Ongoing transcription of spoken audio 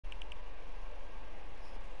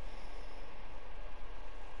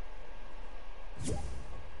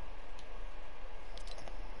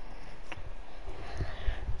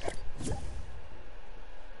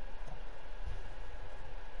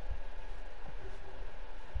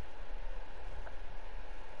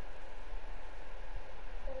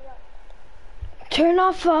Turn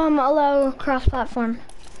off allow cross-platform.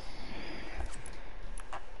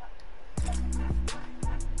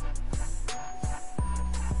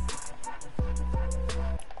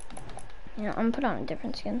 Yeah, I'm gonna put on a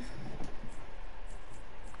different skin.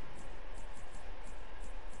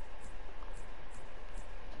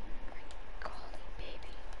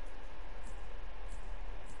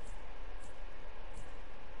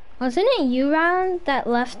 Wasn't it you, Ryan, that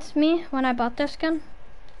left me when I bought this gun?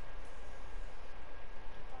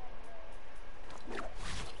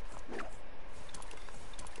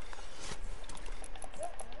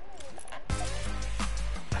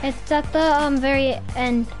 It's at the very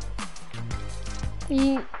end.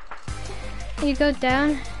 You go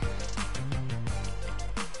down.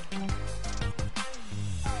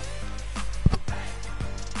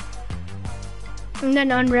 And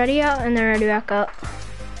then unready out and then ready back up.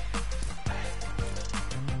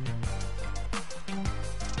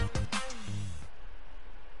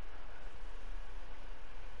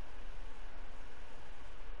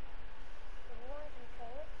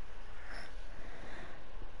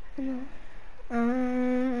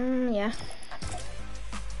 Yeah.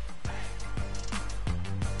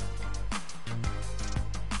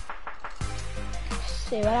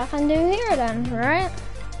 See what I can do here then, right?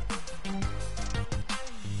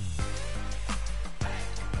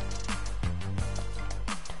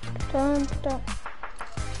 Dun.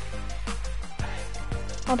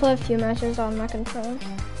 I'll play a few matches on my controller.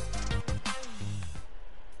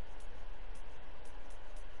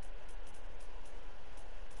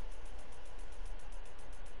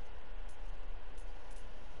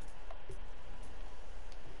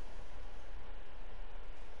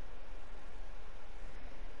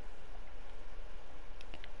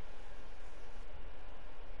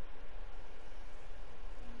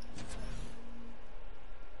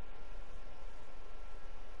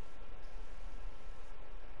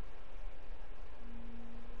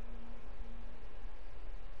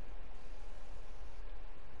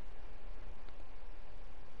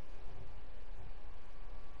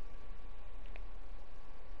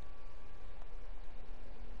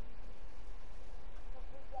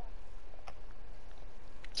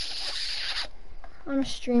 I'm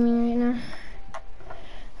streaming right now.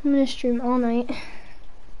 I'm gonna stream all night.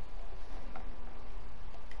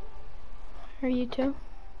 Are you too?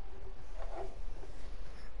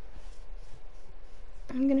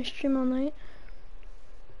 I'm gonna stream all night.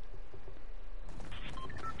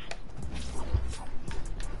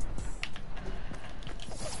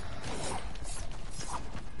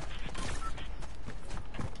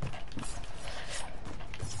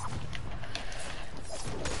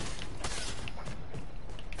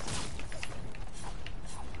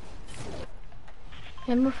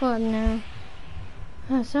 And before now.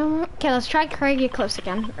 So okay, let's try Craigie Cliffs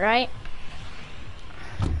again, right?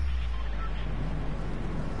 I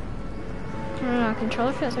don't know,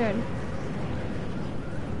 controller feels weird.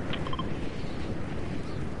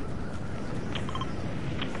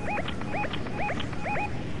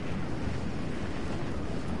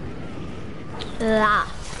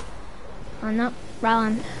 Oh no,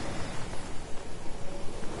 Rylan.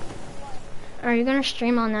 Are you gonna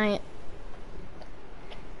stream all night?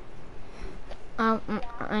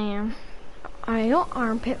 I am. Are you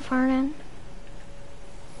armpit farting?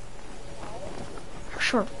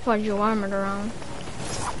 Sure, fudge your armor around.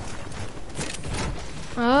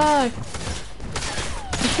 Oh, it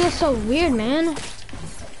feels so weird, man.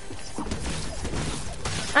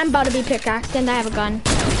 I'm about to be pickaxed and I have a gun.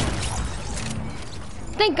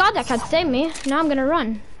 Thank God that cat saved me. Now I'm gonna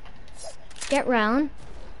run. Get round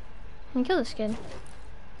and kill this kid.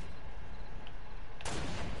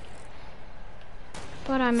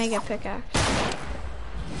 But I may get pickaxe.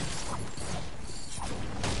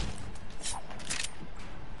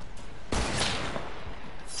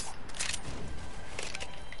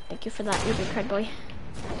 Thank you for that, you big cred boy.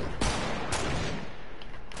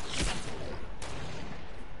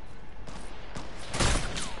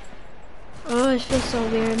 Oh, this feels so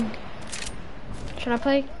weird. Should I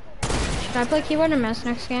play keyboard or mouse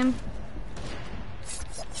next game?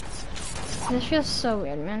 This feels so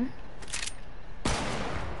weird, man.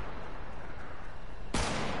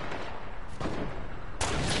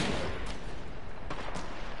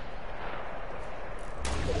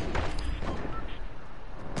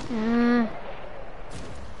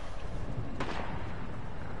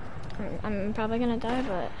 I'm probably gonna die,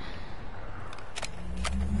 but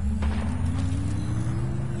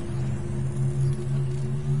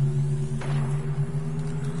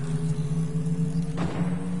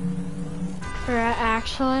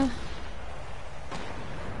actually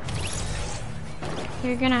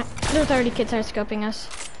You're gonna... There's already kids that are scoping us.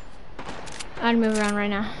 I'd move around right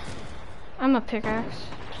now. I'm a pickaxe.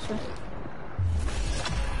 So.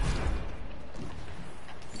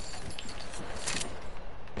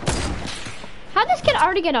 How'd this kid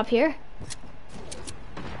already get up here?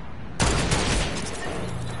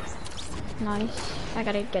 Nice. I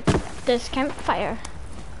gotta get this campfire.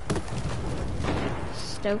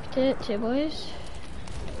 Stoked it too, boys.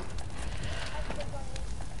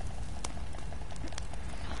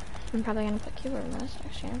 I'm probably gonna put keyboard and mouse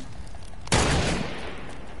next game.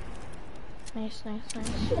 Nice, nice, nice.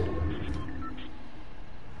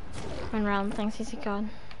 One round, thanks, easy god.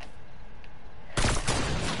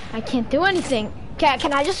 I can't do anything.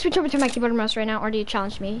 Can I just switch over to my keyboard and mouse right now, or do you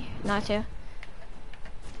challenge me not to?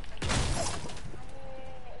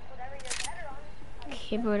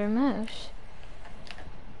 Keyboard or mouse?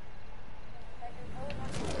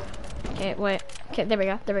 Okay, wait. Okay, there we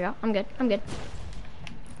go, there we go. I'm good, I'm good.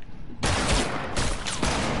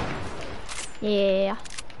 Yeah.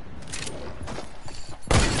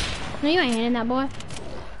 No, you ain't hitting that boy.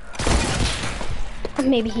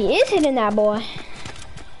 Maybe he is hitting that boy.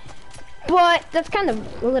 But that's kind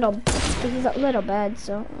of a little, this is a little bad,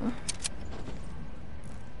 so.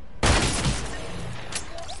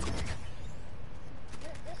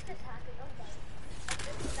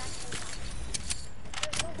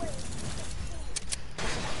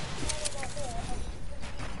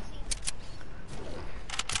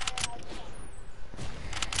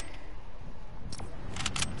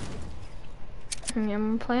 I'm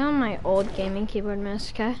gonna play on my old gaming keyboard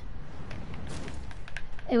mouse, okay?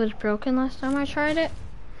 It was broken last time I tried it.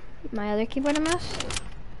 My other keyboard and mouse.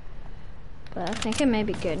 But I think it may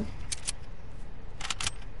be good.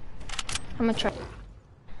 I'm gonna try.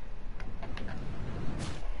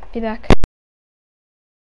 Be back.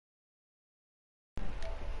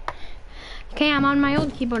 Okay, I'm on my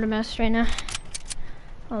old keyboard and mouse right now.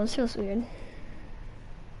 Oh, this feels weird.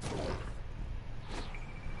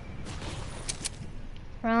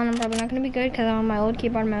 Well, I'm probably not gonna be good because I'm on my old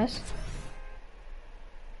keyboard and mouse.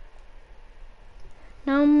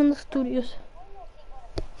 Now I'm in the studios.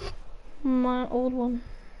 My old one.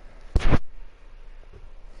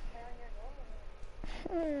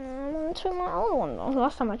 It's my old one though.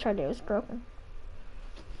 Last time I tried it, it was broken.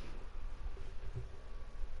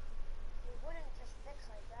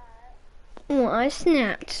 Well, I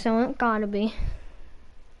snapped, so it gotta be.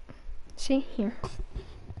 See here.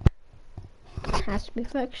 Has to be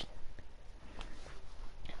fixed.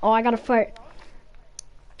 Oh, I gotta fart.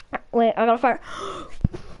 Wait, I gotta fart.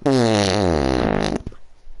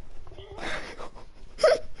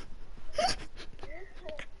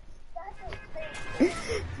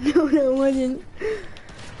 No, that wasn't.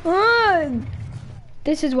 Oh,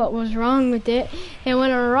 this is what was wrong with it. It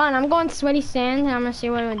went on a run. I'm going sweaty sand, and I'm gonna see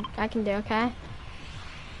what I can do. Okay.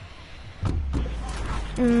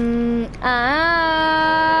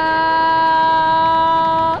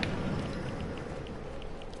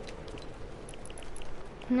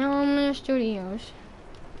 Now I'm in the studios.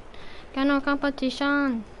 Got no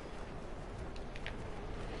competition.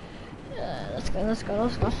 Let's go, let's go,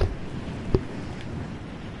 let's go.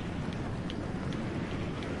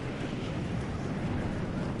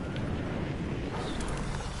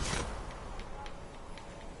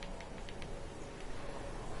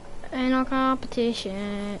 Ain't no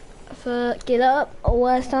competition. Fuck it up.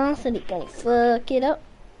 West Town City gonna fuck it up.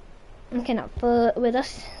 You cannot fuck with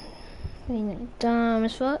us. We dumb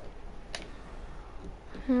as fuck.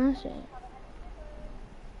 Let's see.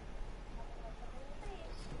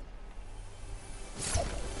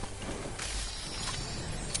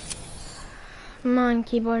 Come on,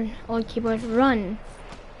 keyboard, old keyboard, run.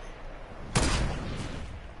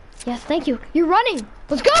 Yes, thank you. You're running.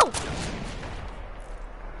 Let's go.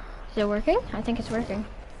 Is it working? I think it's working.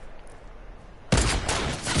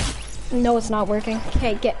 No, it's not working.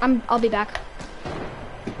 Okay, I'll be back.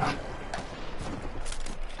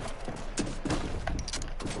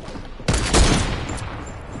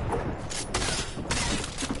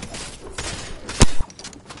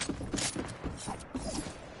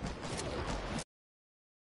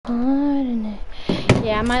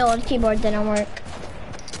 Yeah, my old keyboard didn't work.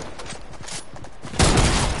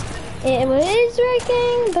 It was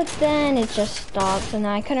working, but then it just stopped, and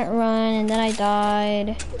I couldn't run, and then I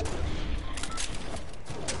died.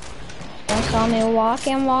 They saw me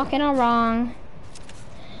walking along.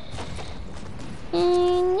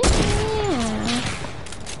 And yeah.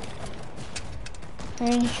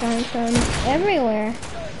 There's insurance from everywhere.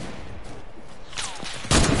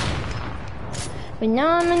 But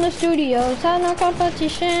now I'm in the studio, it's not no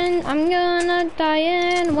competition. I'm gonna die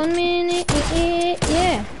in 1 minute,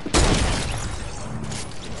 yeah.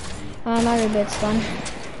 My rebit's done.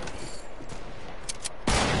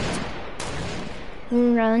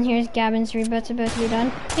 Roland, here's Gabin's rebit's about to be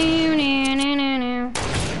done.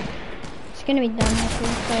 It's gonna be done after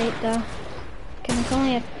the fight though. Cause it's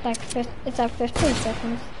only at like, it's at 15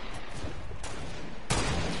 seconds.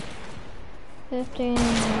 15,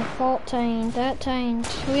 14, 13,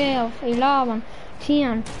 12, 11,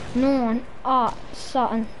 10, 9, 8,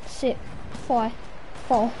 7, 6, 5,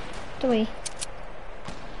 4, 3,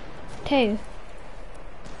 2.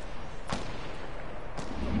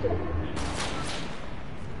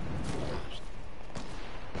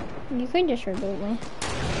 You could just reboot me.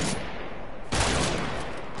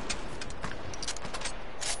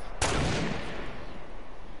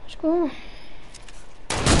 Let's go.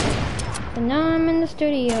 But now I'm in the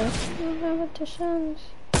studio. I don't have what the sounds.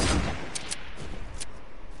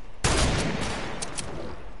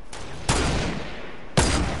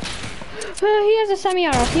 He has a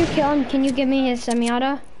semi-auto. If you kill him, can you give me his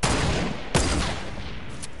semi-auto?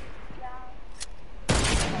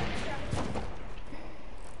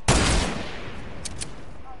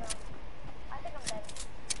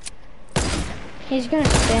 He's gonna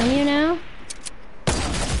spam you now.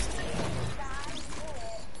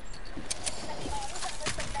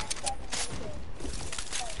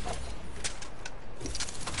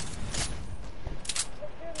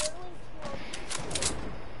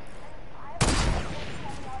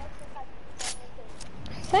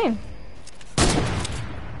 Same.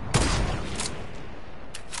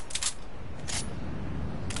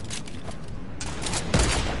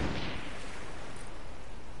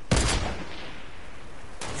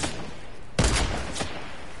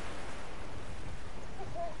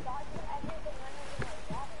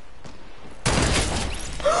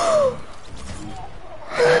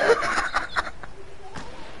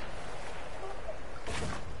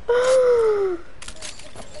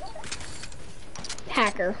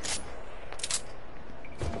 Hacker.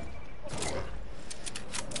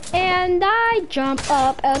 And I jump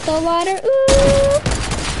up out the water. Ooh.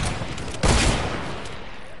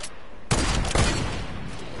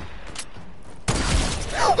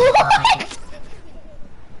 What?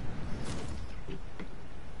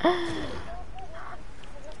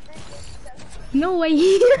 No way. No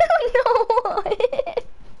way.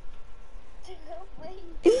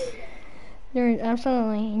 There's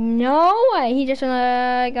absolutely no way. He just went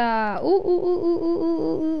like, ooh, ooh, ooh, ooh, ooh,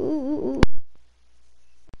 ooh, ooh, ooh, ooh.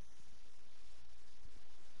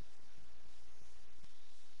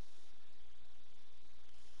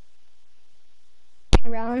 Hey,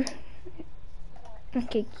 Roland.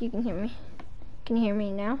 Okay, you can hear me. Can you hear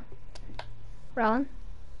me now? Roland?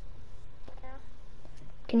 Yeah.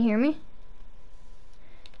 Can you hear me?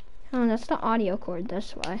 Oh, that's the audio cord,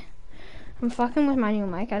 that's why. I'm fucking with my new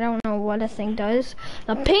mic. I don't know what this thing does.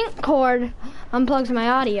 The pink cord unplugs my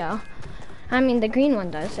audio. I mean, the green one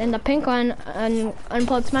does. And the pink one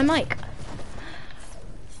unplugs my mic.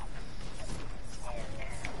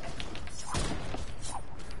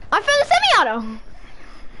 I found the semi-auto!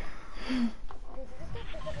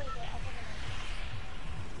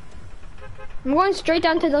 I'm going straight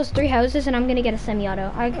down to those 3 houses and I'm gonna get a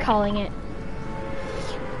semi-auto. I'm calling it.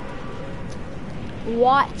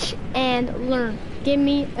 Watch and learn. Give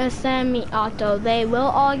me a semi-auto. They will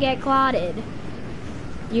all get clotted.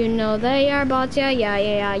 You know they are bots,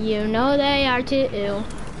 yeah. You know they are too.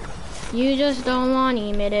 You just don't want to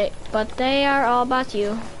admit it, but they are all bots,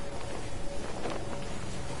 you.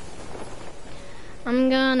 I'm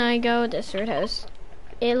gonna go this third house.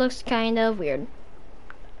 It looks kind of weird.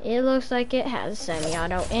 It looks like it has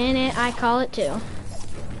semi-auto in it. I call it too.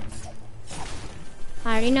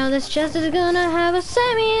 I already know this chest is gonna have a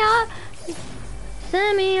semi-auto.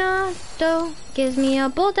 Gives me a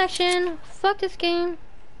bolt action. Fuck this game.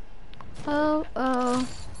 Oh, oh.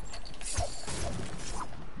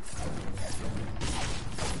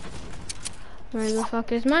 Where the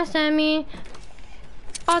fuck is my semi-auto?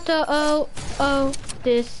 Oh, oh.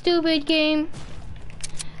 This stupid game.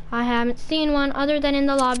 I haven't seen one other than in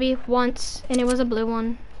the lobby once, and it was a blue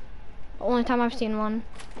one. The only time I've seen one.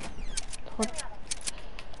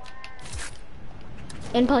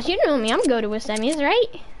 And plus, you know me, I'm good with semis,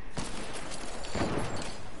 right?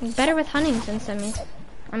 I'm better with huntings than semis.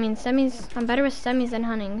 I mean, semis, I'm better with semis than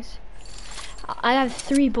huntings. I have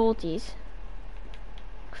 3 bolties.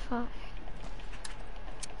 Fuck.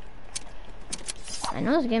 I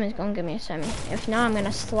know this game is gonna give me a semi. If not, I'm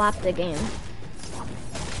gonna slap the game.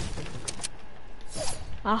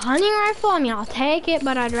 A hunting rifle, I mean, I'll take it,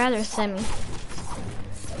 but I'd rather semi.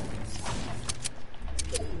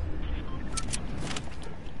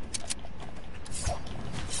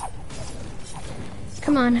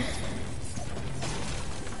 Come on.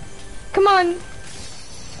 Come on!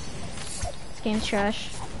 This game's trash.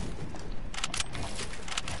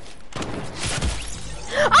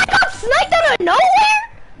 I got sniped out of nowhere!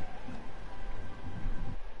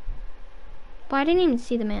 But I didn't even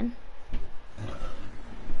see the man.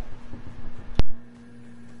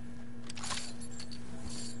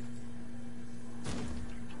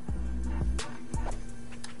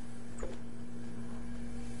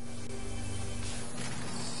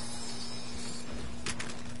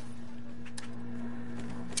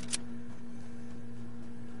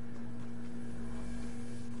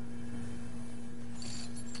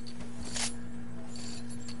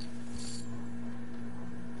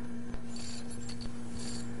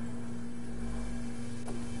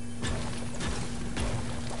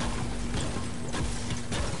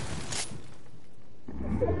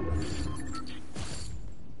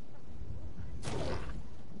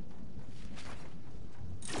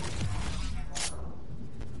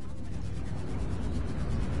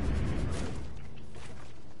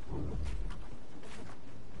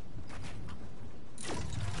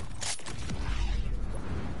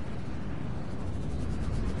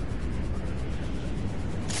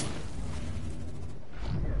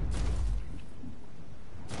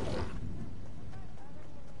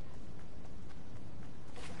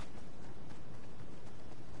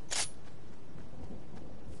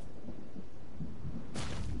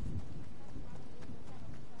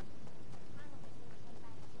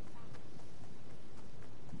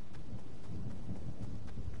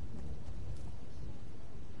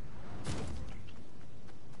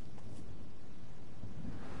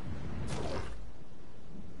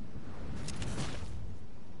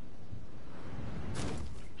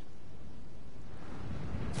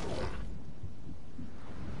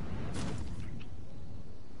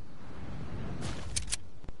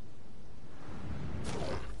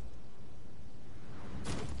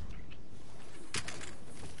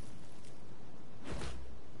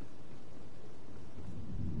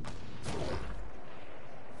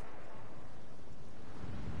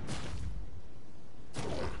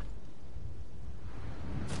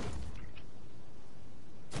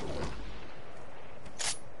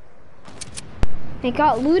 It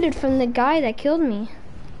got looted from the guy that killed me.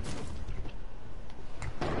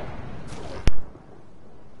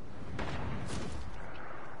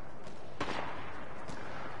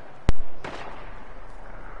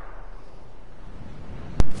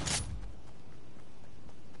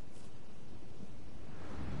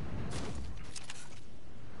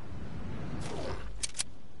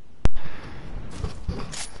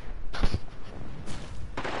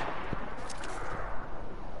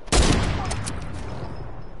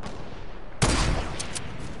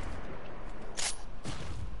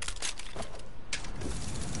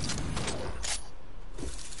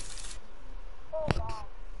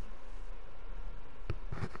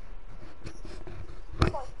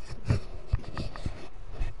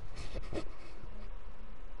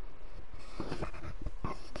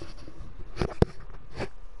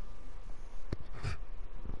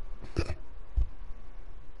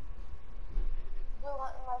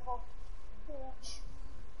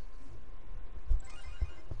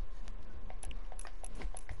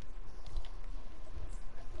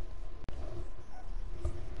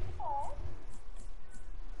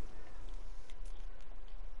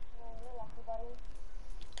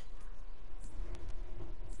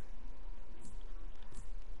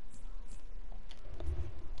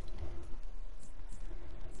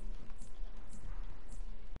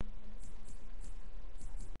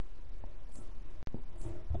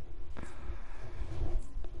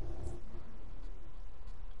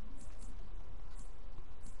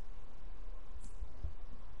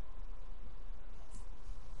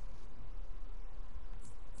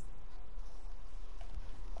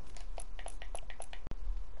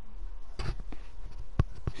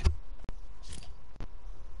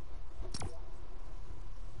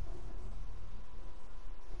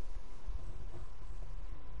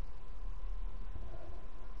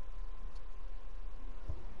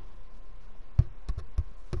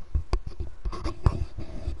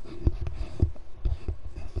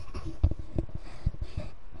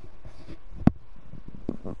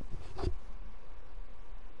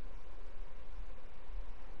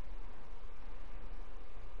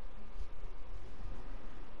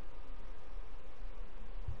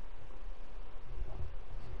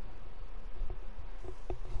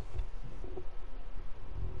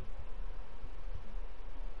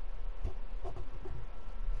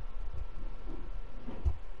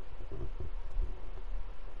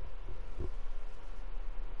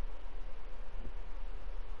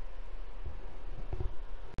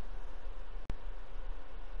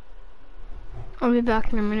 I'll be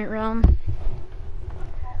back in a minute, Ron.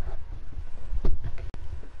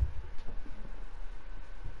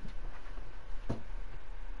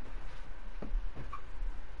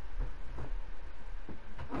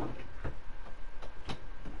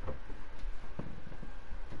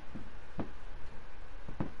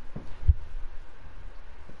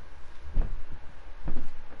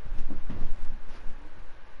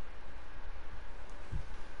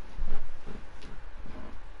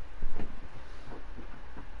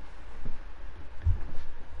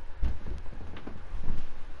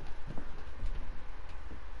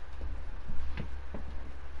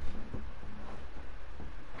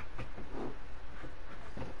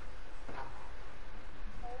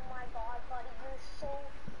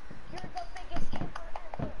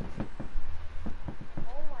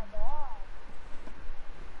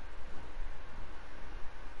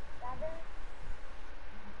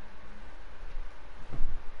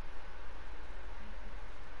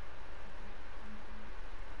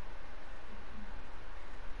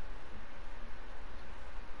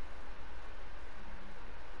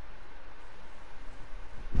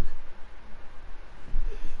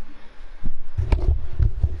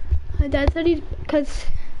 My dad said because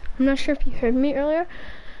I'm not sure if you heard me earlier.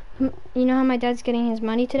 You know how my dad's getting his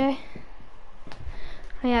money today?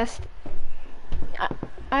 I asked,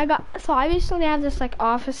 so I basically have this like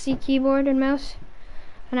office-y keyboard and mouse.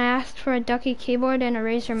 And I asked for a Ducky keyboard and a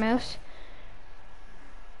Razer mouse.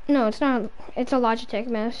 No, it's not, it's a Logitech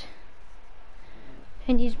mouse.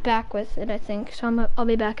 And he's back with it, I think. So I'll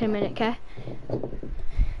be back in a minute, okay?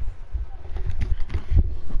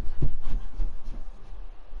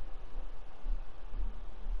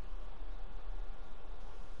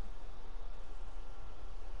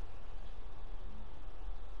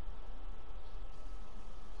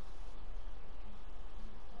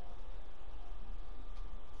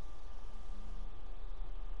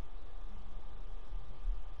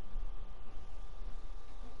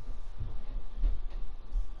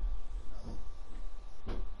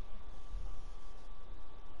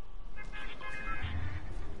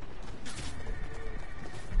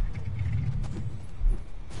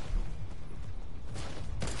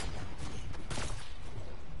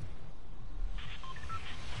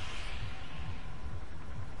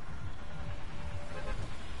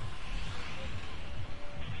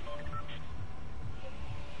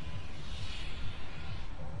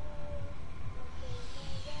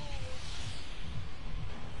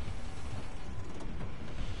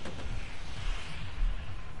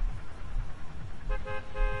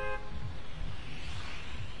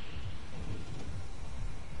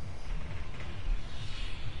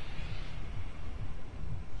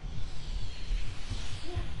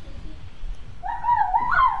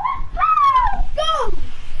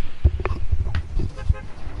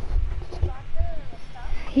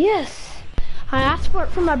 Yes, I asked for it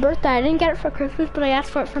for my birthday. I didn't get it for Christmas, but I asked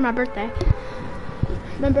for it for my birthday.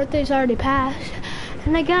 My birthday's already passed,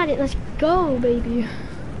 and I got it. Let's go, baby.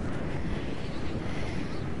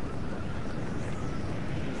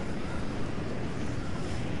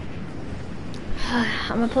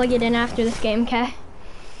 I'm gonna plug it in after this game, okay?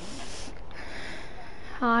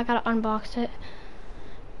 Oh, I gotta unbox it.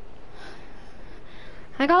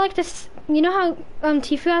 I got like this, you know how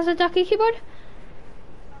Tifu has a Ducky keyboard?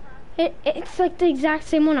 It's like the exact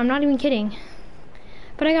same one, I'm not even kidding.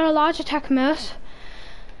 But I got a Logitech mouse.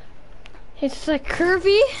 It's like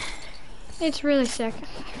curvy. It's really sick.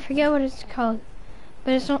 I forget what it's called.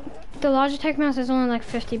 But it's not, the Logitech mouse is only like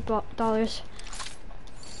 $50.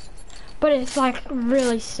 But it's like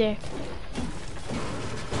really sick.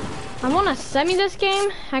 I wanna semi this game.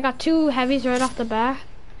 I got 2 heavies right off the bat.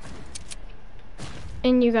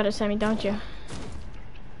 And you got a semi, don't you?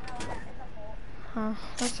 Huh,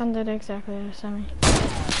 that sounded exactly like a semi.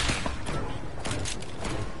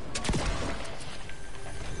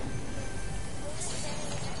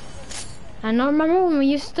 I know, remember when we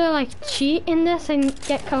used to like cheat in this and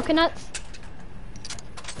get coconuts?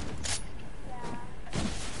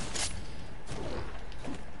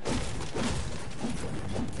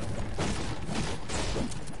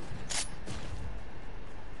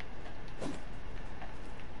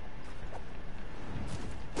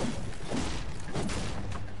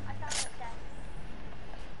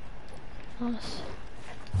 Nice.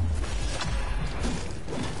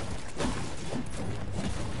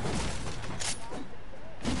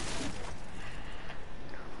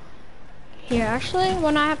 Here, actually,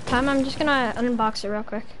 when I have time, I'm just gonna unbox it real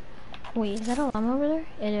quick. Wait, is that a llama over there?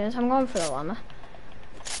 It is. I'm going for the llama.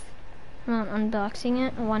 I'm unboxing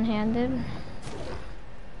it, one-handed.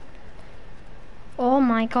 Oh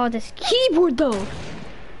my god, this keyboard though!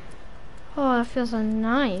 Oh, that feels so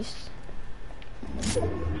nice.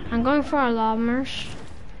 I'm going for a Lobmers.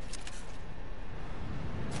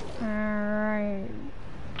 Right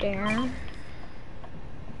there.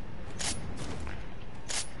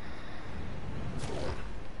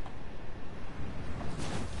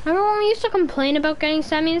 Remember when we used to complain about getting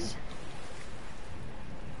semis?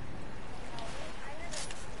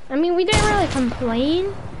 I mean, we didn't really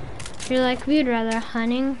complain. You're like, we'd rather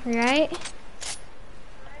hunting, right?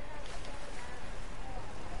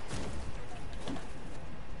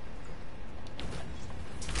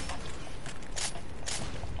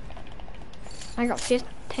 I got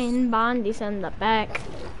 15 bondies in the back.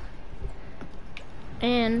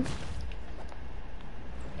 And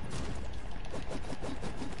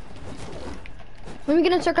when we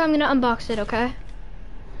get in circle, I'm gonna unbox it, okay?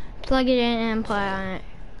 Plug it in and play on it.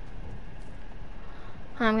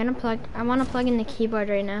 I wanna plug in the keyboard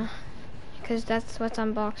right now. Because that's what's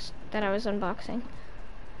unboxed, that I was unboxing.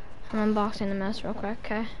 I'm unboxing the mouse real quick,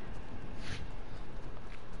 okay?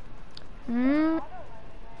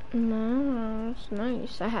 No, it's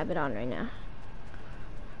nice. I have it on right now.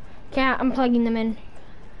 Okay, I'm plugging them in.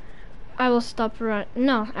 I will stop run.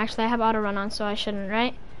 No, actually I have auto run on, so I shouldn't,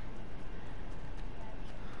 right?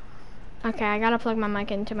 Okay, I gotta plug my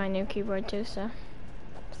mic into my new keyboard too, so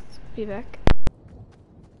be back.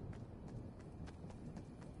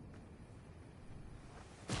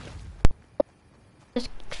 This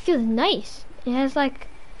feels nice. It has like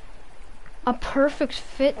a perfect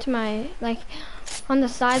fit to my, like, on the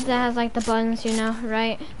sides that has like the buttons, you know,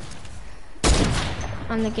 right?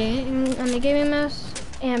 On the gaming mouse.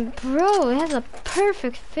 And bro, it has a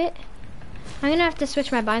perfect fit. I'm gonna have to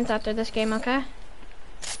switch my binds after this game, okay?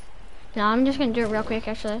 No, I'm just gonna do it real quick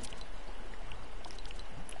actually.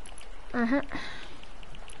 Uh-huh.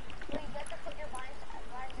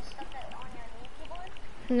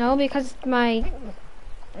 No, because my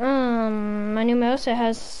new mouse, it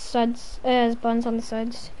has suds, it has buttons on the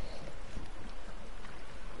sides.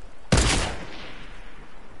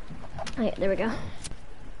 Okay, there we go.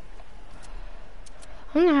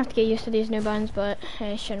 I'm gonna have to get used to these new buttons, but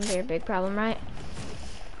it shouldn't be a big problem, right?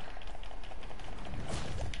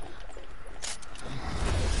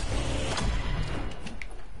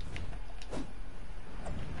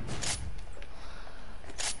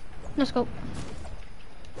 Let's go.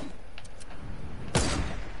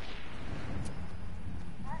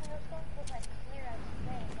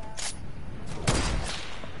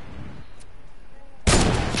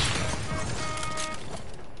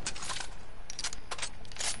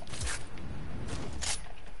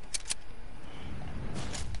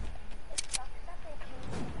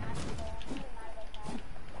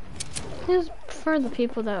 This is for the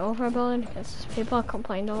people that overbuild, because people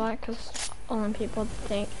complained a lot, because the only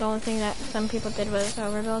thing that some people did was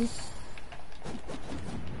overbuild.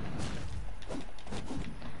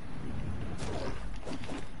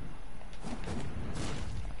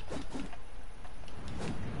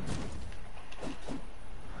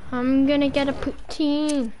 I'm gonna get a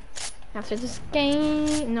poutine after this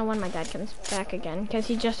game. No, when my dad comes back again, because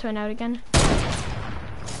he just went out again.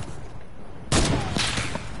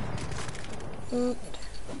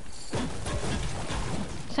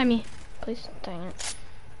 Semi, please. Dang it.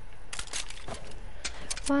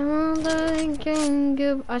 Why won't the game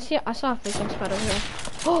go? I saw a freaking spot over here.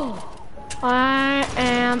 Oh, I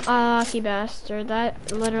am a lucky bastard.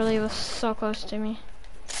 That literally was so close to me.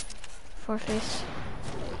 Four face.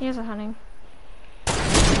 He has a hunting.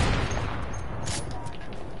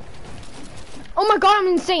 Oh my god, I'm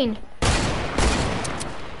insane.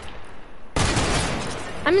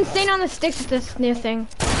 I'm insane on the sticks with this new thing.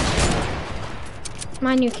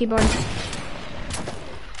 My new keyboard.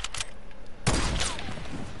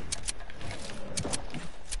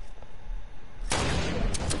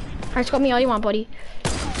 Alright, scope me all you want, buddy.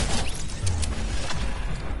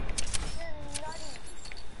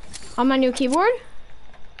 On my new keyboard?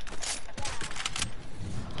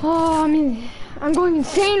 Oh, I'm going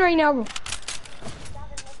insane right now.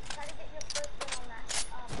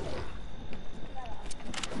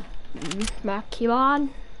 My keyboard.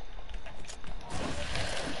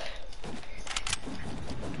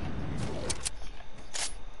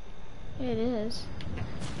 It is.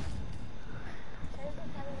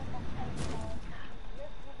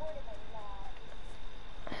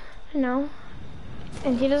 No.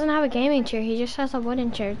 And he doesn't have a gaming chair, he just has a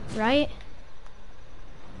wooden chair, right?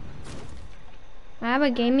 I have a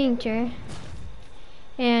gaming chair.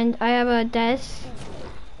 And I have a desk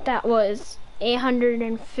that was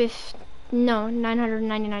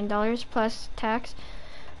 $999 plus tax.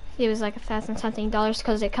 It was like $1,000 something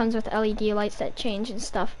because it comes with LED lights that change and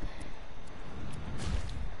stuff.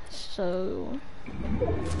 So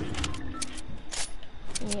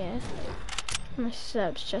yeah, my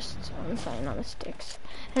subs just on sign on the sticks.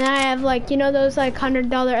 And I have like, you know those like $100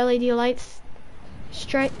 LED lights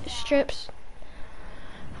strips?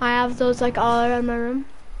 I have those like all around my room.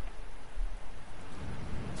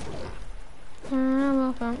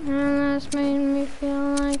 And that's made me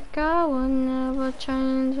feel like I would never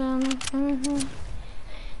change.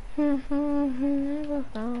 Never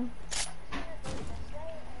found.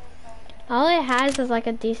 All it has is like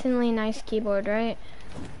a decently nice keyboard, right?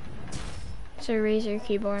 It's a Razer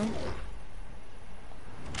keyboard.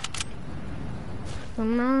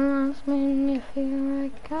 That's made me feel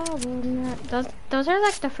like I would not. Those are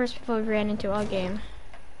like the first people we ran into all game.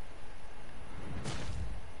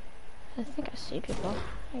 I think I see people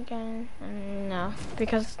again. No,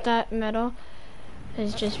 because that metal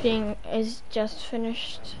is just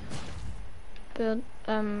finished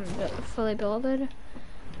fully builded.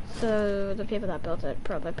 So the people that built it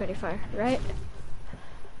probably pretty far, right?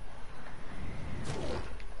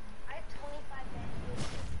 I have 25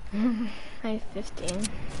 bandages. I have 15.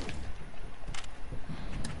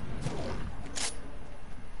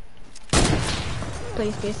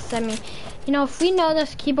 Please send me. You know, if we know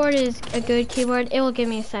this keyboard is a good keyboard, it will give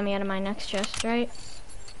me a semi out of my next chest, right?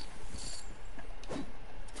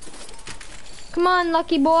 Come on,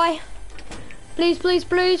 lucky boy. Please, please,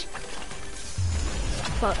 please.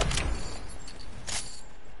 Fuck.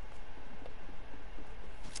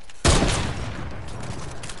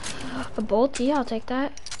 A bolty, I'll take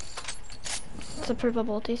that. It's a purple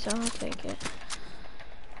bolty, so I'll take it.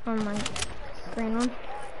 Or my green one.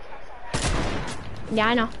 Yeah,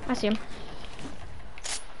 I know. I see him.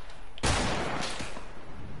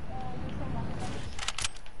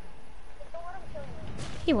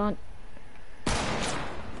 He won't.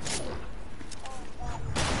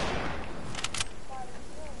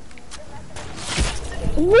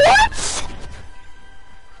 What?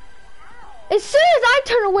 As soon as I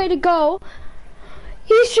turn away to go,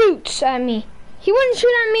 he shoots at me. He wouldn't shoot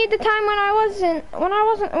at me at the time when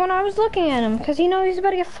I was looking at him, because he knows he's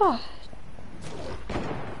about to get fucked.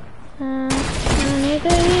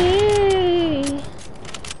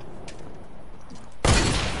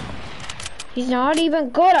 He's not even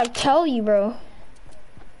good, I tell you, bro.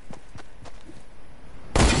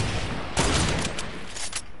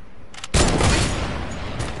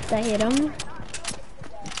 Did I hit him?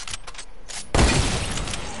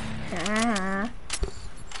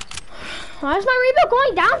 Why is my rebuild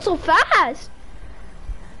going down so fast?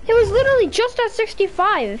 It was literally just at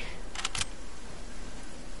 65.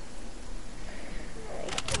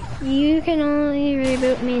 You can only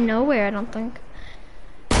reboot me nowhere, I don't think.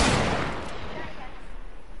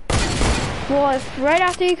 Well, if right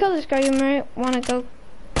after you kill this guy, you might want to go.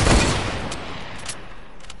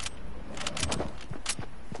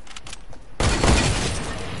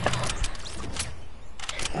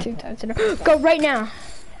 Two times in a row. Go right now.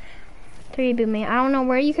 To reboot me. I don't know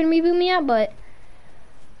where you can reboot me at, but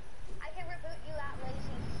I can reboot you at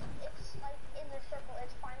Lazy's. It's like in the circle.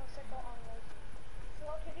 It's final circle on Lazy. So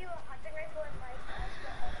I'll give you a hunting rifle and like I'll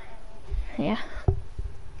split all my ammo. yeah.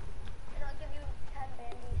 And I'll give you 10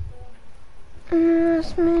 bandies too.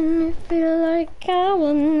 This made me feel like I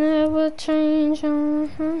will never change. No,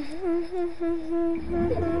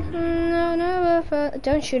 never.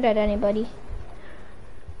 Don't shoot at anybody.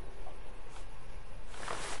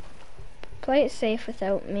 Play it safe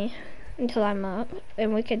without me until I'm up,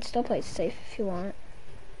 and we can still play it safe if you want.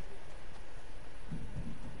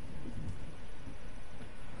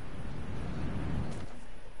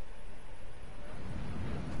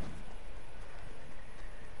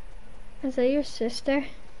 Is that your sister?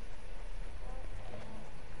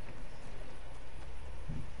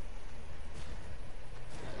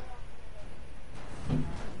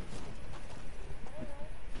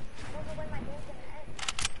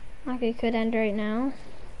 Like it could end right now.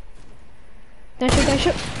 Don't shoot, don't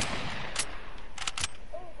shoot.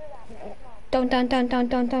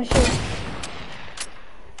 Don't shoot.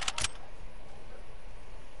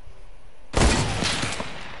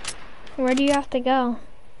 Where do you have to go?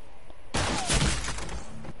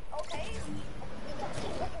 Okay.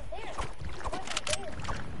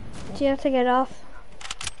 Do you have to get off?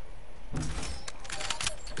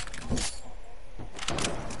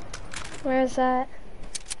 Where is that?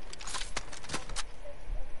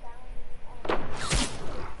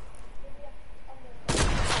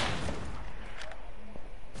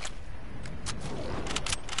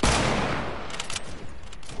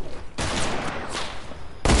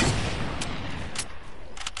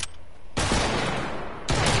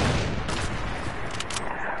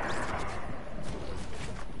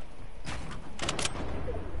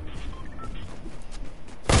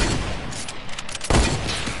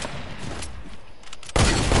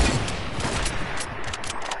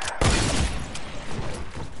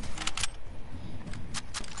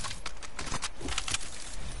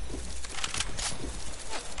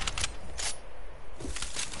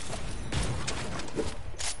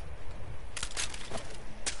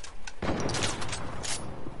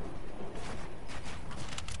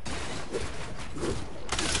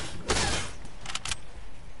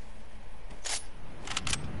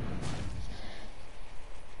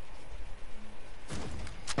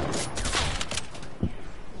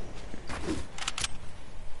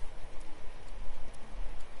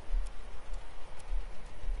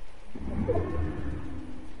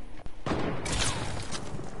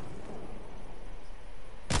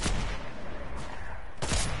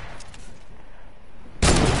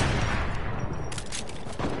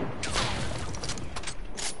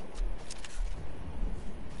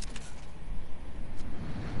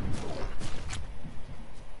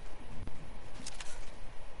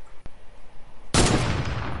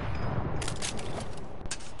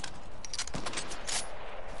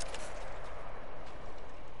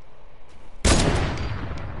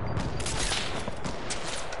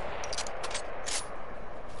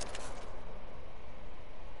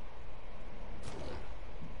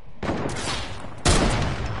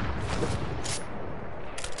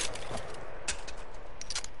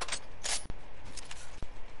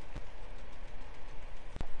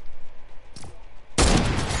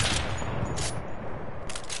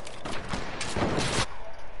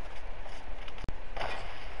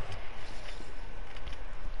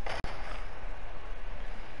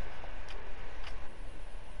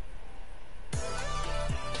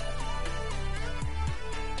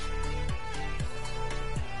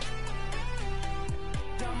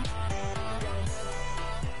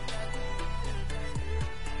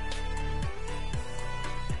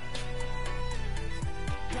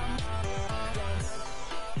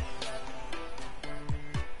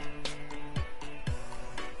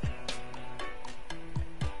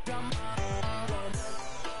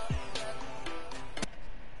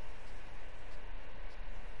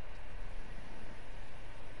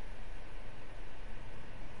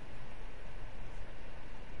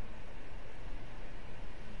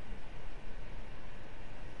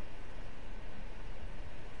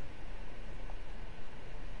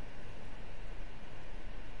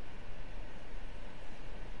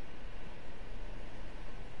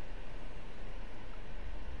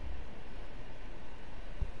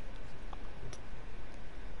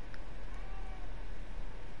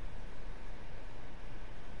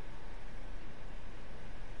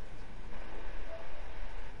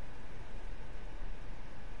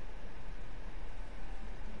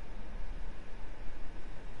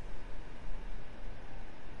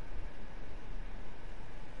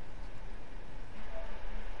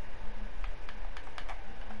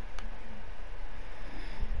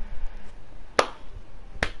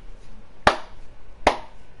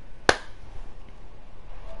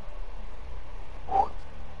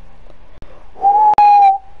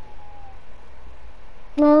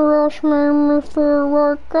 just made me feel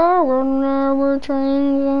like I would never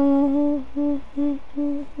change.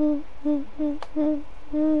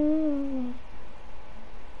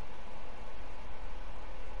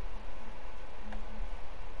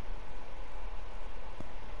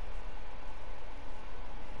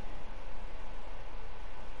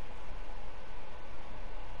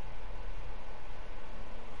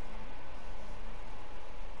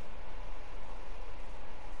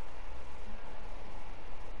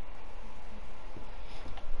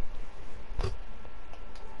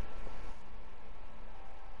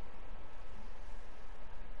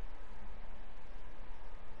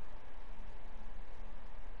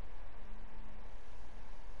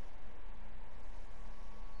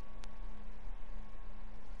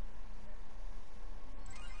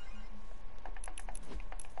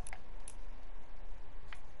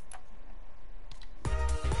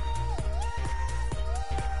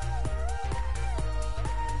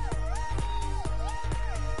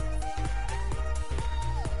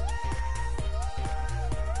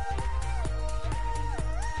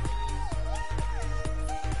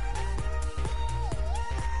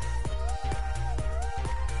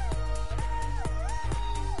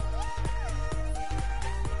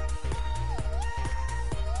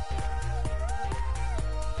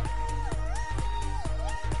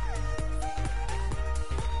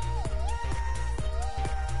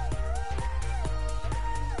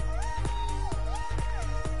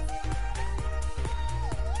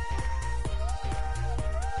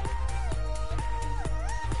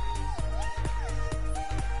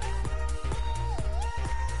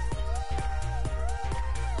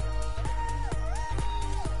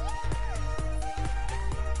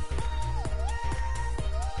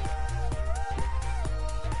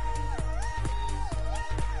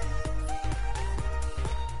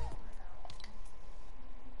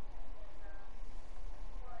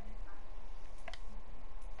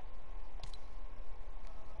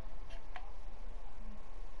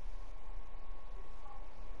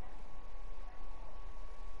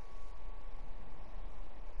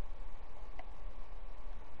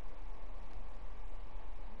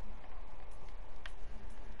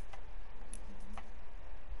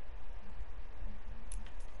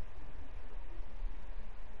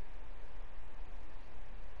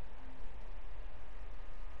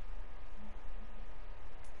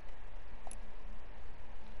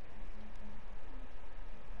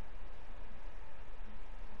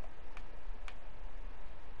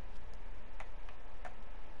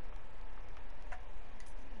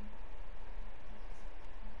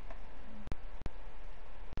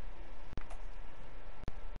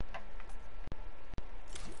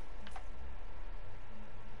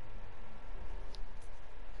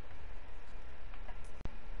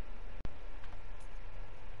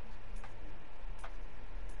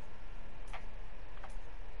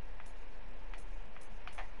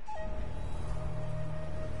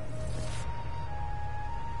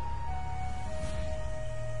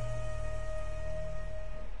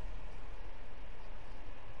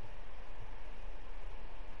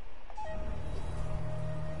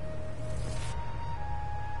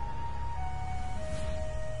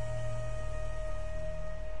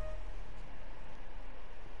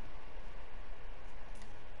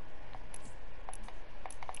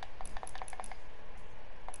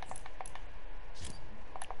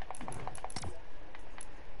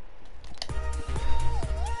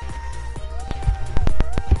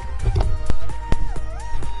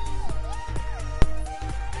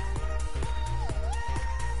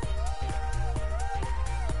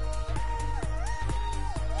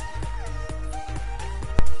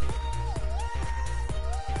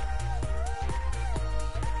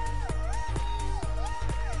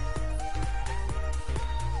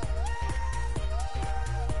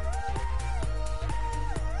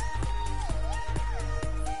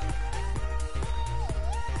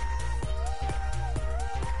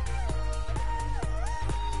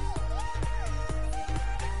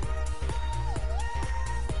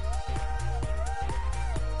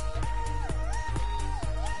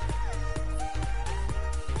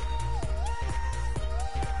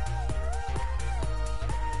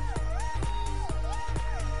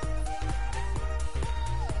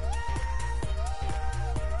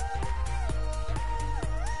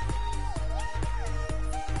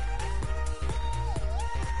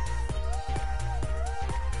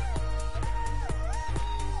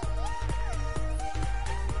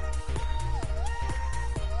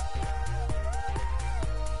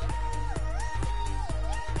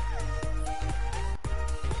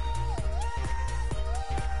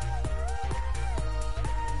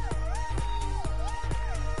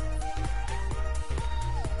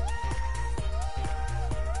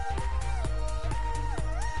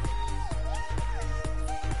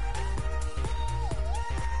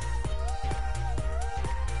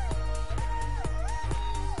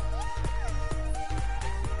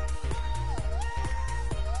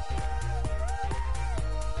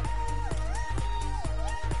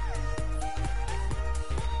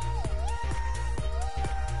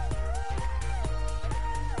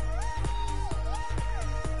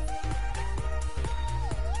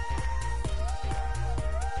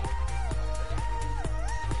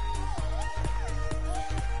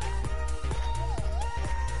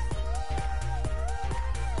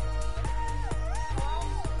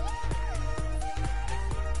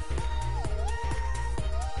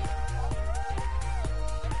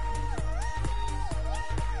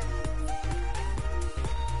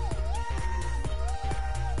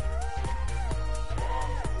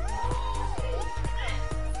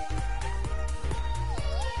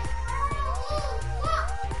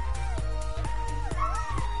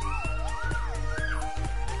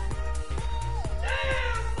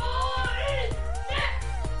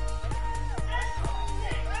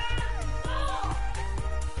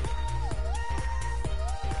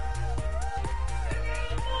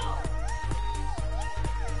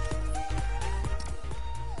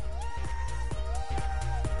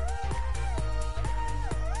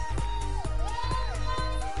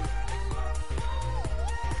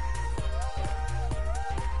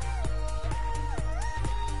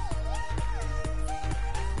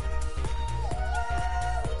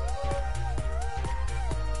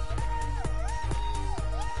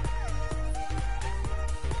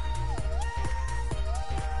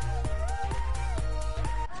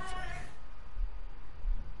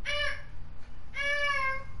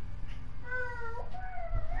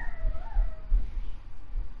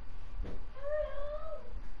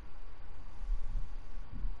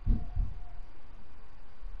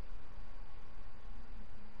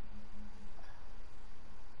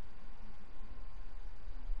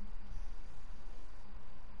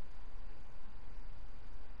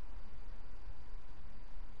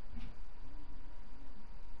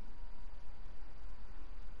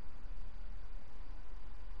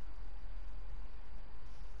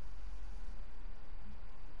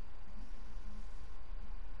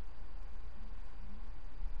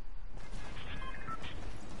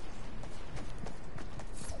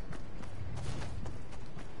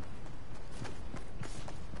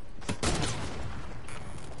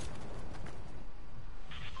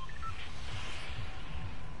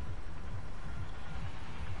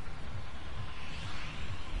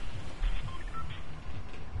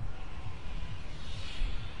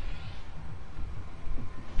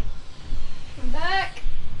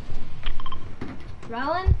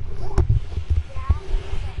 Rollin?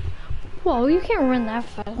 Whoa, you can't run that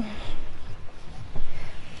fast.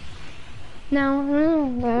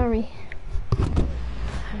 No, very.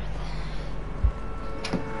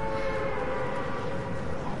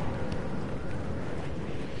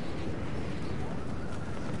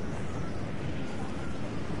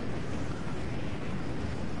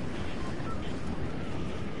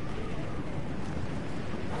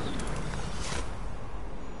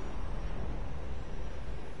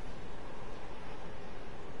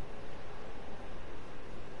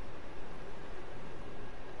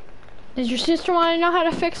 Does your sister want to know how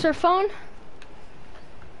to fix her phone?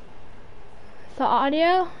 The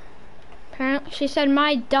audio? Apparently, she said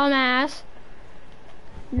my dumbass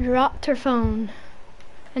dropped her phone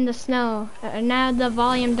in the snow. And now the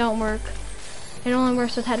volume don't work. It only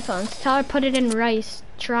works with headphones. Tell her put it in rice.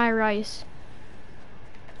 Dry rice.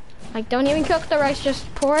 Like, don't even cook the rice.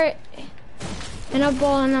 Just pour it in a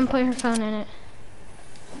bowl and then put her phone in it.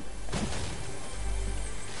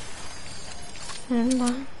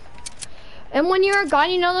 And when you were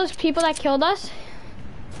gone, you know those people that killed us?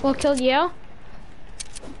 Well, killed you?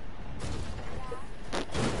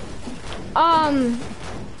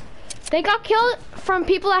 They got killed from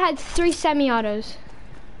people that had 3 semi-autos.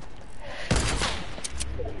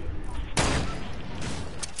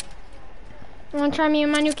 You wanna try me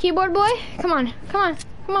and my new keyboard, boy? Come on, come on,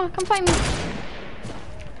 come on, come fight me.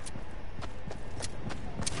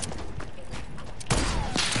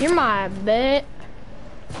 You're my bet.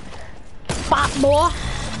 Bop, boy.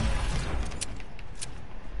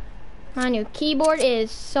 My new keyboard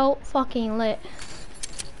is so fucking lit.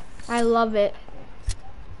 I love it.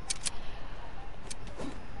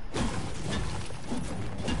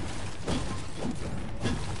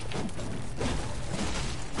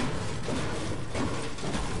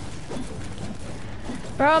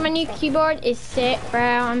 Bro, my new keyboard is sick, bro.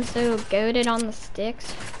 I'm so goated on the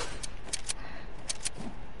sticks.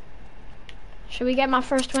 Should we get my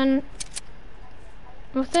first win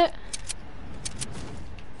with it?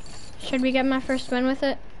 Should we get my first win with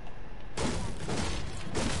it?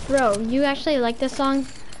 Bro, you actually like this song?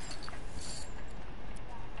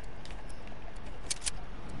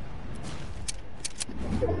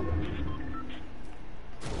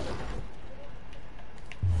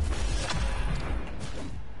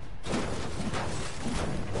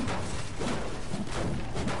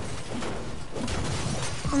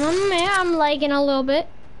 I'm lagging a little bit.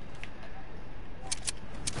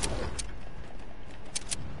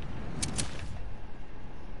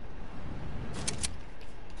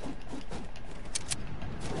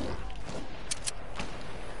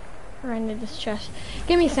 Right into this chest.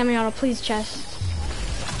 Give me a semi-auto, please, chest.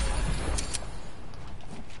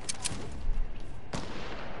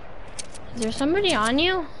 Is there somebody on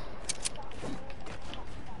you?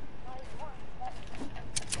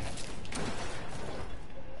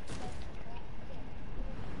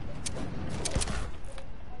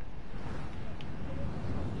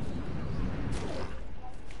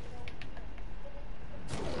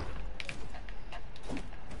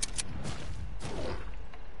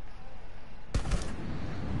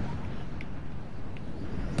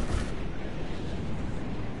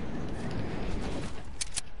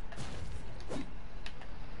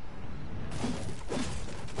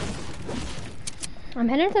 I'm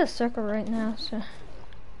heading to the circle right now, so.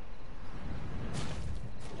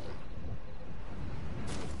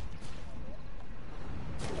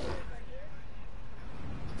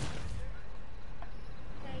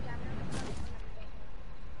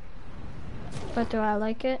 But do I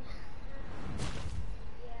like it?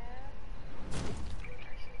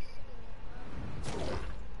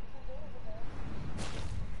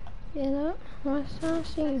 Get up, what's not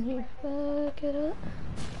seeing you? Fuck it up.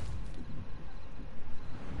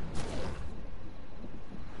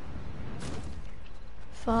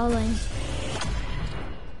 Falling.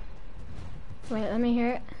 Wait, let me hear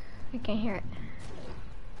it. I can't hear it.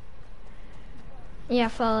 Yeah,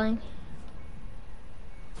 falling.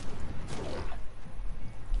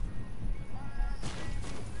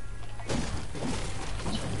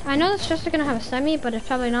 I know it's just gonna have a semi, but it's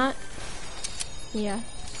probably not. Yeah.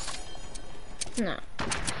 No.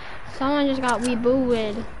 Someone just got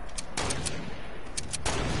weebooed.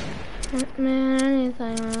 Man,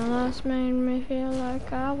 anything I lost made me feel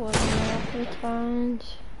like I was off the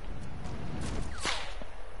times.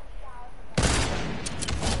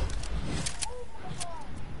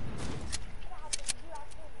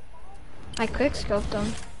 I quickscoped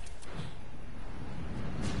them.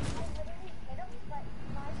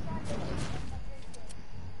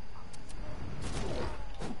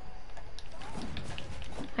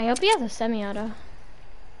 I hope he has a semi-auto.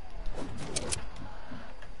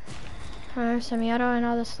 Semi-auto and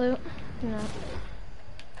all this loot? No.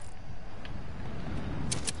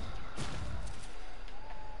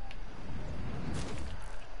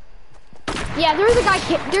 Yeah,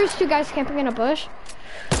 there's two guys camping in a bush.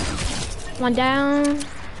 One down.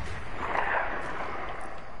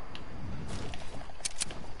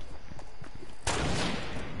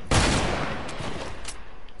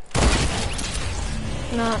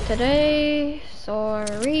 Not today,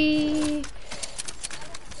 sorry.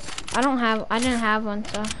 I didn't have one,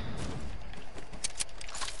 so.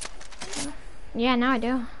 Yeah, now I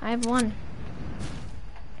do. I have one.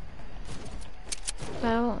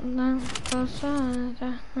 Oh,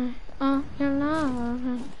 your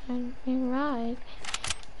love and be right.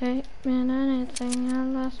 Ain't been anything I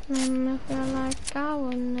lost me, I feel like I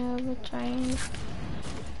would never change.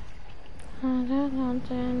 There's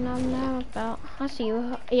something I've never felt. I see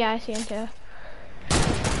you. Yeah, I see him too.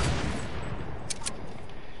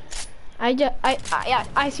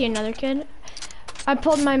 I see another kid. I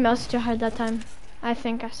pulled my mouse too hard that time. I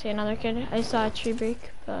think I see another kid. I saw a tree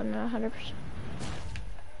break, but I'm not 100%.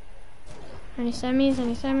 Any semis?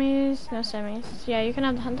 Any semis? No semis. Yeah, you can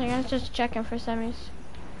have the hunting. I was just checking for semis.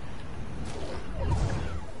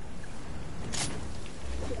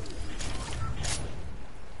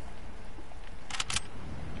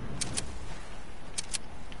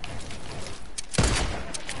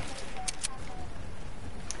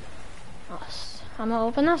 I'm gonna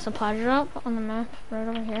open that supply drop on the map right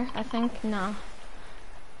over here. I think no.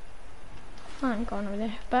 I'm going over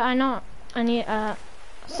there, but I know I need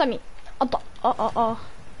semi.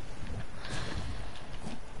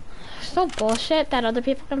 So bullshit that other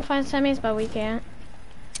people can find semis, but we can't.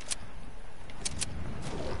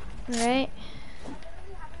 Right?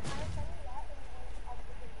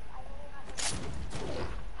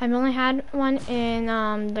 I've only had one in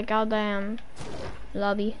the goddamn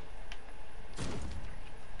lobby.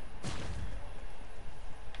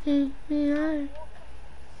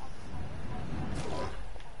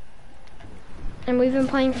 And we've been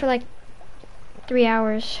playing for like 3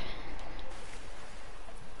 hours.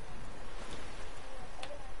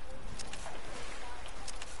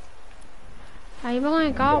 I've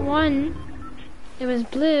only got one. It was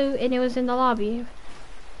blue and it was in the lobby.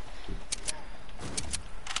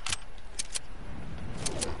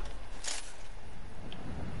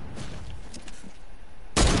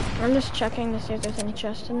 I'm just checking to see if there's any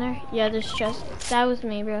chests in there. Yeah, there's chests. That was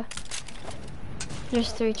me, bro.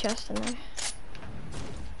 There's 3 chests in there.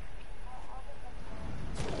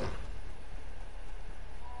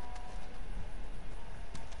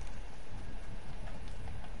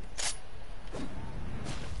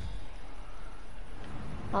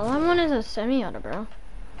 All I want is a semi-auto, bro.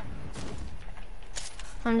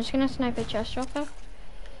 I'm just gonna snipe a chest real quick.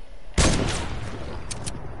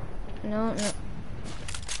 No.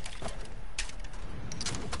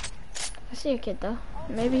 I see a kid though.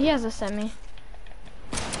 Maybe he has a semi.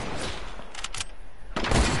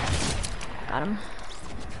 Got him.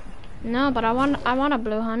 No, but I want a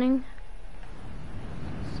blue hunting.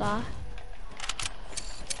 So.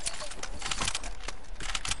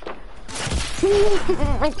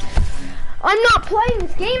 I'm not playing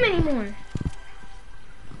this game anymore.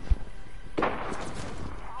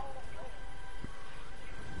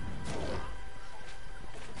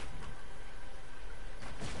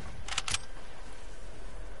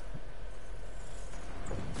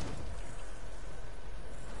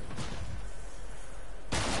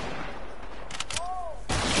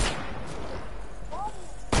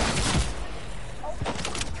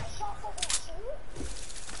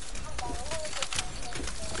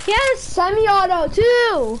 Yes, semi-auto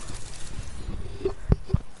too.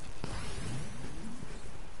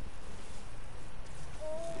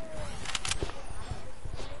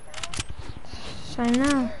 I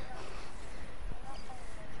know.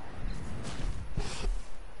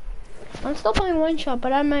 I'm still playing one shot,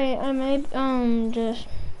 but I might just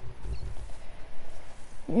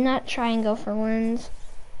not try and go for wins.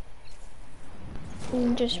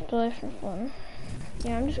 And just play for fun.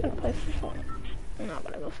 Yeah, I'm just gonna play for fun. I'm not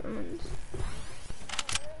gonna go for wins.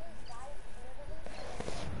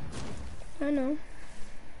 I know.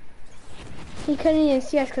 He couldn't even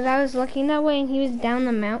see us because I was looking that way and he was down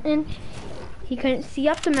the mountain. He couldn't see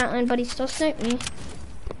up the mountain, but he still sniped me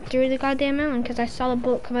through the goddamn mountain because I saw the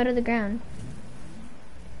bullet come out of the ground.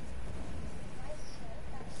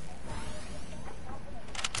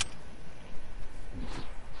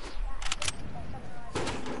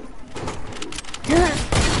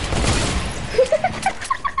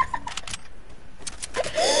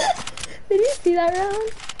 Did you see that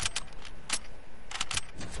round?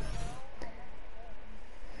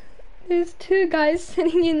 There's two guys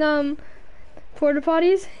sitting in porta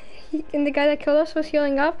potties, and the guy that killed us was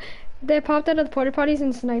healing up. They popped out of the porta potties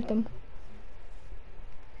and sniped him.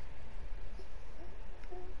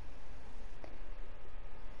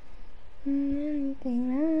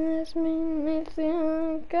 Anything has made me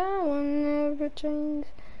feel like I will never change.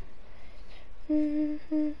 I'm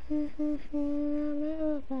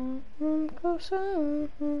closer.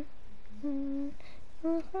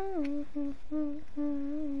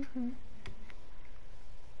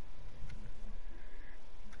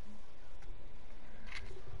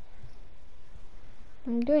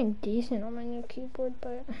 I'm doing decent on my new keyboard,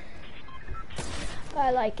 but I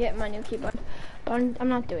like it, my new keyboard. But I'm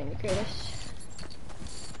not doing the greatest.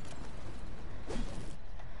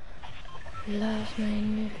 Love made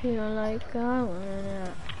me feel like I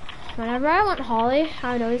wanna. Whenever I want Holly,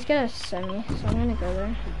 I would always get a semi, so I'm gonna go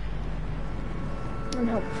there. And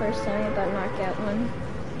hope for a semi, but not get one.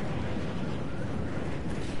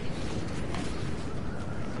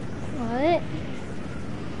 What?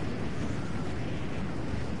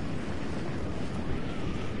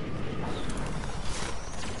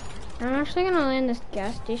 I'm actually gonna land this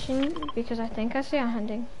gas station because I think I see a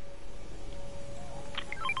hunting.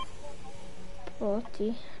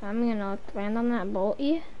 Bolty. I'm gonna land on that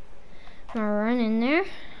bolty. I'm gonna run in there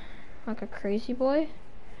like a crazy boy.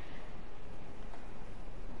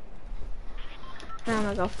 And I'm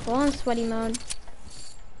gonna go full on sweaty mode.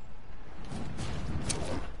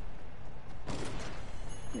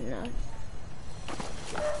 No.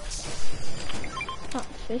 Not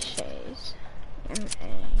fishes. M-A.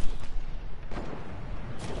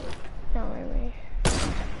 No, wait.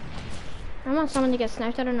 I want someone to get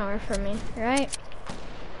sniped out of nowhere from me, right?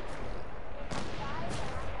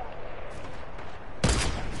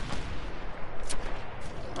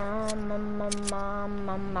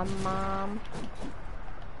 Mom.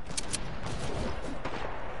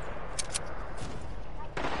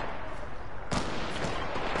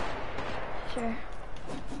 Sure.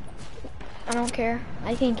 I don't care.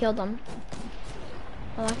 I can kill them.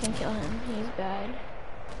 Well, I can kill him. He's bad.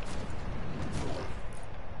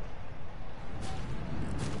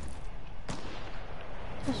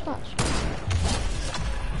 Just watch.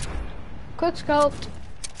 Quick scoped.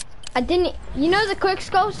 I didn't. You know the quick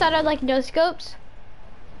scopes that are like no scopes?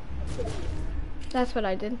 That's what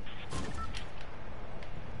I did.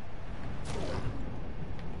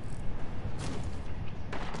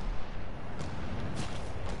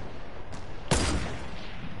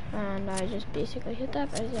 And I just basically hit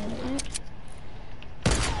that by the end of it.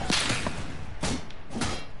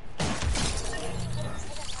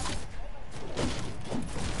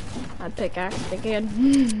 I pickaxed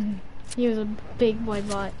again. He was a big boy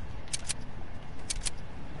bot.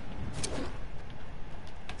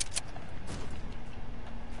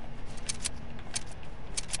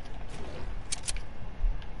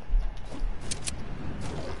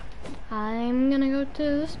 I'm gonna go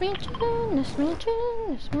to this mansion.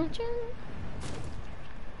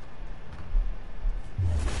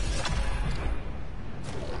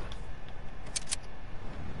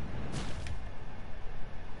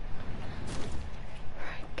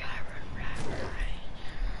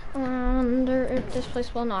 I wonder if this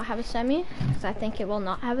place will not have a semi, because I think it will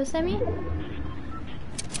not have a semi.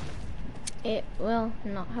 It will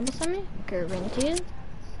not have a semi, guaranteed.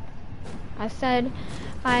 I said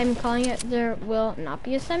I'm calling it there will not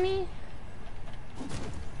be a semi.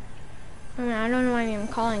 I mean, I don't know why I'm even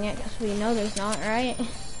calling it, because we know there's not, right?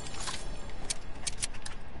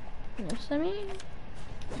 No semi? I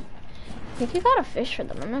think you gotta fish for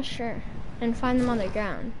them, I'm not sure. And find them on the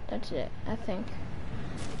ground. That's it, I think.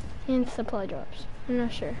 And supply drops. I'm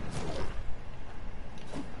not sure.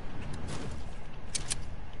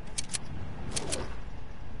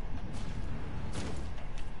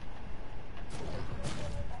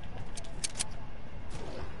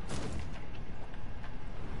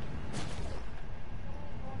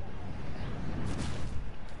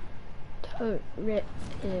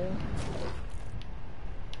 Ew.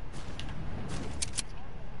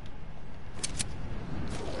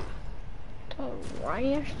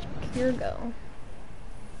 Rash Kirgo.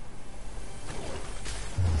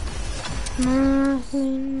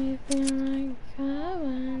 Nothing me feel like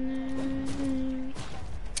heaven.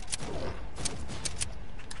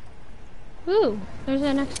 Ooh, there's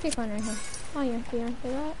an XP coin right here. Oh, you don't see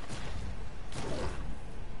that?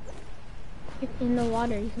 It's in the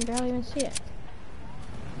water, you can barely even see it.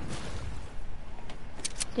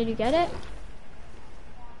 Did you get it?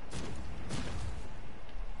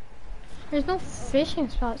 There's no fishing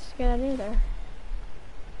spots to get at either.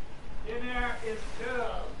 Dinner is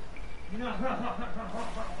served.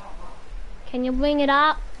 Can you bring it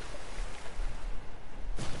up?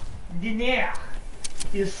 Yeah.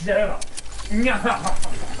 You son.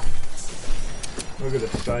 Look at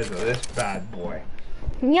the size of this bad boy.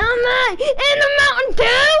 Yummy! And the Mountain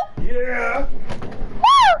Dew! Yeah.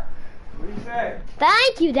 Woo! What do you say?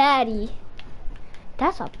 Thank you, Daddy.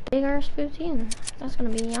 That's a big ass poutine. That's gonna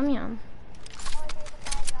be yum yum.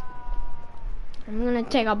 I'm gonna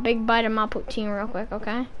take a big bite of my poutine real quick,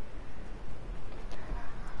 okay?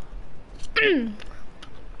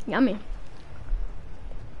 Yummy.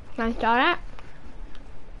 Can I start it?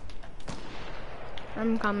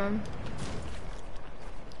 I'm coming.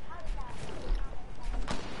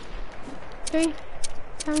 3,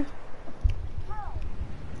 2.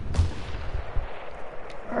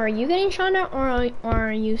 Are you getting shot at or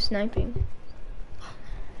are you sniping?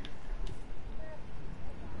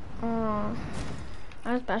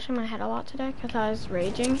 I was bashing my head a lot today because I was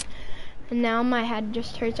raging. And now my head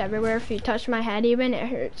just hurts everywhere. If you touch my head even, it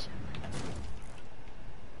hurts.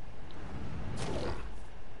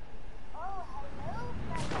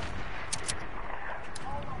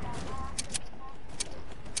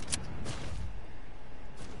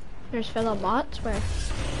 There's fellow bots where?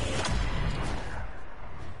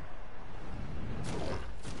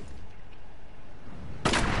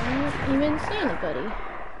 I don't even see anybody.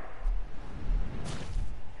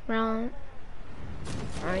 Well,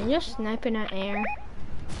 I'm just sniping at air.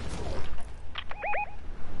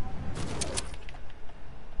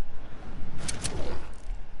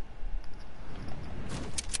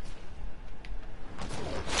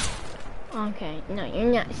 Okay, no,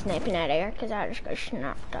 you're not sniping at air because I just got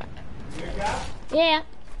snapped up. Yeah.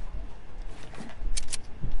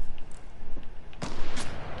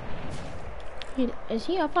 Is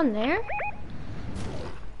he up on there?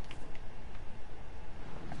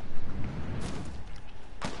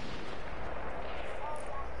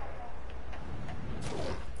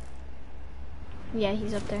 Yeah,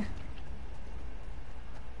 he's up there.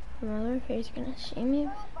 I wonder if he's gonna see me.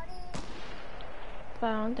 But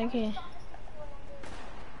I don't think he...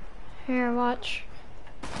 Here, watch.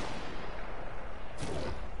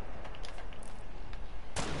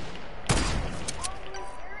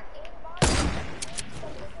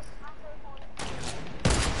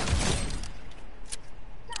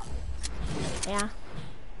 Yeah.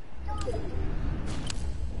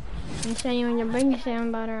 I'm saying you're the biggest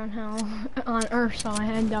sand butter on hell on earth, so I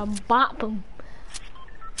had to bop him.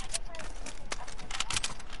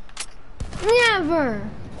 Never!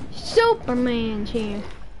 Superman's here.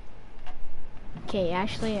 Okay,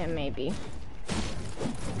 actually it may be.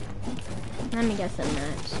 Let me get some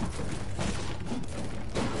nuts.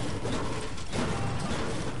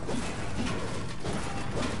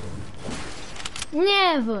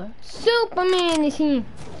 Never! Superman is here!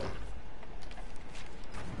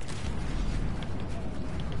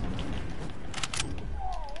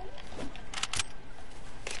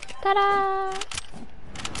 Ta-da!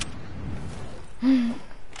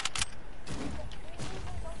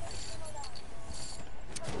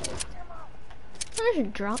 I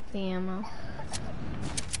should drop the ammo.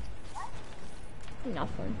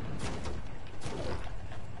 Nothing.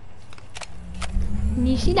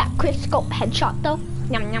 You see that quick scope headshot though?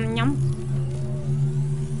 Yum yum yum.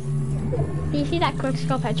 Do you see that quick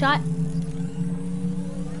scope headshot?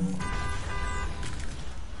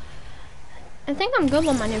 I think I'm good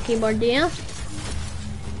with my new keyboard, do you?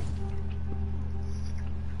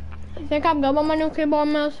 I think I'm good with my new keyboard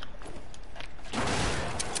mouse.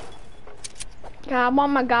 Yeah, I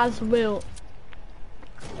want my God's will.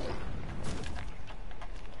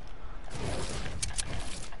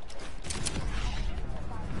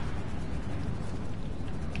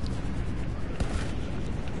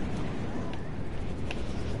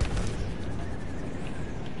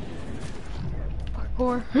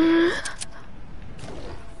 Parkour.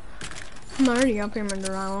 I'm already up here, Mr.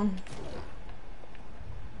 Island.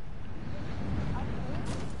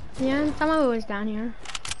 Yeah, some of it was down here.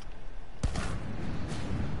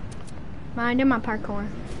 But I did my parkour.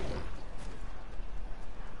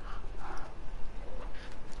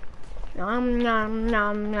 Nom nom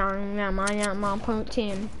nom nom nom. I got my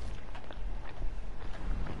protein.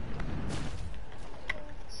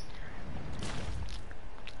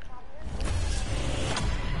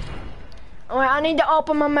 Alright, I need to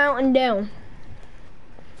open my Mountain Dew.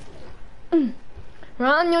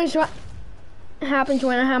 Ron knows what happens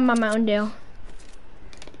when I have my Mountain Dew.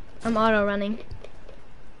 I'm auto running.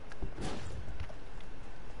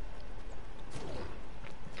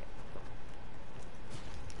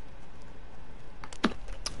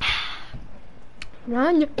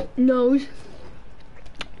 Ron knows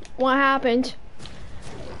what happens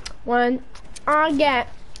when I get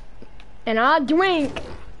and I drink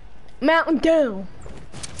Mountain Dew.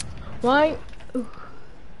 Right?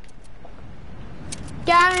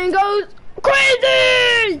 Gavin goes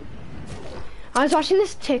crazy! I was watching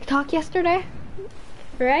this TikTok yesterday,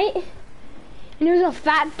 right? And it was a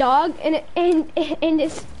fat dog, and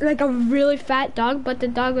it's like a really fat dog, but the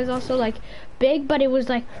dog was also like big, but it was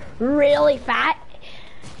like really fat.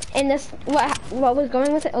 And this, what was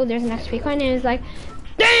going with it? Oh, there's an XP coin, and it was like,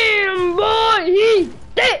 damn boy, he's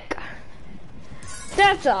thick.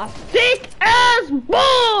 That's a thick ass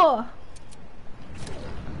boy.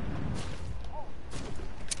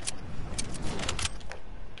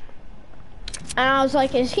 And I was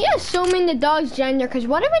like, is he assuming the dog's gender? Cause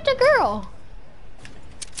what if it's a girl?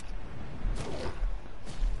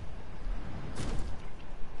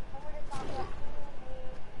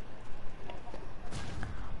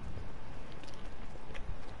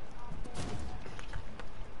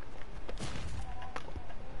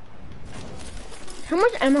 How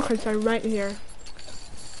much ammo crates are right here?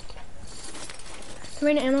 How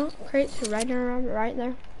many ammo crates are right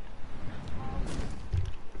there?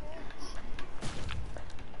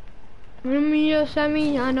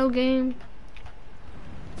 Semi-auto game.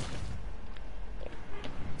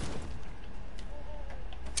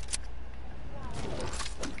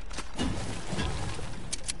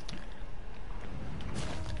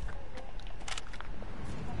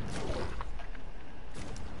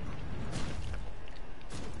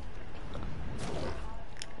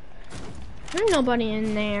 There's nobody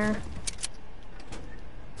in there.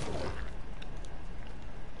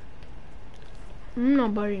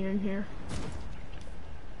 Nobody in here.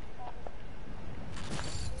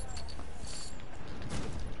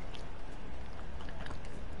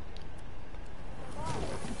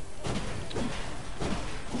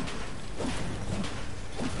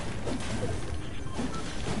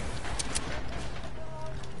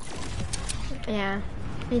 Yeah,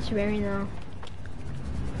 it's very low.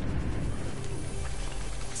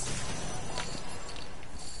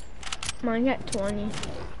 Mine got 20.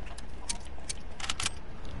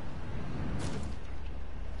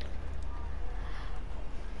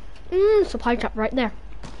 Supply drop right there.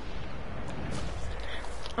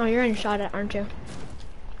 Oh, you're in shot at, aren't you?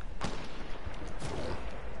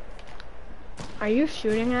 Are you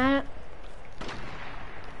shooting at it?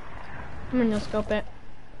 I'm gonna no-scope it.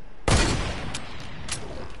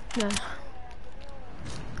 No.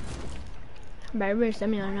 Baby,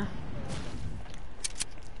 send me on now.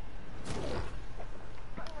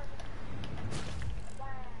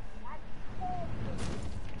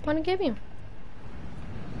 What to give you?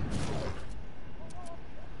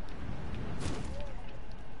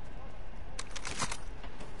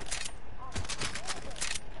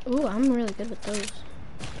 Ooh, I'm really good with those.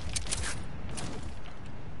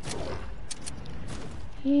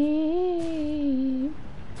 Do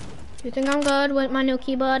you think I'm good with my new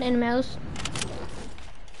keyboard and mouse?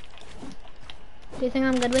 Do you think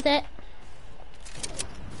I'm good with it?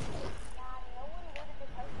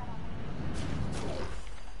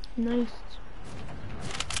 Nice.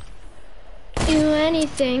 Do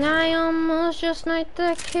anything, I almost just sniped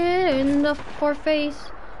the kid in the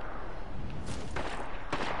foreface.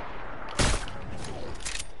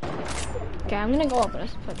 Okay, I'm gonna go up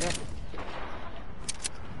this project.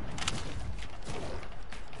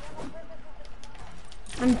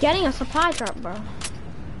 I'm getting a supply drop, bro.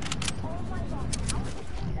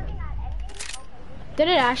 Did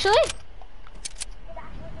it actually?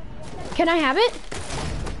 Can I have it?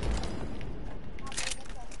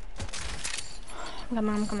 Come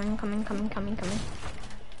on, I'm coming.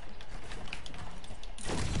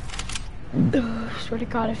 Ugh, swear to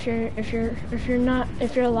God, if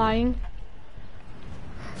you're lying.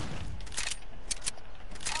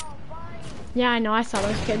 Yeah, I know, I saw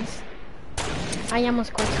those kids. I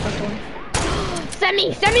almost got one. Send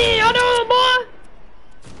me, auto, boy!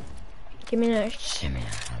 Give me the, send me the,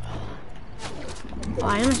 oh,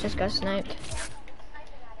 I almost just got sniped.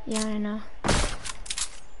 Yeah, I know.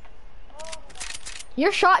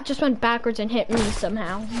 Your shot just went backwards and hit me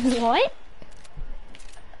somehow. What?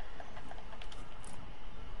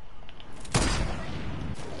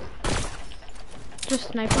 Just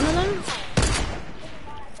snipe one of them?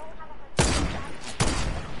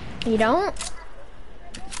 You don't?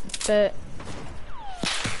 But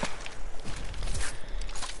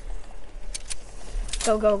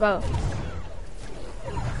go.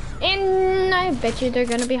 And I bet you they're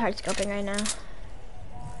gonna be hard scoping right now.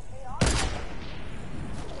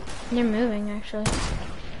 They're moving actually.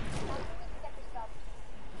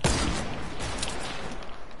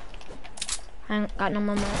 I ain't got no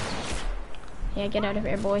more mats. Yeah, get out of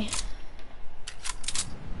here, boy.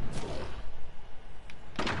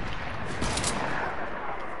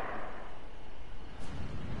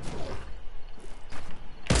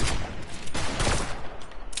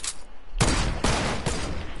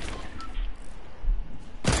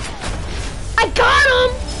 I got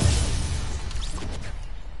him!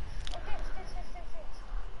 Okay, stay.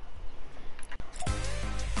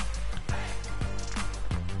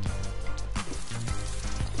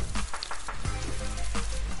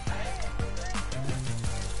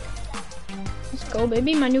 Let's go,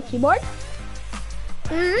 baby. My new keyboard.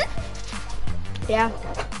 Yeah.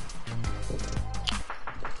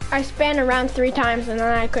 I span around 3 times and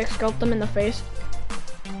then I quick scope them in the face.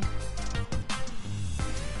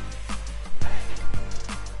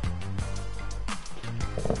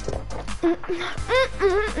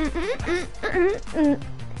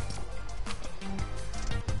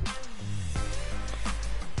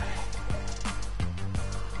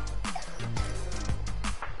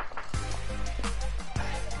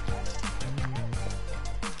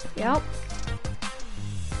 Yep.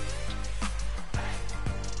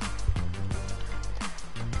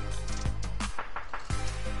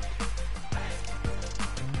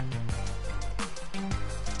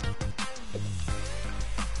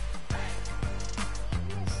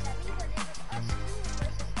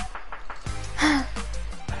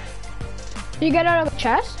 You get out of the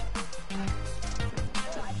chest?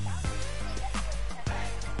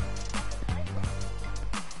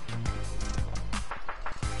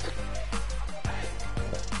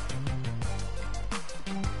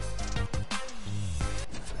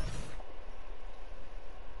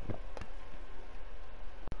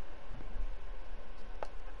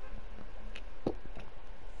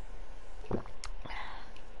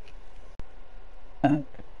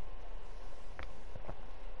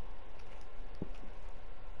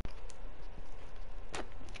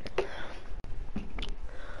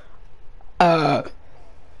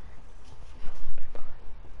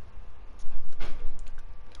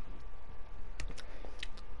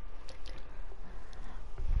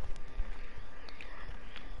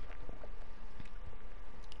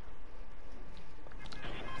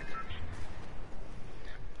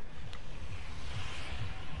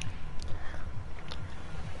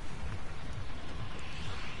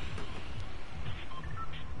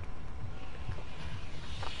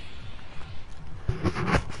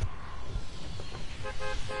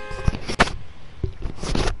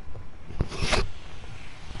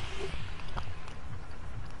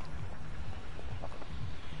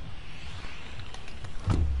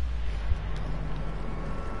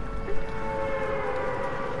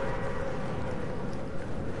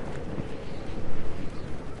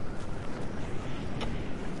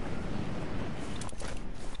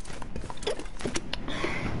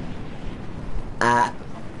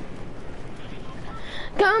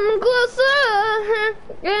 Come closer,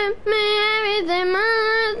 give me everything. My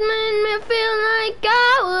life made me feel like I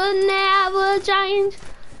would never change.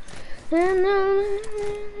 And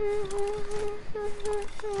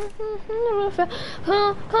never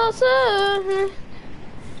felt closer,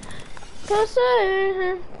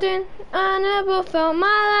 closer. I never felt my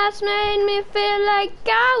last made me feel like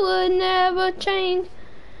I would never change.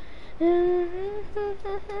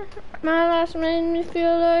 My last made me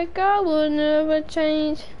feel like I would never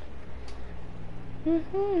change.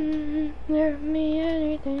 Give me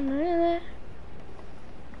anything, my life.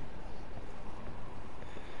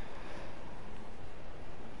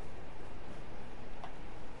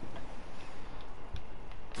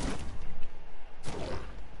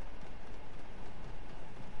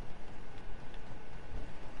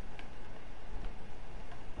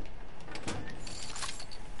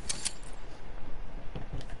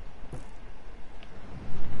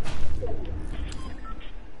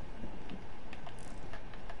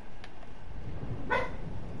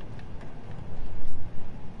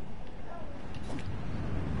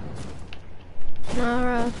 My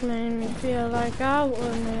last made me feel like I would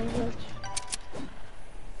never change.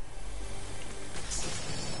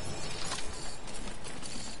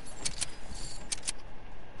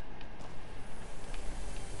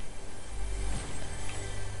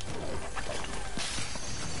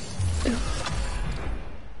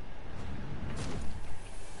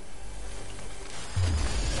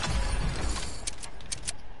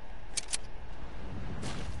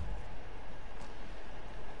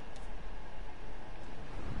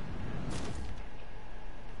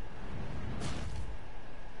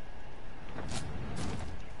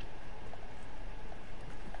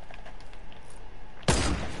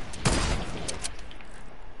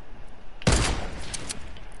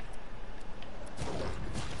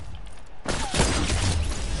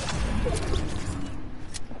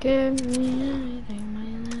 Give me anything, my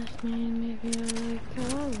last made me feel like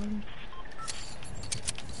I would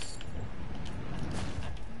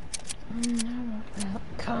never felt.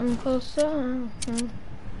 Come closer.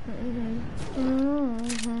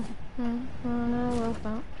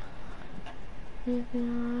 You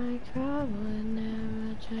can like travel and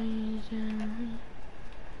never change them.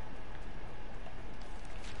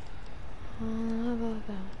 All about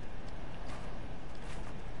that.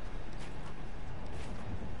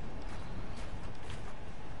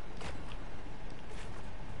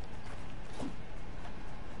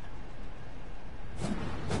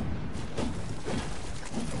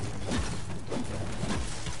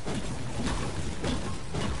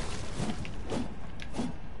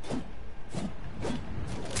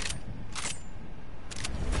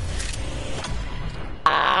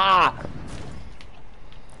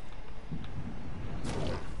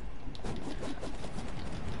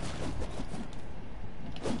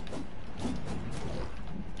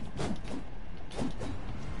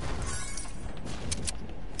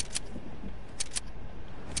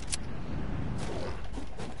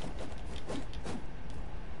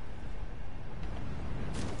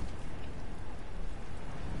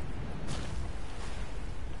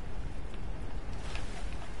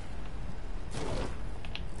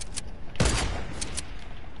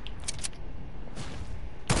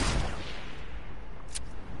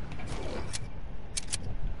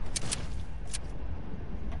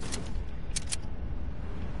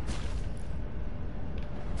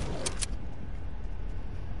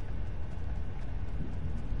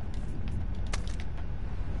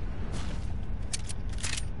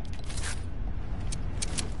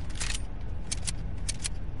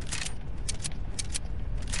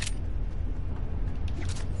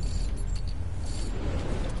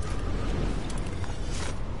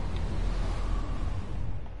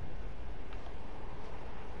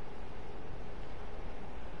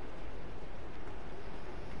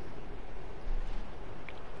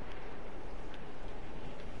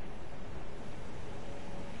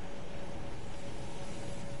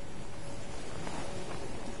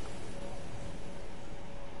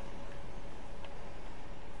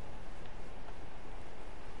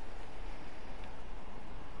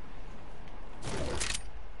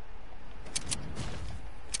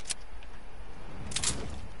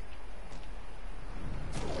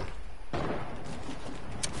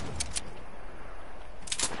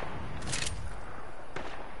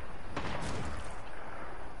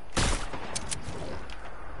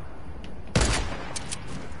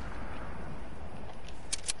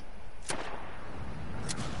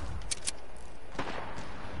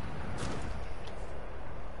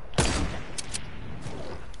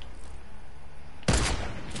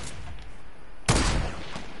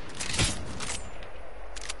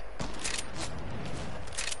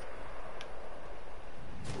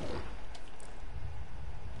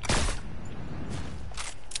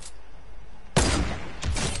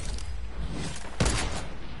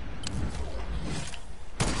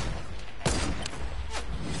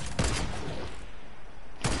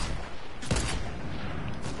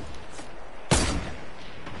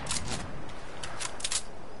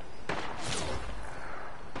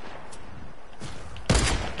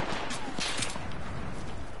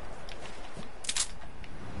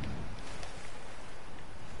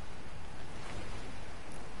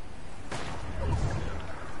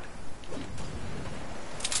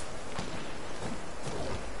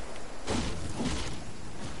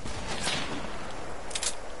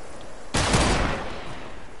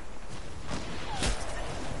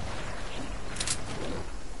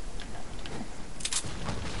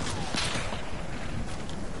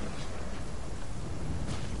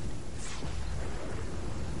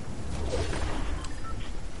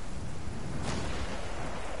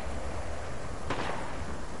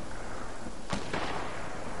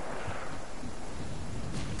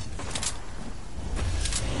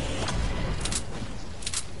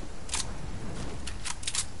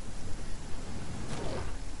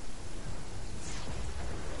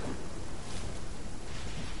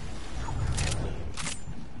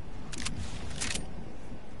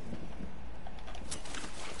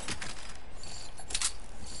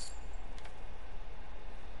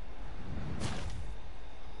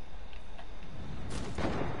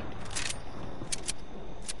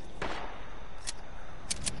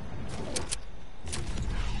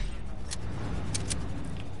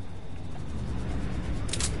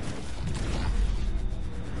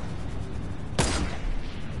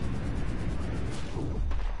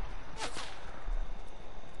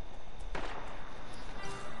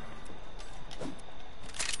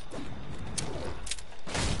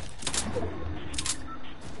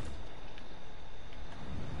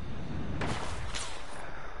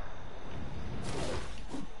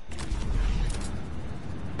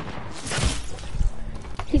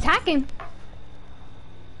 He's hacking.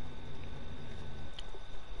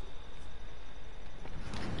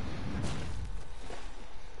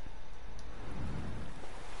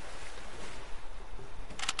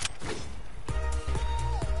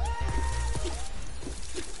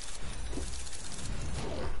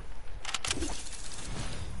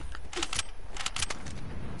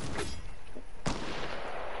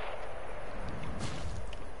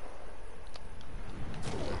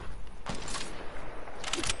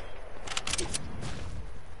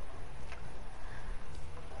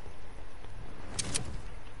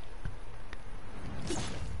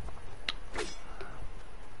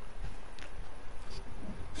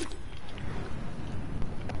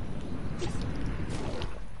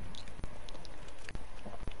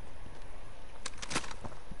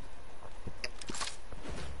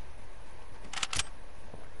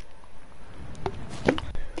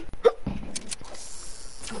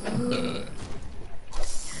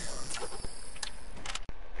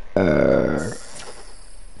 I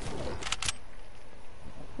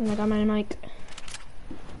got my mic.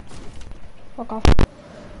 Fuck off.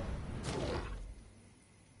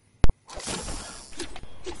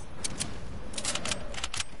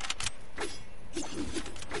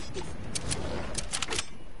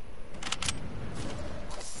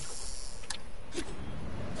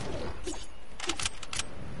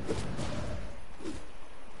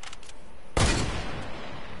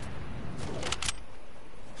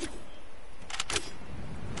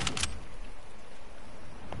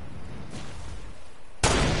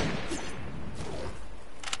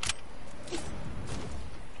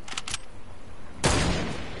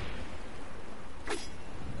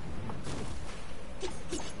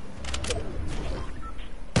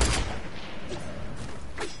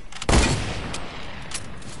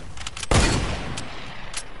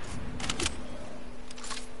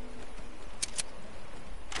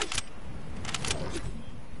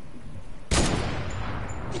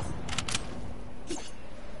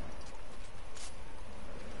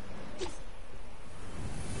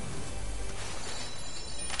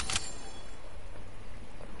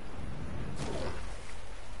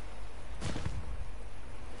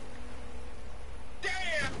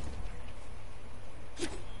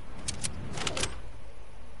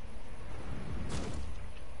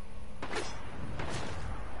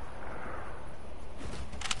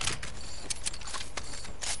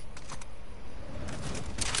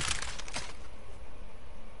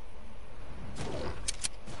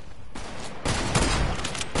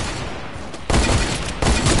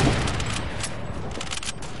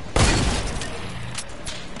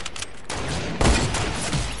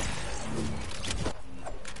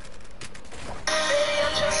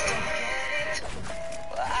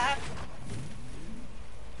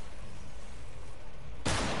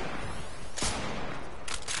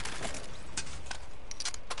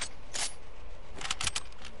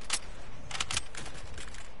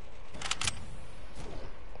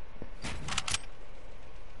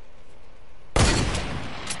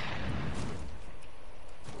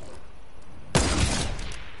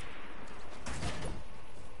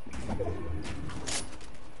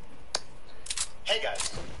 Hey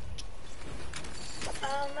guys.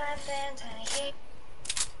 All my fans are here.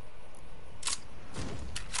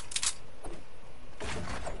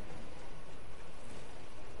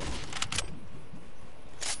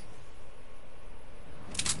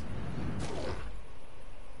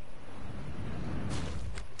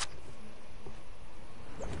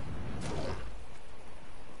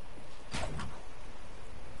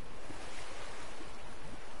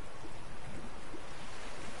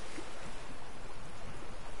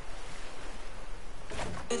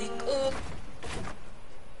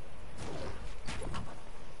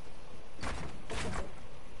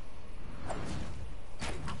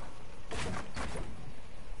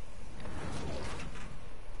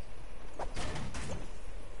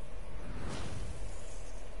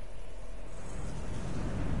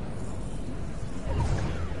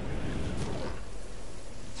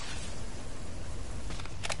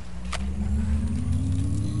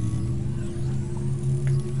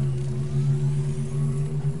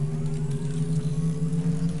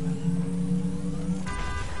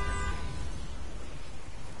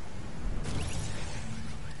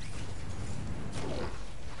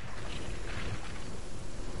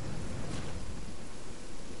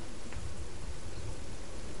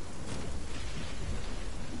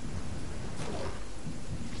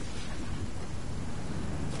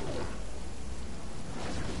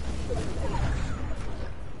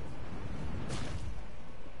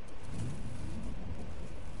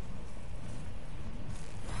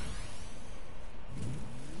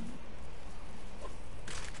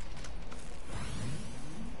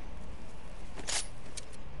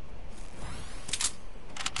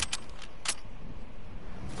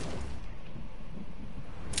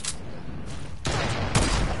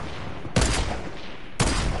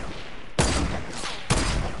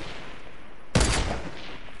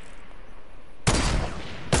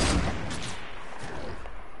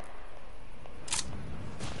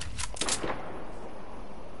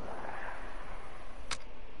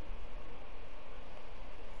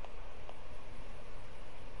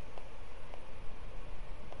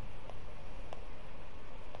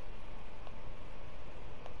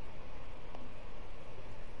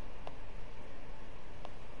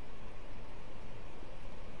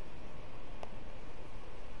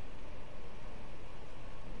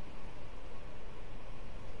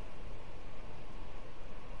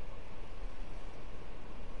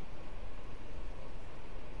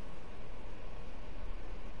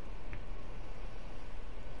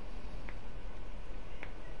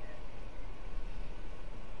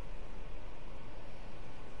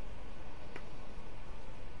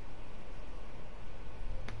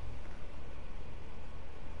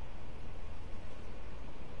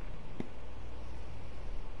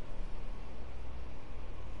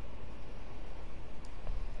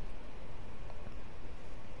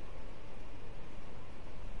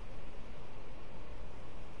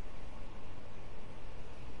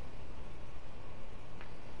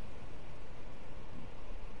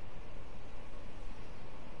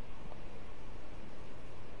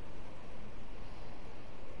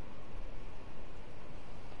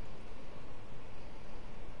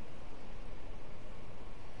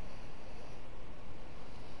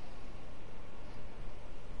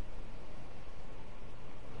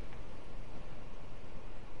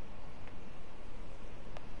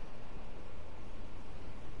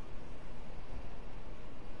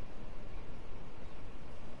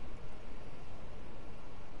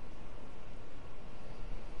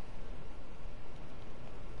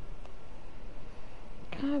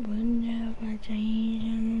 would never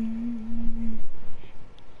change.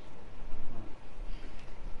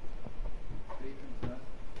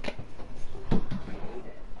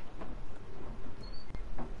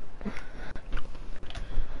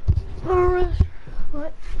 Alright.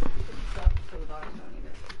 What?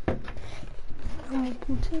 I'm a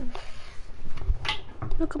Putin.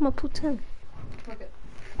 Look at my Putin.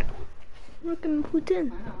 Look at my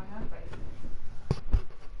Putin.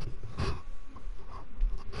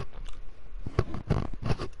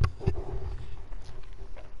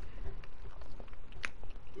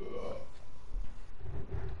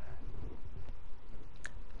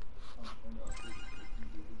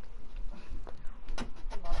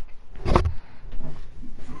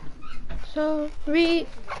 Sorry.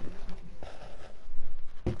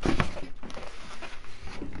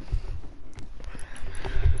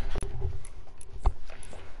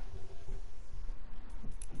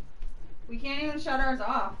 We can't even shut ours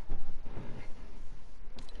off.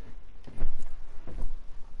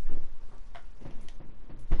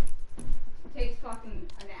 It takes fucking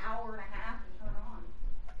an hour and a half to turn on.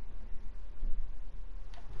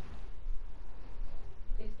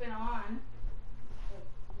 It's been on.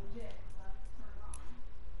 Legit. Let's turn it on.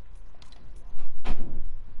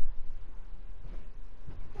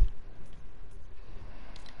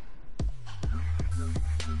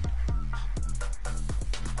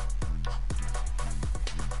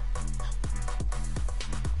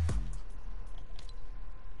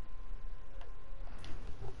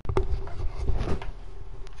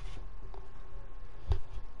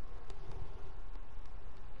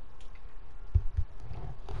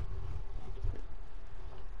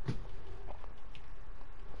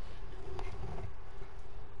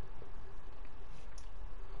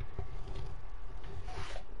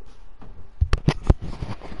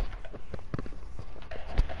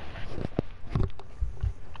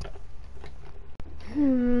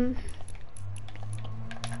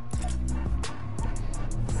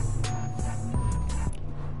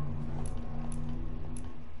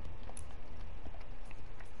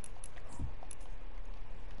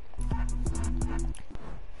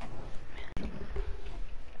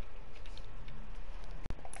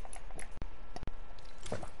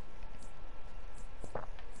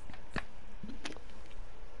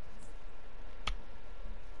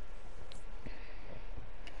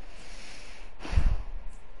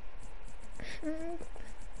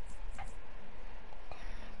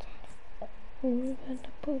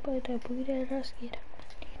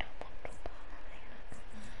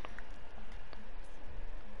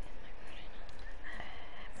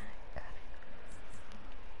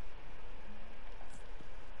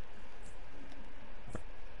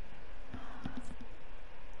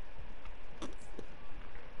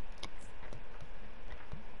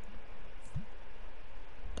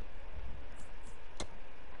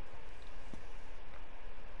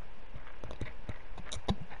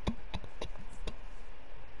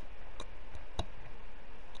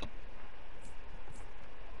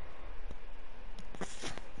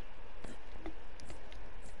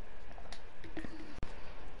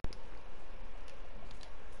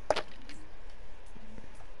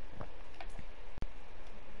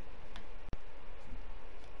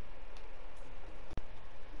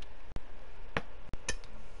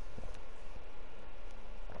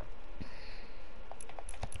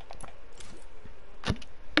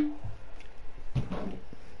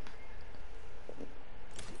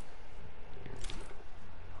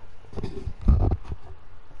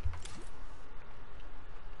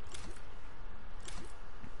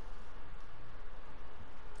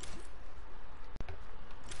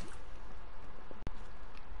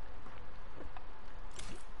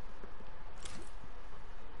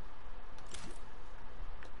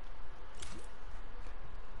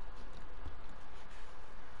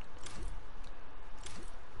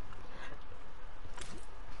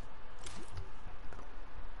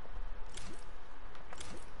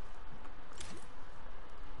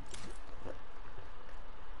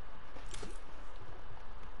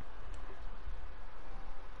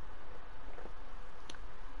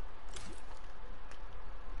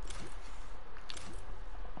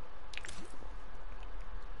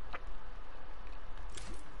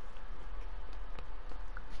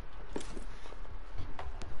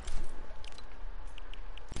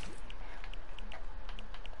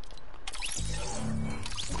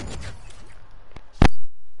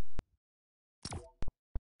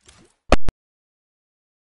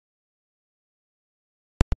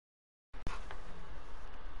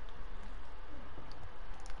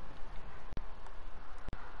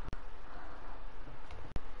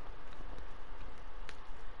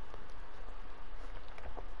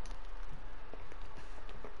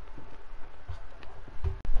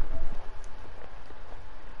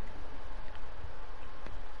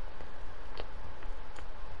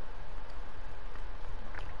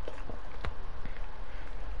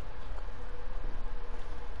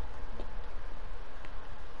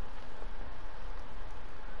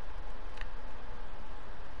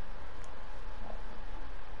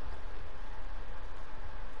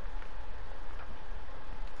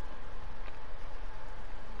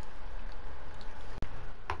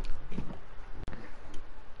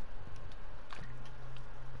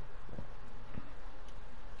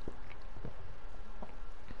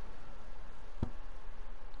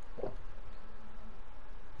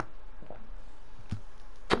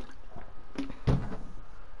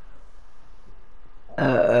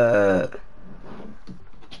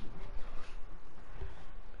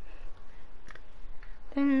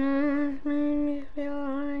 And it made me feel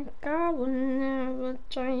like I would never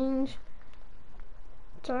change.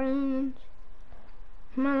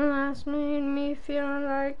 My last made me feel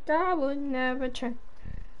like I would never change.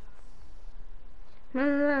 My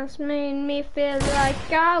last made me feel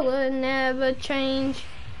like I would never change.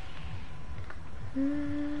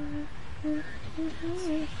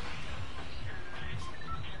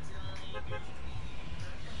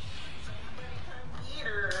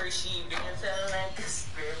 She dancing like a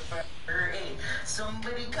stripper. Hey,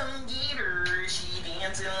 somebody come get her. She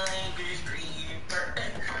dancing like a stripper.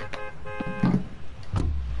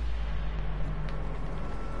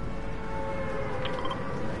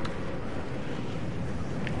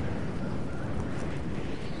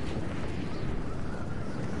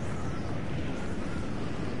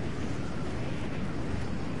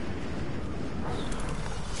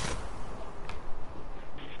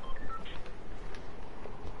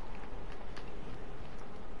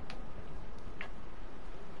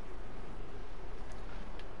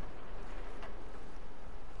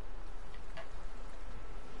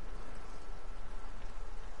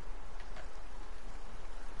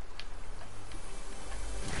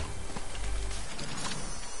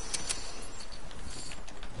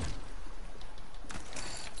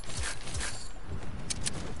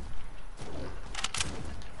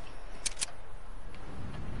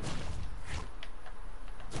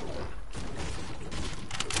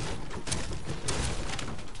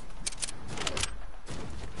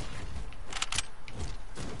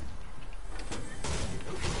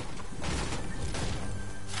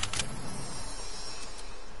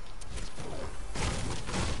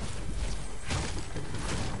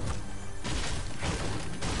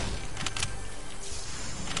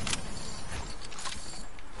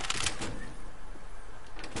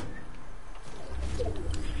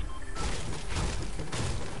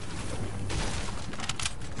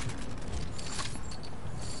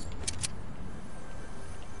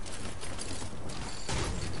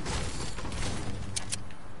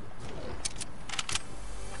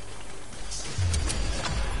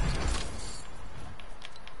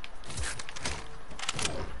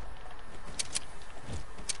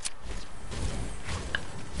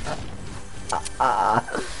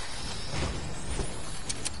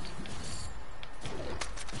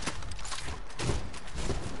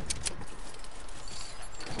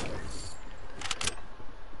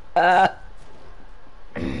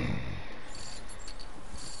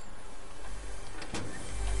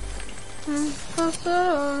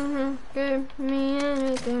 Give me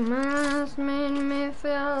anything, my last made me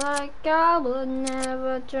feel like I would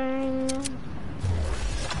never change.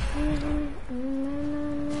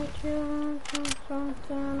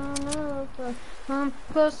 I'm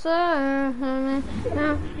closer,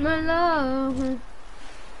 now my love.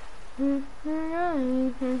 I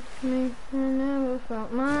never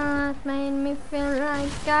felt my life made me feel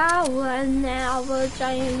like I would never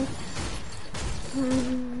change.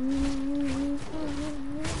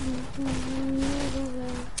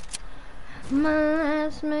 My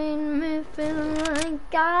last made me feel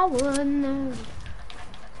like I would never.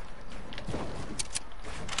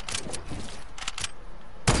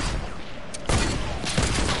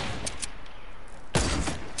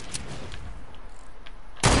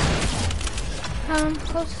 I'm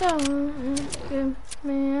closer, give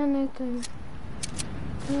me anything.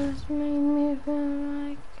 Just made me feel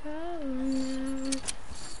like I would never.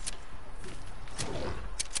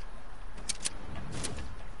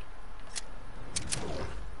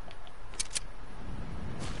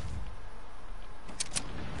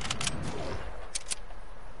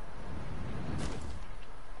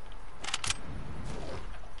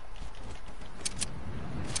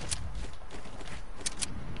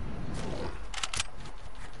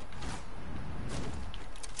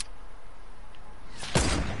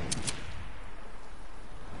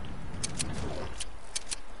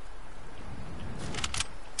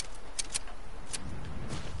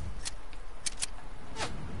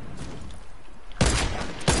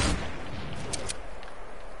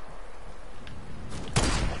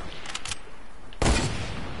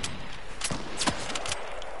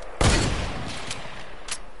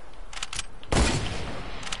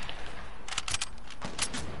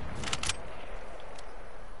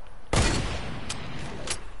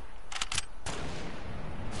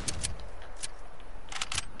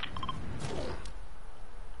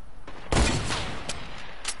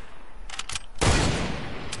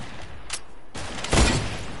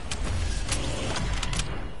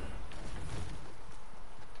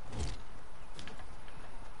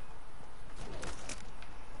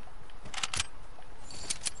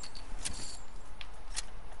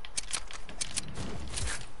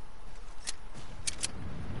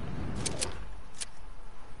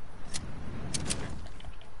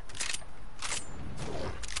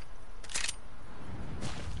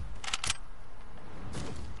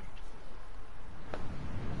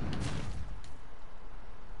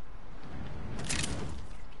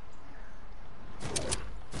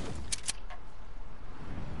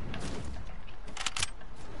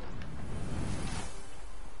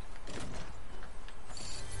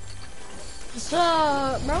 So,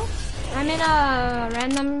 bro, I'm in a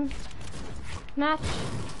random match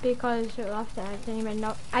because you left and I didn't even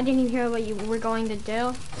know. I didn't even hear what you were going to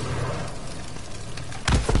do.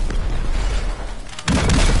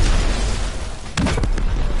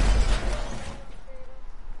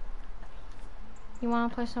 You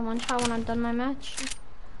want to play some one shot when I'm done my match?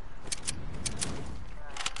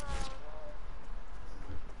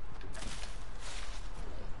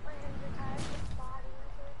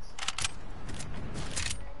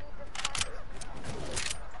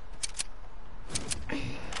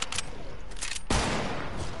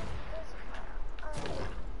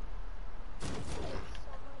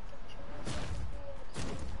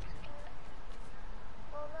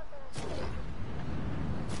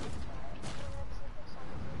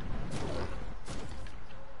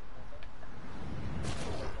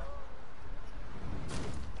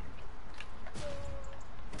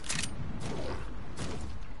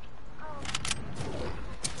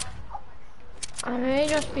 I may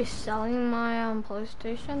just be selling my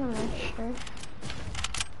PlayStation, I'm not sure.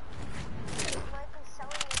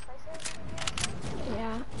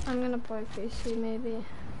 Yeah, I'm gonna play PC maybe.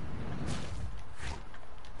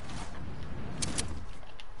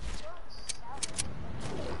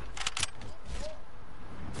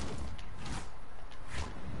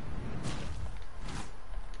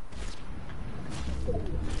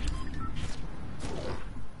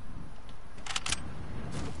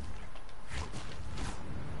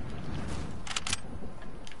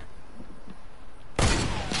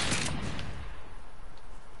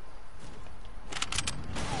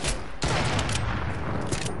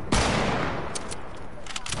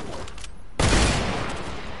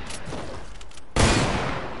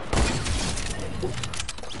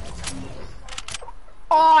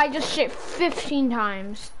 Oh, I just shit 15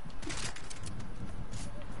 times.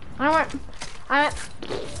 I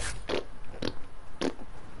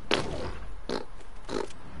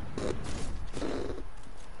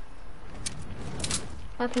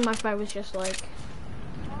think my fight was just like.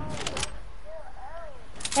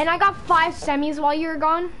 And I got 5 semis while you were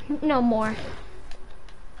gone. No more.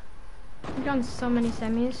 I've done so many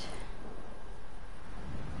semis.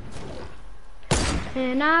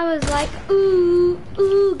 And I was like, ooh,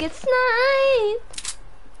 ooh, get sniped.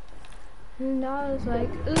 And I was like,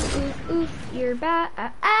 ooh, ooh, ooh, you're bad.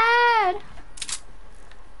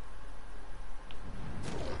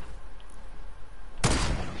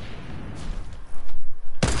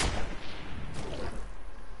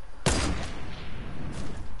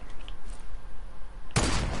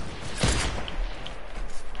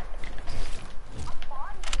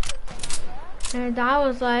 And I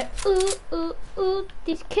was like, ooh, ooh, ooh,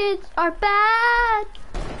 these kids are bad.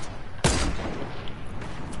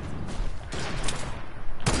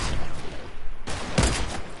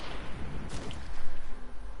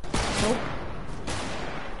 Nope.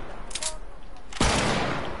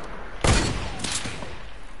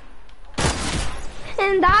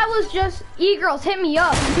 And that was just, E-Girls hit me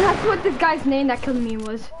up. That's what this guy's name that killed me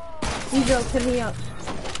was. E-Girls hit me up.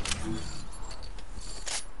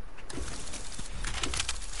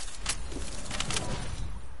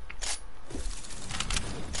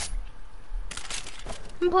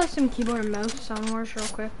 I'm gonna play some keyboard and mouse Sound Wars real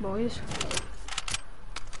quick, boys.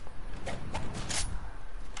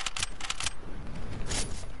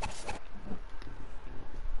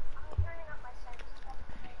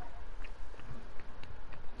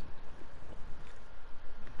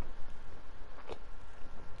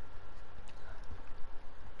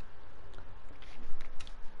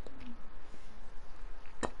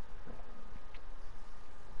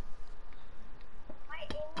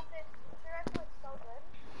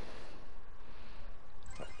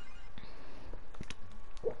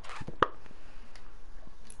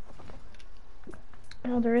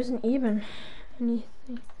 Oh, there isn't even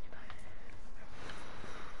anything.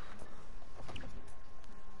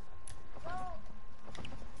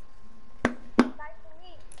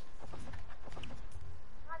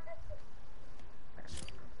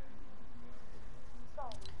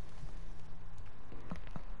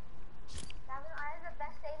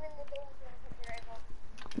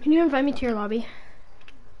 Can you invite me to your lobby?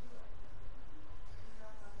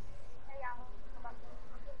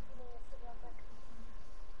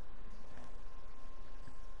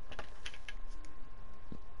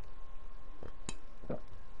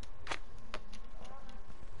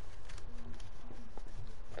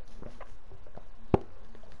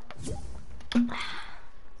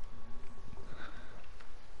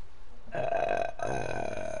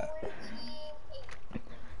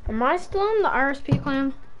 Am I still in the RSP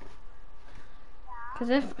clan? Cause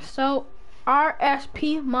if so,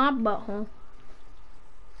 RSP my butthole.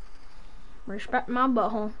 Respect my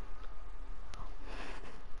butthole.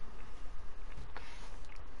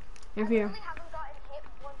 If I you really haven't gotten hit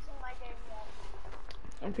once in my game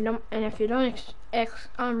yet. if you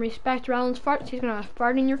don't respect Rollins farts, he's gonna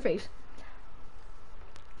fart in your face.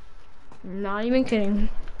 Not even kidding.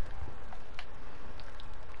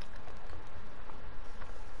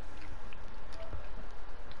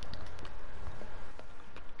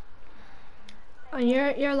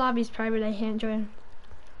 Your lobby's private. I can't join.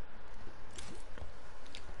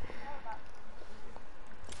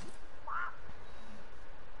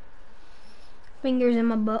 Fingers in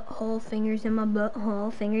my butthole, fingers in my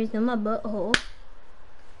butthole, fingers in my butthole.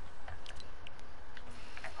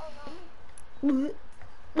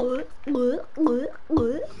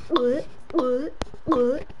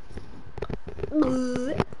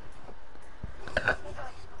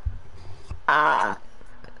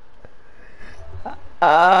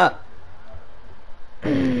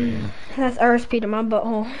 That's RSP to my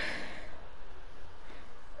butthole.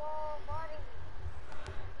 Whoa, buddy.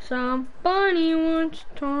 Somebody once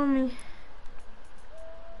told me,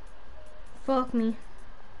 fuck me.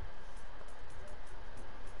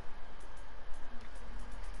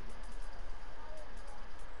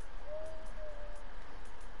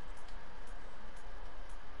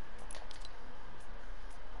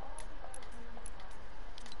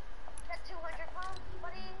 Got 200 pounds,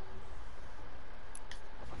 buddy.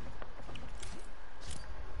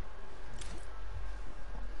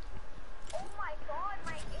 Oh my god,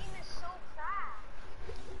 my aim is so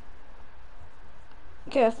fast.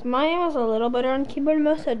 Okay, if my aim was a little better on keyboard and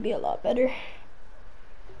mouse, I'd be a lot better.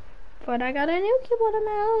 But I got a new keyboard and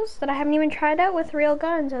mouse that I haven't even tried out with real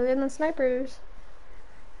guns other than snipers.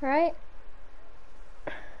 Right?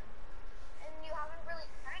 And you haven't really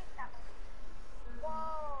cranked that much.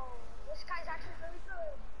 Whoa, this guy's actually really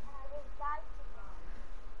good. And I just died to him.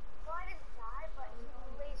 No, I didn't die, but he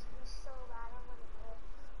laced me so bad. I'm gonna quit.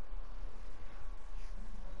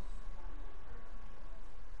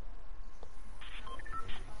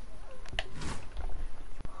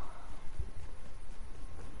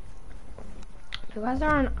 You guys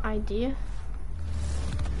are an idea.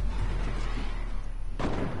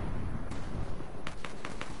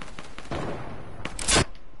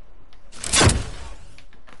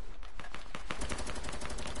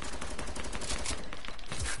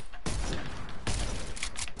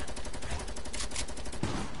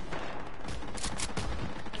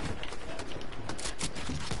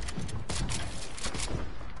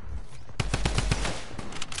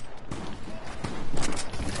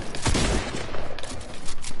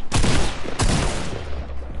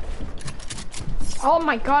 Oh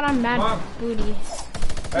my god, I'm mad Mom. booty. Hey,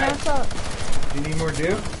 Yeah, what's up? do you need more dew?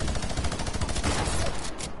 Did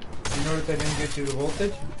you notice I didn't get you the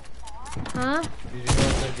voltage? Huh? Did you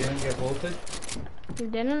notice I didn't get voltage? You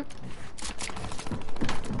didn't?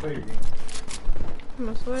 Oh, you're good.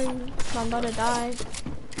 I'm sorry. I'm about to die.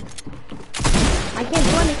 I can't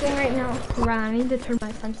do anything right now. Right, I need to turn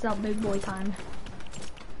my senses out big boy time.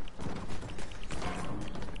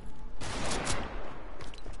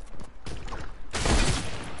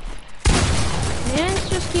 And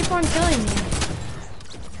just keep on killing me.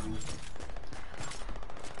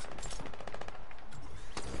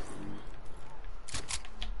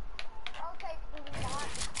 Okay, booty bot.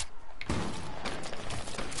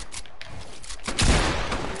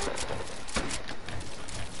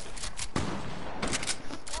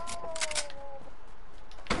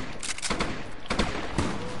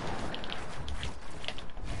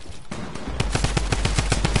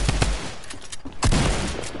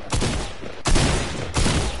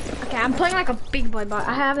 Okay, I'm playing like a big boy bot.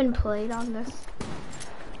 I haven't played on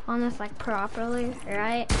this like properly,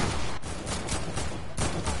 right?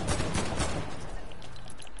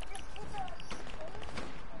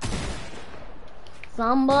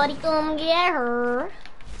 Somebody come get her.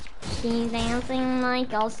 She's dancing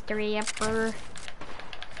like a stripper.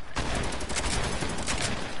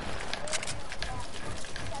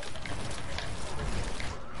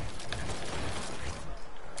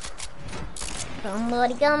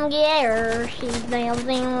 Somebody come get her. She's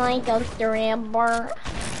dancing like a stripper.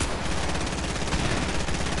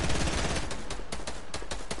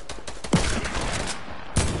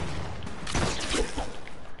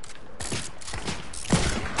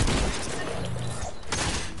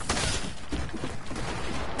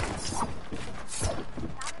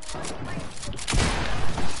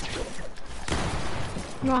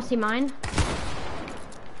 You wanna see mine?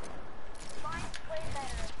 Mine's way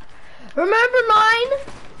better. Remember mine?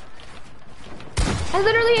 I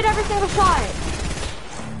literally hit every single shot.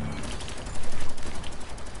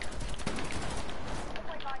 Oh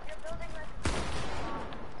my god, you're building like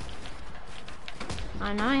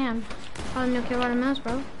I know I am. Probably no keyboard and mouse,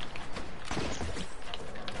 bro.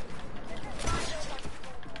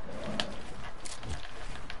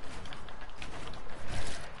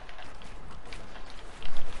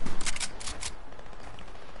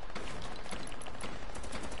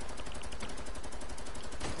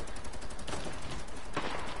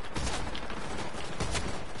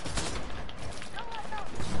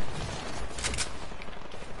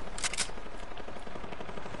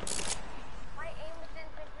 My aim within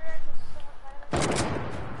figure is so much better than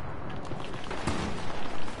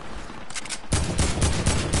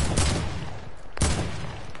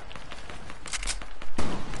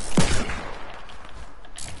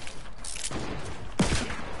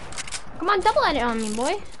Come on, double edit on me,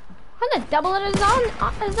 boy. How the double edit is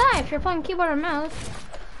that if you're playing keyboard or mouse?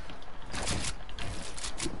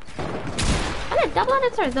 How the double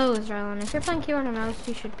edits are those, Rylan? If you're playing keyboard or mouse,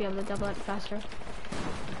 you should be able to double edit faster.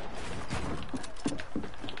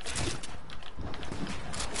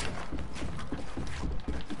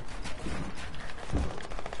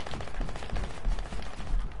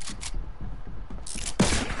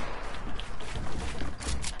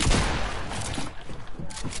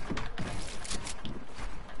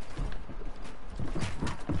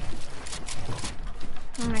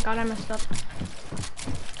 Oh my god, I messed up.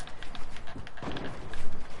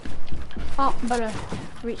 Oh, better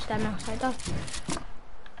reach that mouse right there.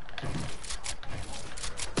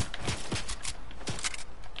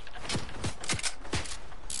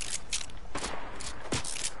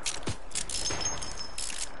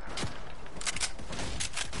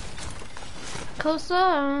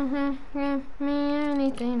 Closer, give me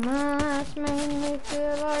anything less, made me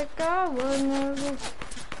feel like I would never.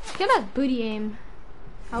 Look at that booty aim.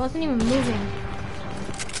 I wasn't even moving.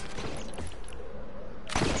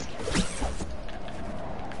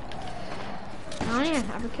 I don't even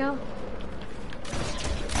have a kill.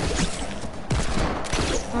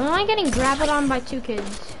 I'm only getting grappled on by 2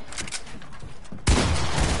 kids.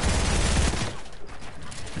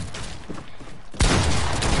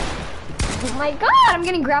 Oh my god, I'm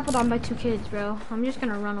getting grappled on by 2 kids, bro. I'm just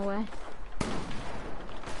gonna run away.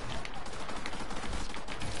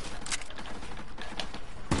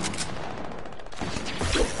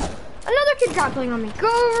 Another kid grappling on me.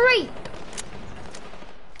 Great!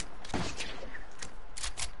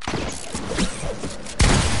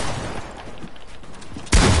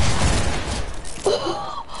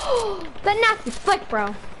 That nasty flick,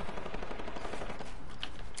 bro.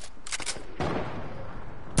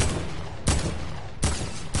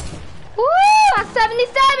 Woo! I'm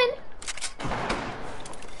 77!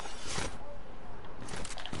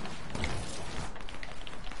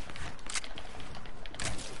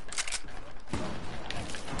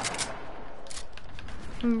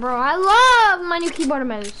 Bro, I love my new keyboard and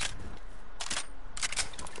mouse.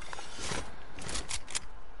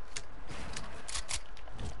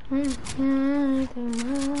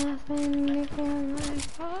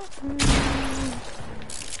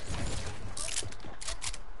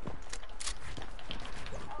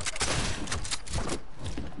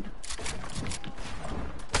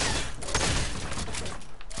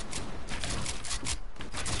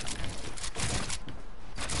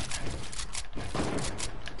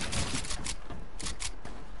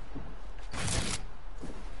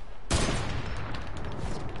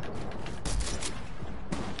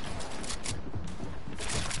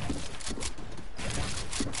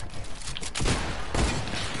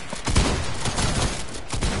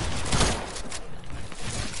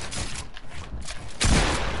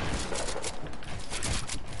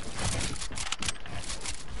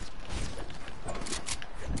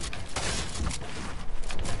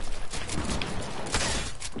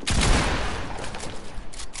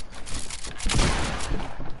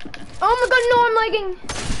 Oh my god, no, I'm lagging.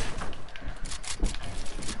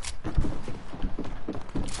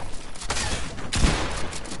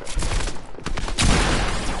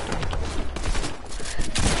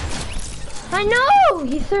 I know!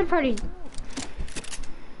 He's third party.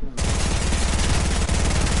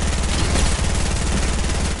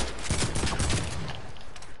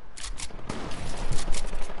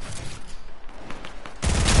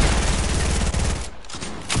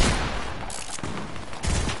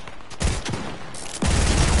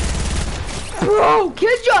 Bro,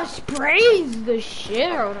 kid just sprays the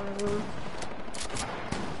shit out of her.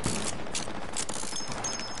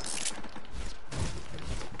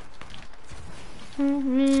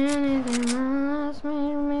 Anything else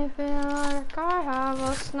made me feel like I have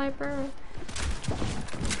a sniper.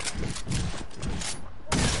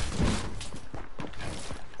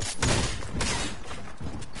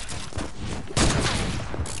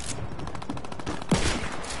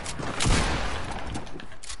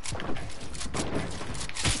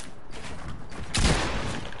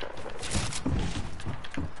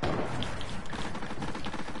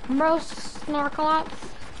 Bro, Snorkelops.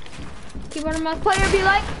 Keyboard and mouse player be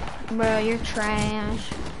like, bro, you're trash.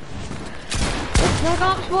 This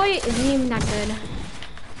Snorkelops boy isn't even that good.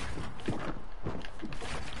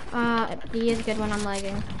 He is good when I'm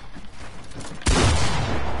lagging.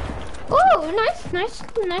 Ooh, nice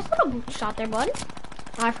little shot there, bud.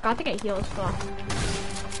 Oh, I forgot to get heals, fuck.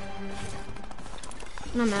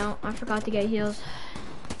 I'm out. I forgot to get heals.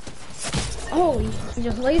 Oh, he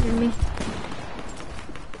just lasered me.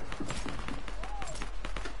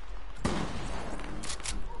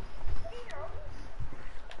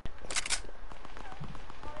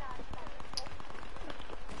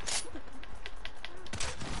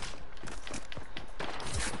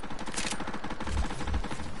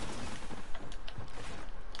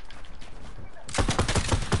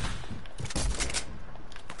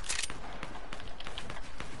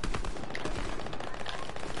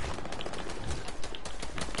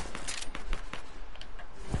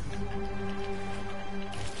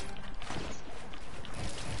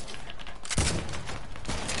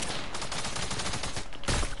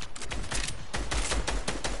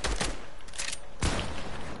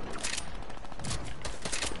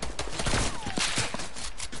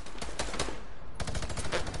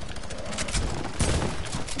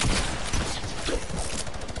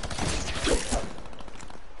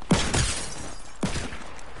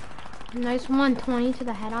 Nice 120 to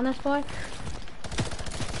the head on this boy.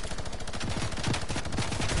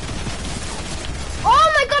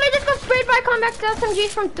 Oh my god, I just got sprayed by combat SMGs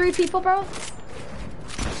from 3 people, bro.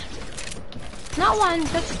 Not 1,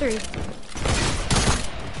 just 3.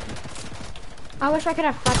 I wish I could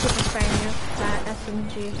have 5 people spraying you with that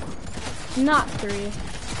SMG. Not 3.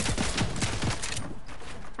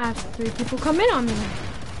 I have 3 people come in on me.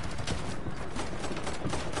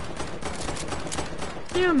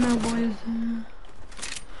 Damn, my boys.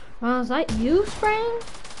 Well, is that you spraying?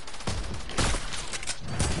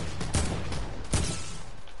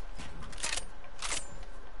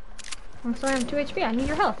 I'm sorry, I'm 2 HP. I need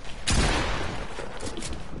your health.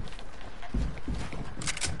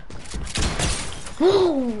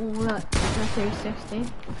 Oh, that's 360.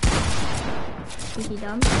 Sneaky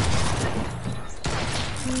dumb.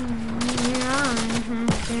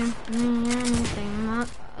 Anything up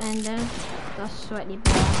and then the sweaty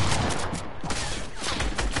ball.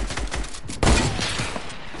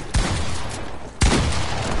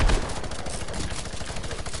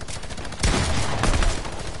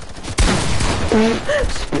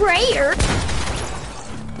 Sprayer.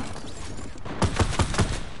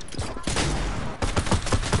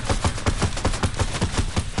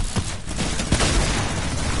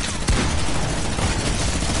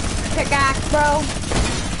 Pickaxe, bro.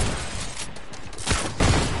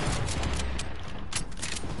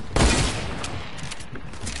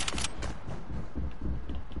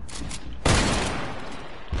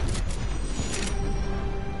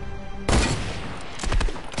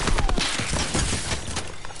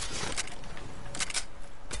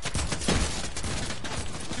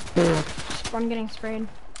 I'm getting sprayed.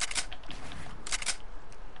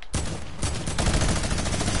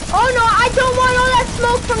 Oh no, I don't want all that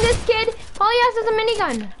smoke from this kid. All he has is a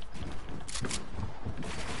minigun.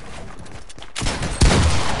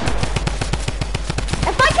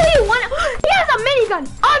 If I kill you one, he has a minigun,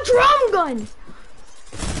 a drum gun.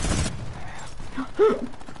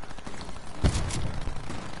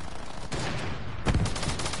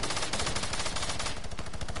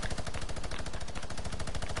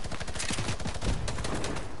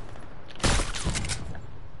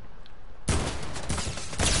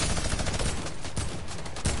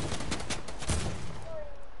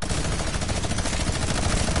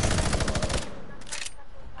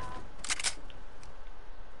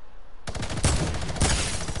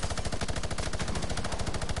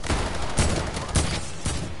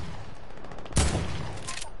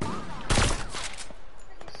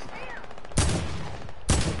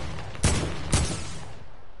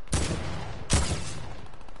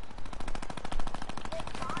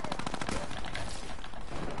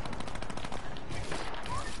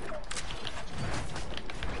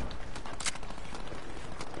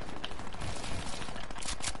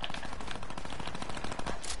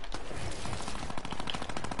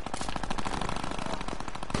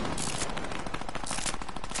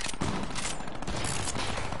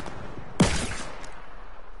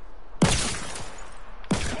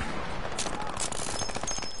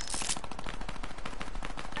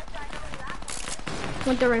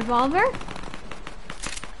 With the revolver?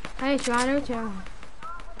 I shot her too.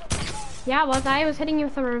 Yeah, I was hitting you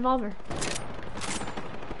with a revolver.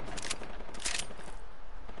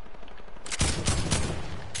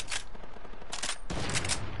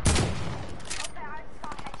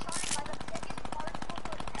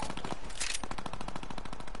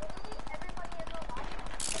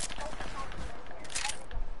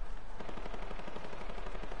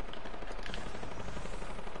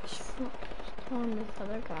 Killing this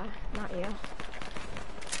other guy, not you.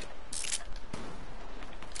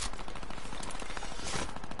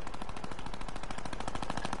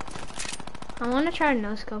 I want to try to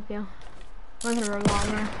no-scope you with a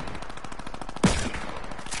revolver.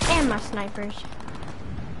 And my snipers.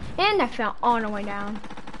 And I fell all the way down.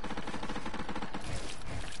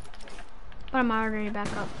 But I'm already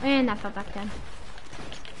back up. And I fell back down.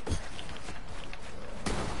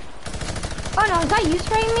 Oh no, is that you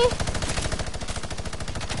spraying me?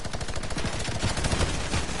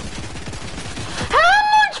 How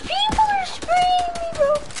much people are spraying me,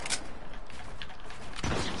 bro?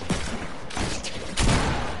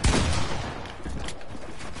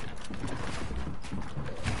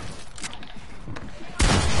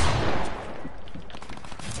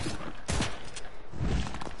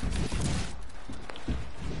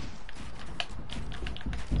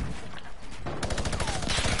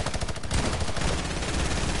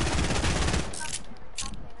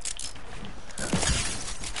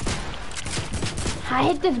 I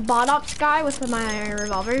hit this bot ops guy with my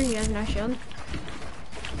revolver. He has no shield.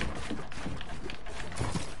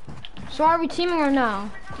 So are we teaming or no?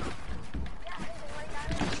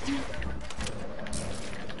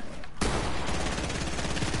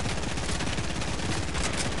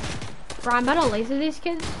 Bro, I'm about to laser these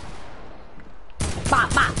kids. Bop,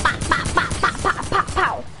 bop, bop, bop, bop, bop, bop, pop,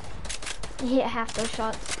 pow. He hit half those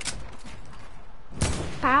shots.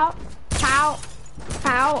 Pow, pow,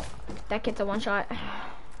 pow. That kid's a one shot.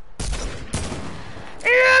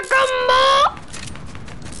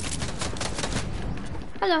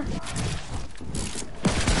 Hello.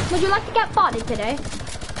 Would you like to get botted today?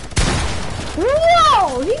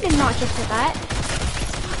 Whoa! He did not just hit that.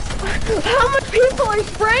 How much people are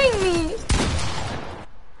spraying me?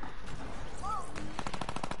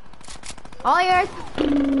 All yours.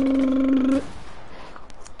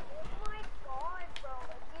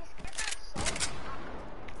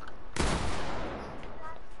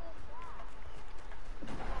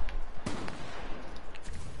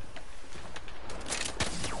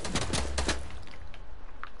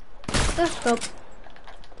 Let's go.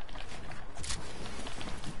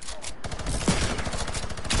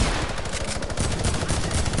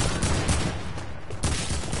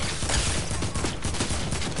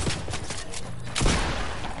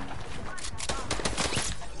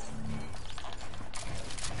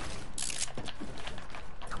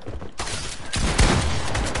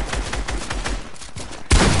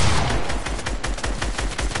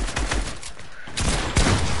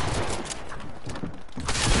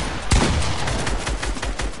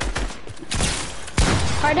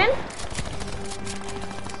 Pardon?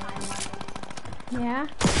 Yeah.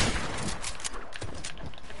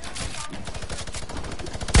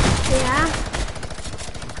 Yeah.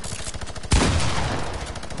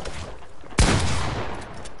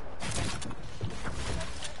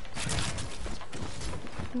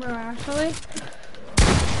 Bro, actually.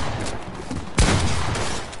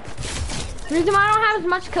 The reason why I don't have as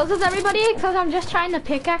much kills as everybody is because I'm just trying to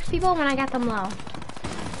pickaxe people when I got them low.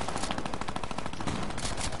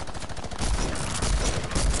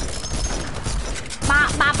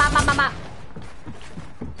 Bop, bop, bop, bop, bop, bop.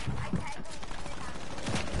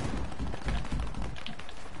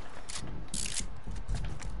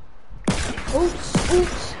 Oops,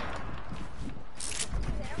 oops.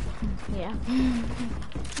 Yeah.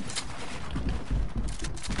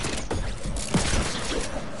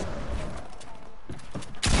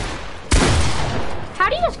 How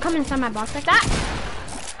do you just come inside my box like that?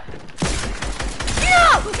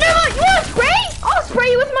 No! Never! You want to spray? I'll spray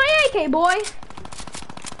you with my AK, boy.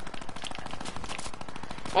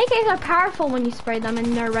 AKs are powerful when you spray them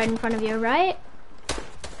and they're right in front of you, right?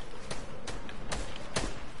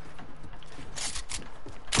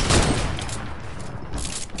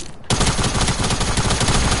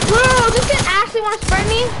 Bro, this kid actually want to spray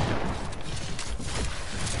me?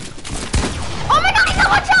 Oh my god, he's got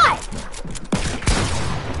one shot!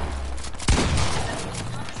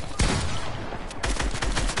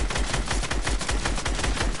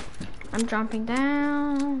 I'm jumping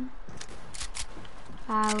down.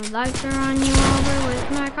 I would like to run you over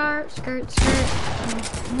with my cart, skirt, skirt.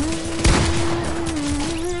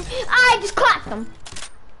 I just clapped them.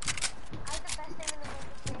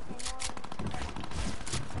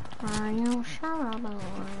 Are you sure about it?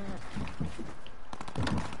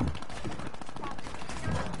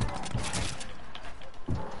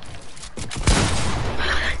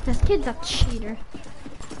 This kid's a cheater.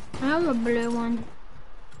 I have a blue one.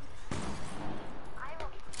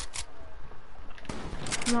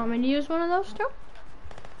 You want me to use one of those too?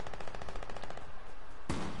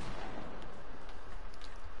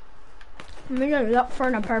 Let me just look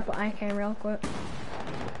for the purple AK real quick. Just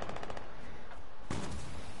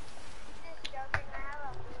joking, I have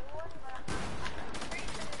a blue one, but I'm pretty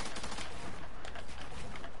sure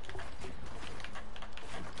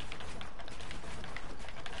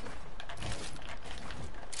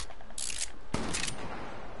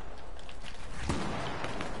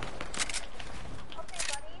okay,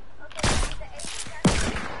 buddy. Okay, the AK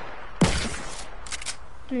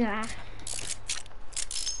Nah.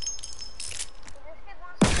 this kid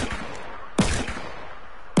wants to go back.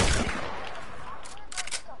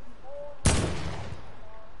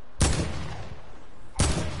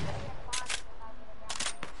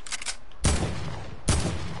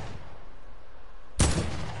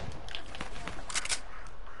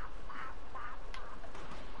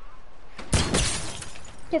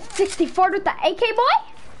 Get 64 with the AK boy?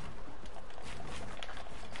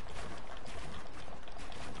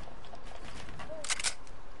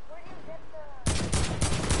 Where do you get the...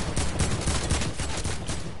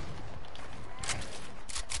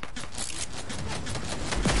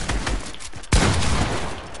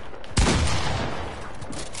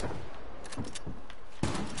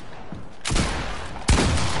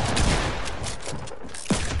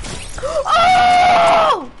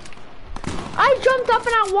 Oh! I jumped up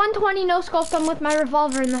and at 120 no scoped him with my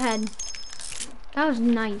revolver in the head. That was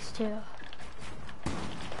nice too.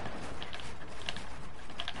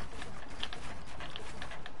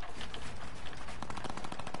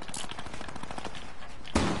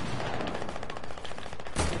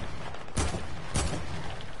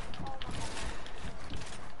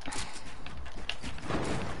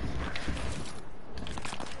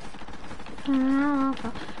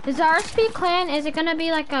 Is the RSP clan, is it gonna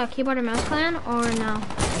be like a keyboard and mouse clan or no?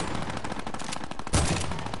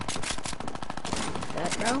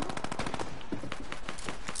 Dead, bro.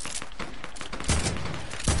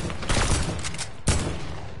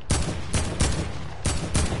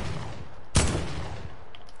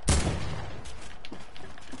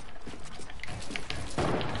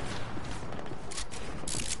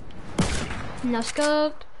 No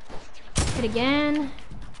scoped. Hit again.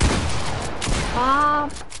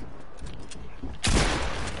 Pop.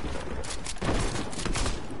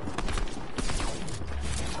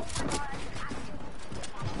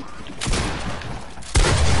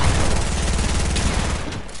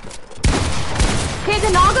 Okay, the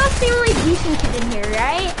Nogops the only decent kid in here,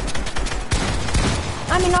 right?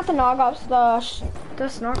 I mean, not the Nogops, the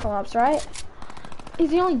Snorkel Ops, right?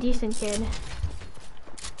 He's the only decent kid.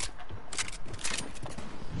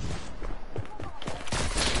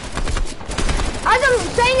 As I'm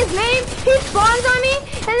saying his name, he spawns on me,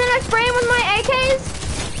 and then I spray him with my AKs.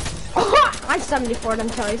 Oh, I 74'd him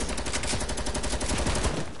twice.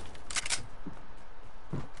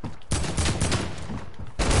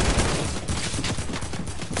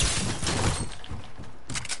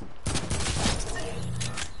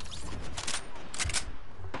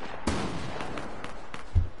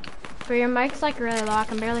 But your mic's like really low, I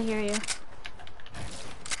can barely hear you.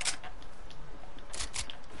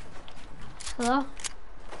 Hello?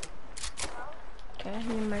 Okay,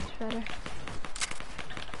 your mic's better.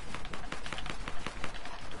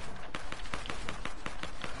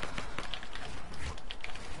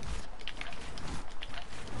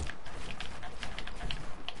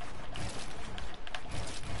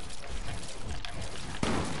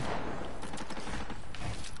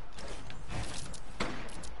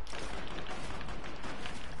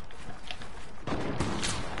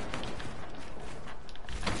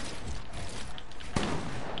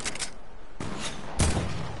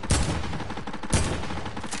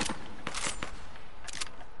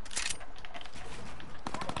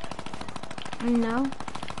 No.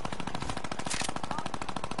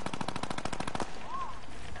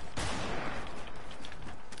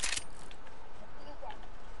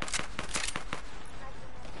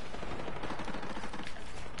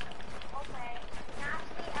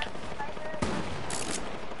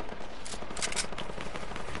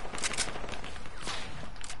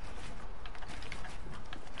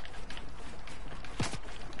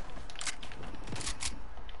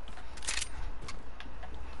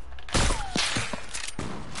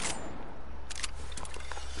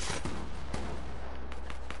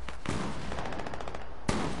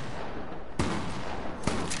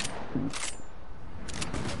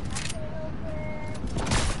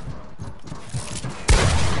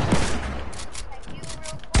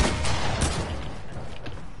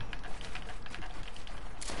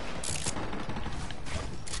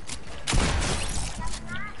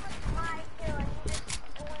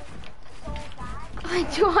 I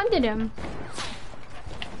 200 him.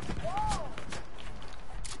 Whoa!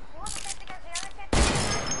 You want to bet the guy's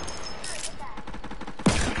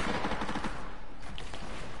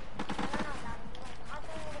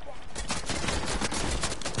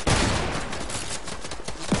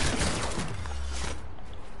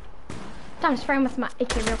I'm spraying with my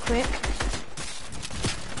AK real quick.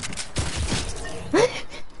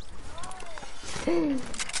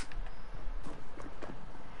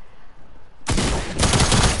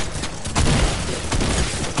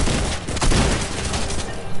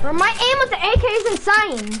 Bro, my aim with the AK is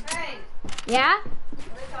insane. Hey, Yeah? what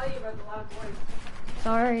did I tell you about the loud voice?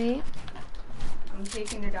 Sorry. I'm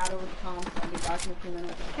taking your dad over to Tom, so I'll be back in a few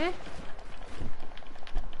minutes. Okay.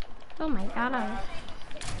 Oh my god.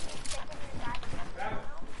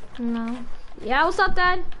 No. Yeah, what's up,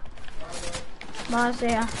 Dad? Boss,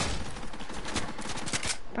 yeah.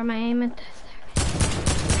 Bro, my aim at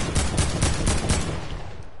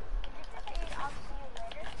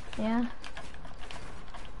yeah.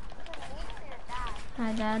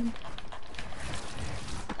 Hi, Dad.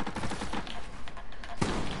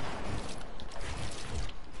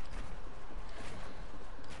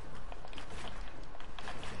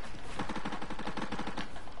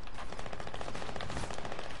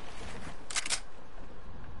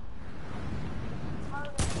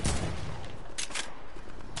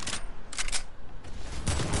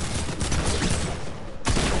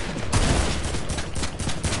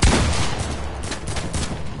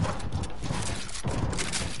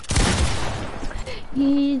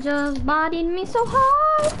 He just bodied me so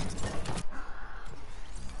hard.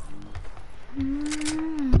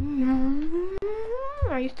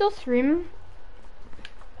 Are you still streaming?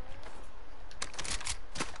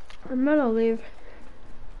 I'm gonna leave.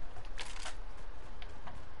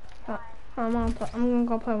 I'm gonna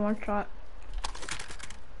go play one shot.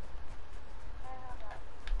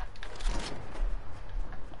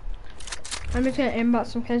 I'm just gonna aimbot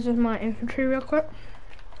some kids with my infantry real quick.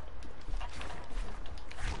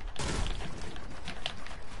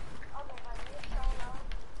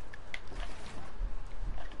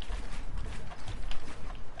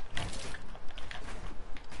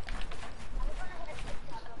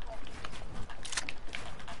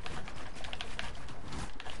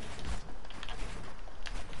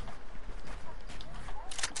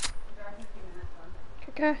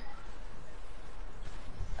 Okay.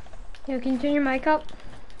 Yo, can you turn your mic up?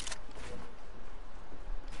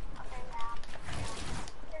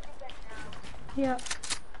 Yeah.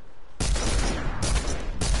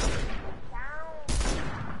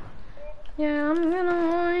 Yeah, I'm gonna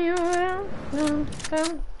warn you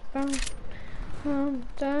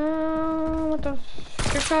down with those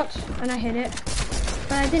trick shots, and I hit it.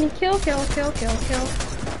 But I didn't kill.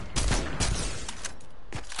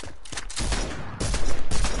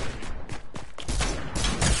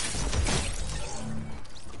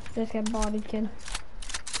 Just get bodied, kid.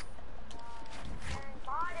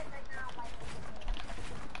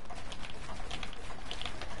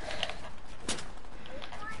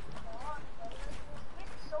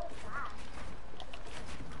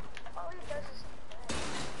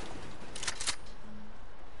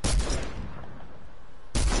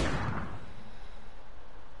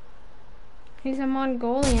 He's a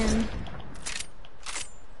Mongolian.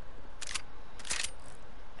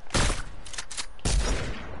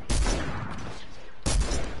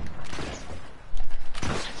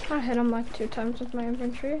 I hit him like 2 times with my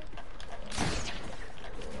infantry.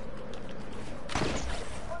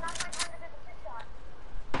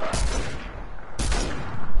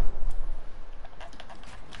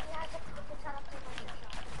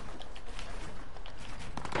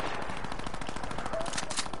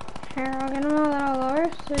 Here, I'll get him a little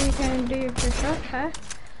lower so you can do your trick shot, okay?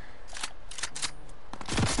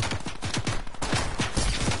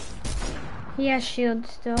 He has shield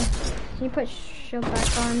still. Can you put shield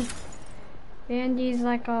back on? Bandy's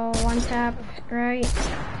like a one tap, right?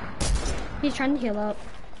 He's trying to heal up.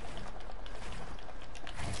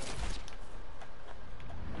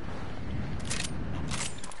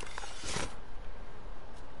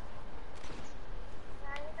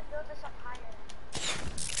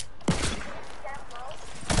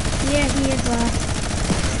 Yeah, he is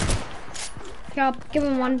Here, I'll give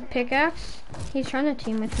him 1 pickaxe. He's trying to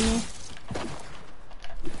team with me.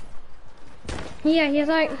 Yeah, he's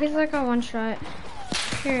like a one shot.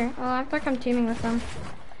 Here, I'll act like I'm teaming with him.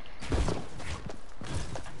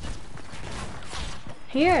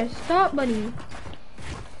 Here, stop, buddy.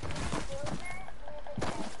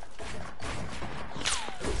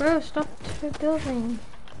 Bro, stop building.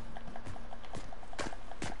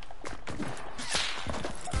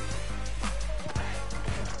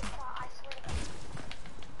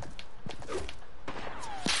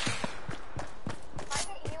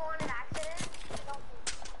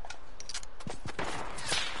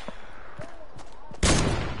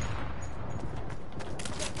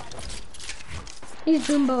 He's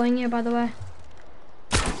boomboing here, by the way.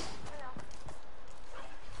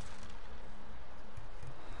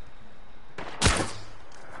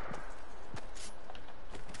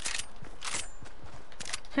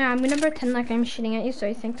 I'm gonna pretend like I'm shooting at you so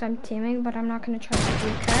he thinks I'm teaming, but I'm not gonna try to do,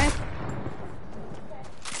 okay?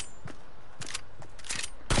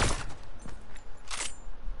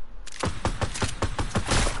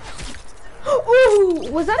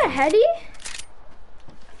 Ooh, was that a heady?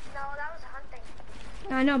 No, that was hunting.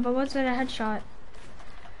 I know, but was it a headshot?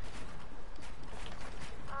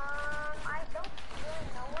 I don't really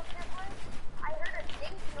know what it was. I heard a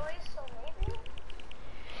ding noise, so maybe.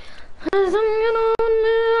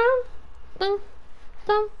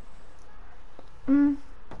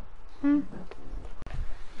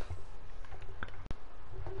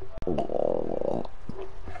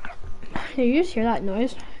 Did you just hear that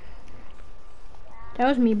noise? That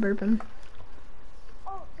was me burping.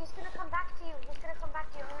 Oh, he's gonna come back to you. He's gonna come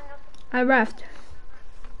back to you. I reffed.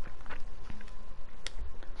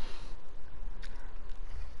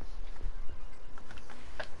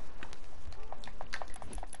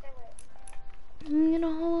 I'm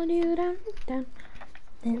gonna hold you down.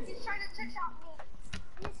 He's trying to trick shot me.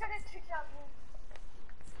 He's trying to trick shot me.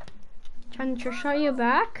 Trying to shot you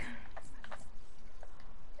back.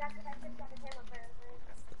 That's because I trick shotted him apparently.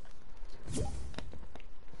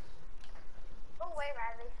 Go away,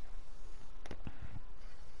 Riley.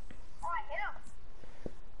 Oh, I hit him.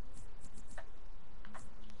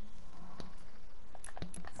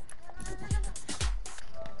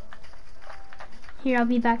 No. Here, I'll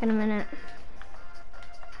be back in a minute.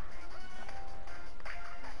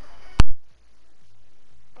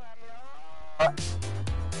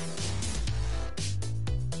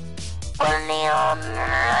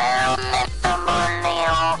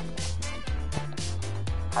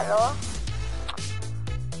 Hello?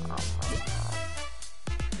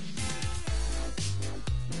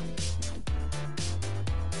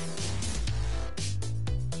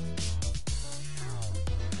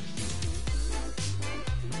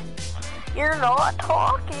 You're not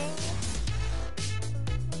talking.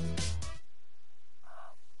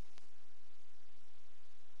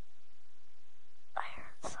 I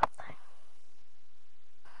heard something.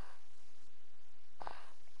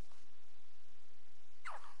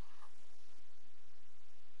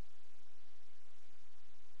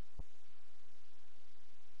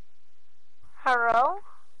 Hello?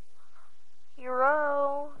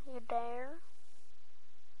 Euro, you there?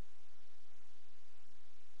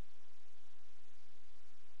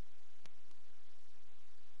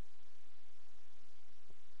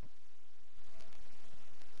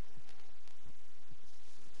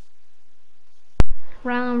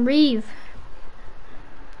 Round Reeve.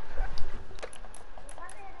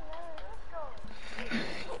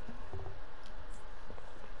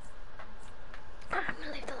 I'm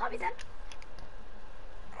gonna leave the lobby then.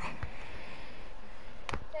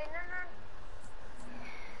 Say no.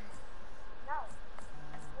 No.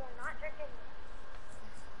 We're not drinking.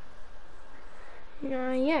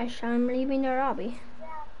 Yes, I'm leaving the lobby.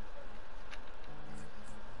 Yeah.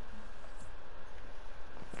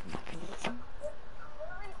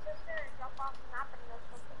 Literally just gonna jump off the map and go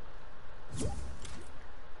something.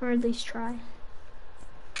 Or at least try.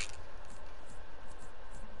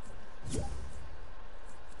 Hey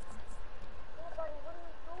buddy, what are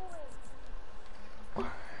you doing?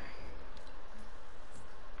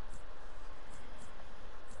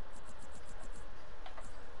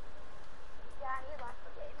 Yeah, he left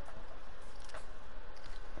the game.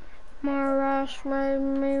 My rush made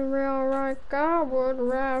me real like I would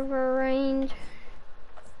rather range.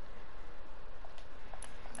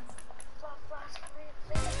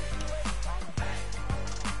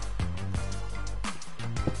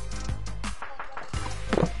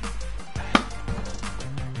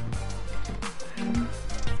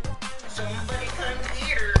 Somebody come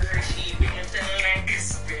get her, she dancing like a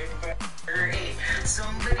stripper. Hey,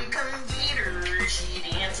 somebody come get her, she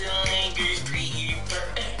dancing like a stripper.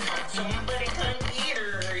 Somebody come get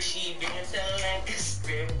her, she dancing like a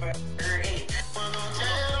stripper. Hey, well, don't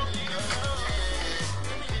tell me no.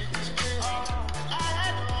 I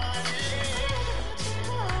had no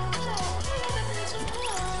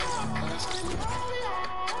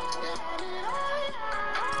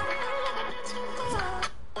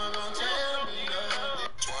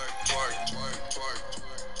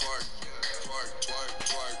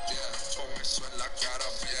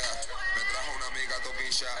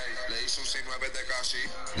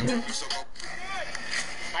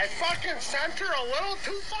I fucking sent her a little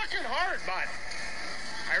too fucking hard, bud.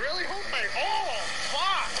 I really hope I... Oh,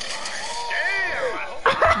 fuck! Damn! I hope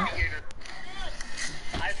I get her.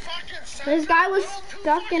 I fucking sent This guy was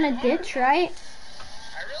stuck in a ditch, right?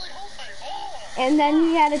 And then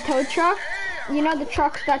he had a tow truck. You know the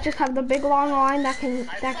trucks that just have the big long line that can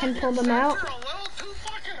pull them out.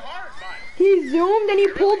 He zoomed and he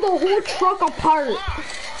pulled the whole truck apart. Damn,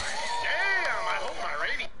 I hope my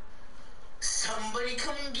radio. Somebody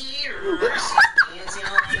come get her. She's dancing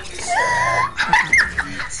like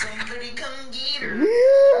a Somebody come get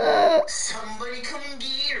her. Somebody come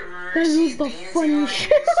get her. That She's was the dancing funny like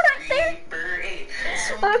shit a right there. stripper. Hey, Oh,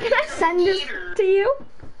 somebody can I come send this get her. to you?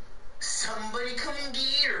 Somebody come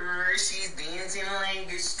get her. She's dancing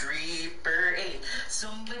like a stripper. Hey,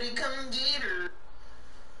 somebody come get her.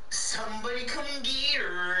 Somebody come get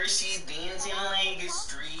her. She's dancing like a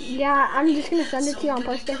stripper. Yeah, I'm just gonna send it to you on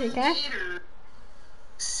Somebody PlayStation, come okay? get her.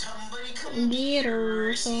 Somebody come Get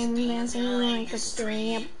her, some dancing like a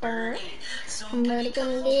stripper. Somebody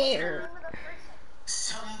come get her.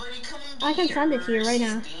 Somebody come I can send it to you right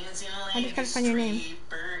now. dancing I just gotta find your name.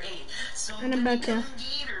 And I'm about to.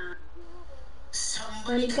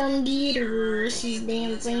 Somebody come get her. She's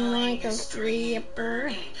dancing like a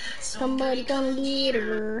stripper. Somebody come get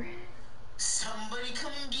her. Somebody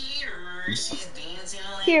come get her. She's dancing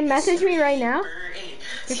like Here, message me right now.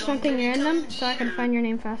 a Just something random so I can find your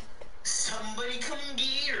name fast. Somebody come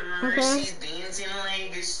get her. Okay. She's dancing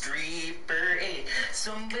like a stripper. Hey,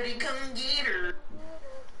 somebody come get her.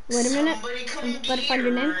 Wait a minute. Somebody come I'm about to get find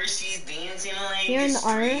your name. her. She's dancing like You're in a the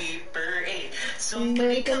R. stripper. Hey,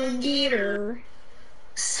 Somebody come get her.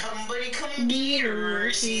 Somebody come get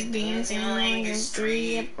her. She's dancing like a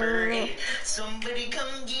stripper. Hey, somebody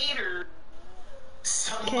come get her.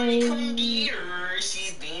 Somebody come get her.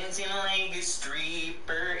 She's dancing like a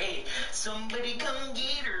stripper. Hey, somebody come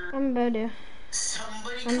get her. I'm about to.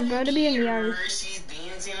 Somebody I'm come about to be in get the her. yard. She's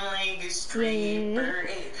dancing like a Yeah. stripper.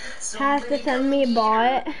 Hey, Has somebody to send come me a get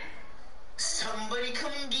bot. her. Somebody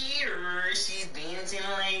come get her. She's dancing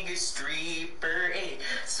like a stripper. Hey,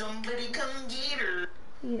 somebody come get her.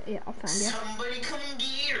 Yeah, I'll find you. Somebody come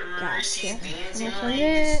get her. Gotcha. She's dancing I'm gonna like send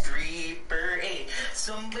a it. stripper. Hey,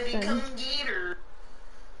 somebody Send. come get her.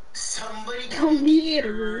 Somebody Come come get get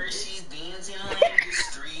her. her. She's dancing like a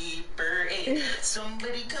stripper. Hey,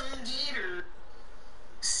 somebody come get her.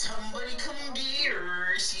 Somebody come get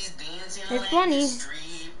her. She's dancing It's like funny. a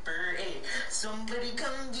stripper. Hey, somebody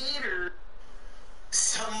come get her.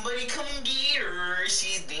 Somebody come get her.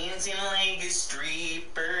 She's dancing like a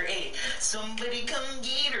stripper. Hey, somebody come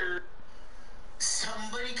get her.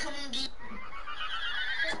 Somebody come get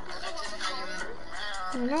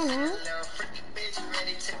I don't know.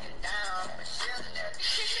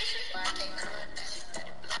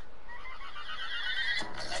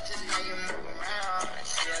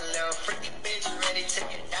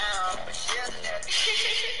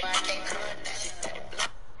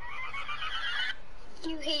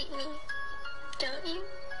 You hate me, don't you?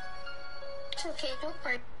 It's okay, don't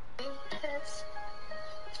worry, because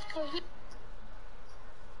I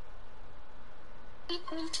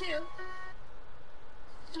hate me too.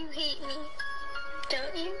 You hate me,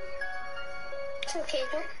 don't you? It's okay,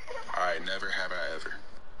 don't. Alright, never have I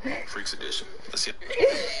ever. Freaks edition. Let's see.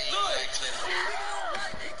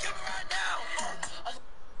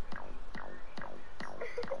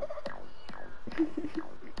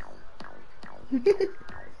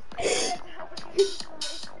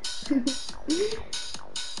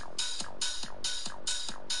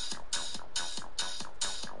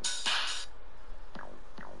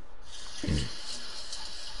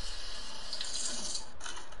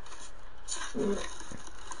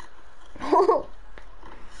 Oh.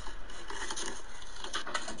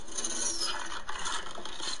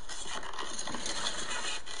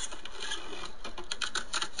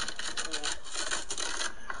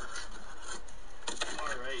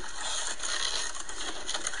 Alright.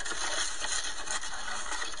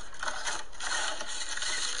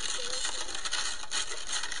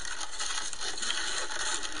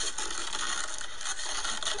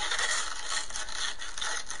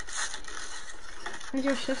 Is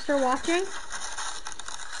your sister watching?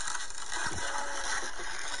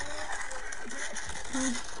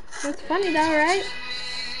 That's funny though, right?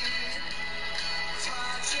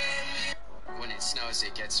 When it snows,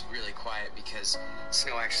 it gets really quiet because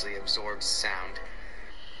snow actually absorbs sound.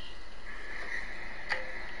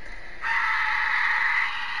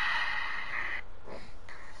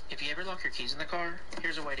 If you ever lock your keys in the car,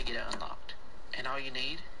 here's a way to get it unlocked. And all you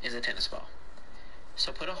need is a tennis ball.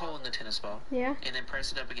 So put a hole in the tennis ball Yeah. and then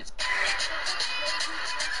press it up against.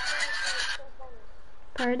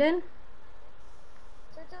 Pardon?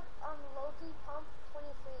 Search up Loki Pump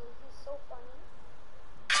 23. He's so funny.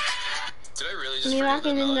 Did I really just Me forget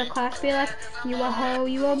walking that in the melody? class be like, you a hoe,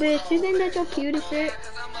 you a bitch, you think that you're cute as shit?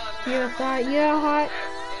 You a thought, you're hot.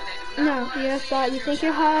 No, you a thought, you think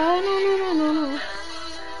you're hot. No.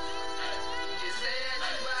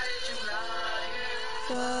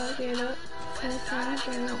 Fuck it up.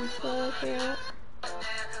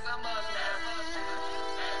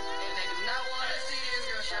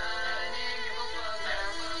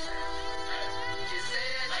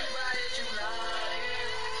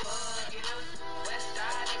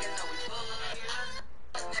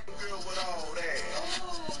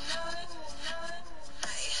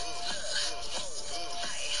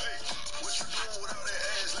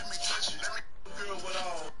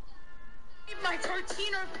 My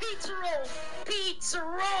Tortino pizza rolls! Pizza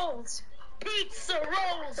rolls! Pizza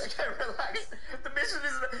rolls! Okay, relax. The mission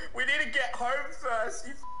is that we need to get home first,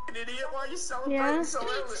 you f***ing idiot. Why are you celebrating so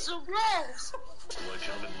early? Pizza rolls! Well,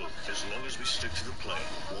 gentlemen, look, as long as we stick to the plan,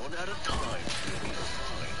 one at a time, we'll be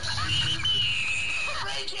fine.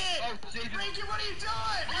 Break it! Break it, what are you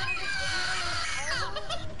doing?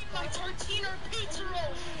 My Tortino pizza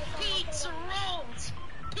rolls! Pizza rolls!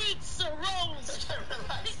 Pizza rolls! Okay,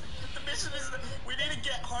 relax. The mission is that we need to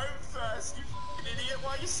get home first, you f***ing idiot.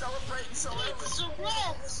 Why are you celebrating so early? Pizza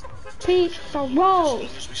rolls! Pizza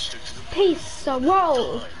rolls. Pizza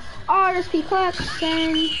rolls. RSP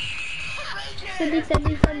collection. Sending.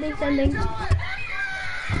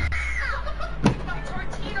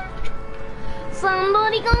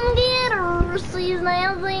 Somebody come get her. She's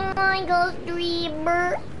dancing like a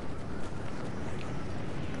streamer.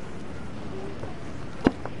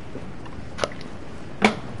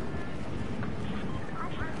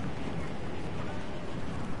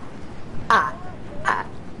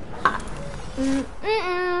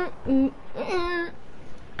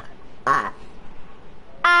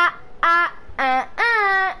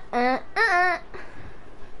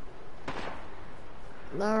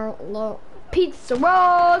 Pizza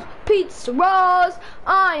rolls, pizza rolls,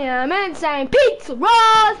 I am insane. Pizza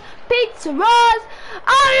rolls, pizza rolls,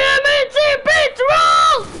 I am insane. Pizza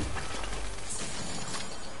rolls.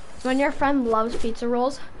 When your friend loves pizza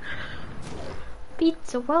rolls,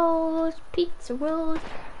 pizza rolls,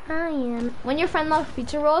 I am. When your friend loves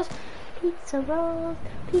pizza rolls,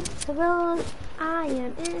 I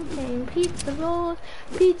am insane. Pizza rolls,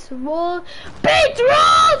 pizza rolls, pizza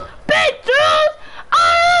rolls, pizza rolls, I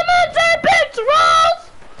am insane. Pizza rolls.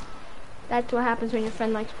 That's what happens when your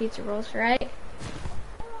friend likes pizza rolls, right?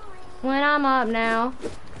 When I'm up now,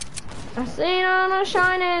 I see on a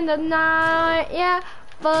shine in the night, yeah.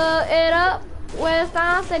 Fuck it up. West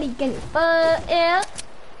Island City, can you fuck it up?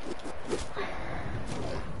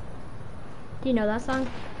 Do you know that song?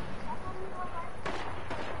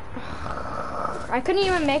 I couldn't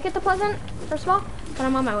even make it to Pleasant, first of all, but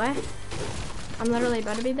I'm on my way. I'm literally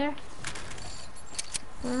about to be there.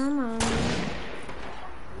 Come on.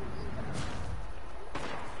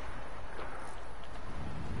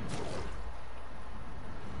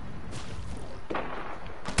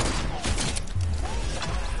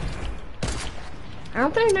 I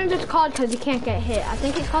don't think Ninja's called because he can't get hit. I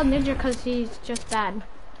think he's called Ninja because he's just bad.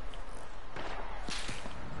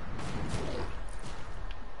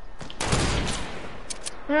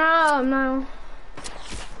 No.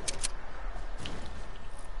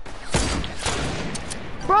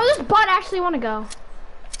 Bro, this bot actually want to go.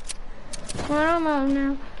 I don't know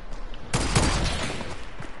now.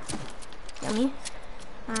 Yummy.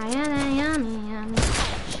 Yummy.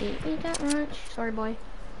 She eat that much. Sorry, boy.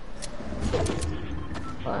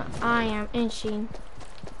 But I am inching.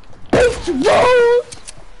 Pizza rolls!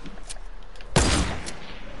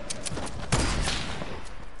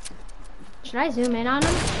 Should I zoom in on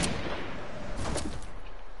him?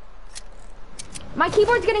 My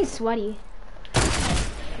keyboard's getting sweaty.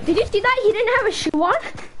 Did you see that? He didn't have a shoe on?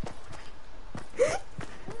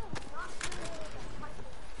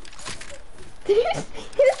 He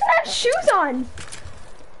doesn't have shoes on.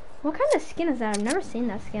 What kind of skin is that? I've never seen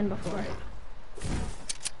that skin before.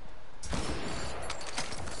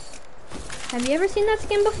 Have you ever seen that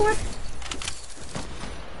skin before?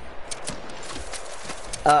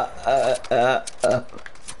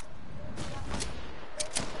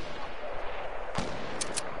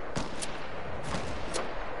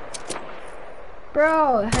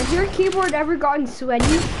 Bro, has your keyboard ever gotten sweaty?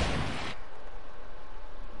 My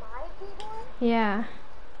keyboard? Yeah.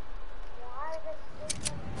 Why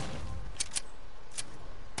does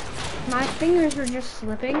My fingers are just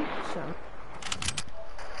slipping, so.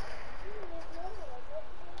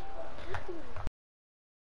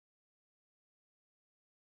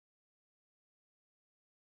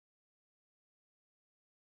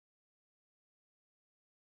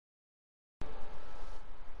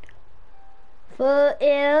 For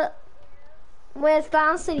it, West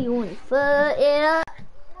Island City one. For it.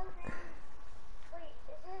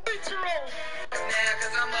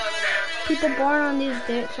 People born on these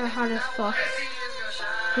dates are hard as fuck.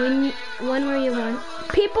 When were you born?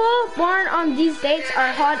 People born on these dates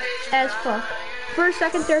are hot as fuck. First,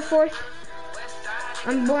 second, third, fourth.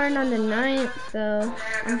 I'm born on the 9th, so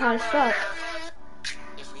I'm hot as fuck.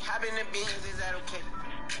 If we happen to be, is that okay?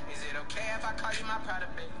 Is it okay if I call you my pride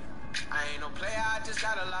of baby? I ain't no player, I just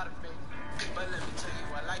got a lot of faith. But let me tell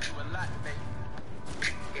you, I like you a lot, baby.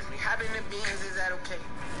 If we happen to be, is that okay?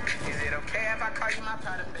 Is it okay if I call you my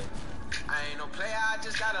pride of baby? I ain't no player, I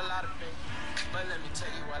just got a lot of faith. But let me tell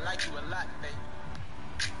you, I like you a lot, baby.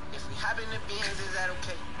 If we happen to be, is that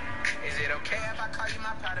okay? Is it okay if I call you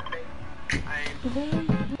my pride of baby? I ain't.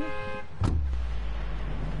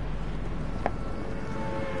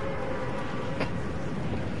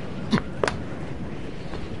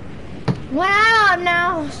 Well, I'm up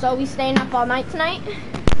now, so we staying up all night tonight.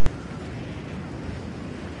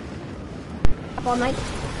 Up all night.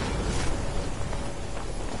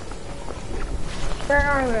 Where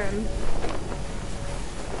are we?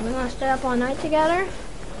 We're gonna stay up all night together.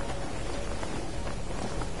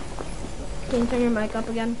 Can you turn your mic up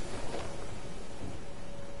again?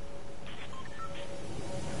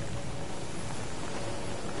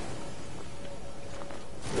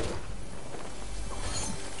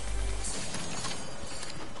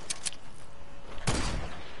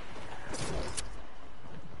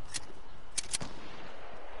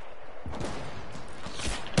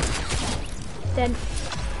 Dead.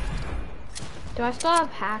 Do I still have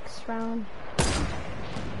hacks round?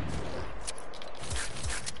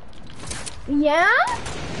 Yeah?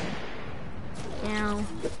 Ow.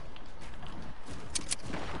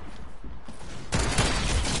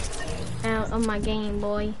 Out of my Game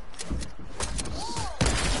Boy.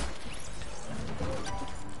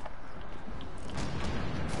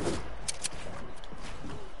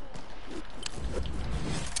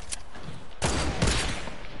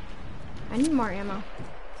 I need more ammo.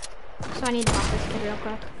 So I need to pop this kid real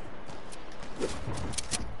quick.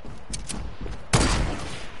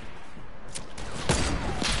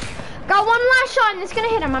 Got one last shot and it's gonna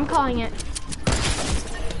hit him, I'm calling it.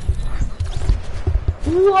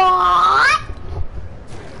 What?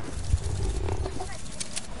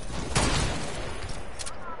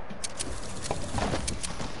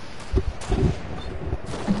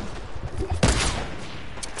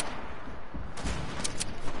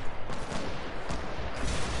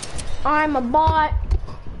 I'm a bot.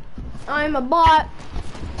 I'm a bot.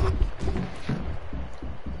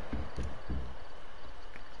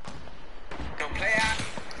 Don't play out.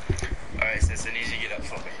 Alright, sis, I need you to get up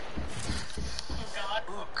for me.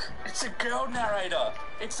 Look, it's a girl narrator.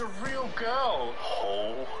 It's a real girl.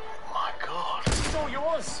 Oh my god. It's all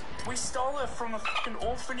yours. We stole her from a fucking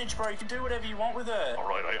orphanage, bro. You can do whatever you want with her.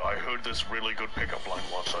 Alright, I heard this really good pickup line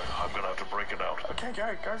once. I'm gonna have to break it out. Okay,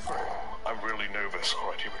 go for it. I'm really nervous.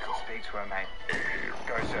 Alright, here we go. Speak to her, mate.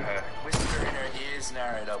 Go to her. Whisper in her ears,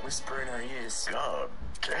 narrator. Whisper in her ears. God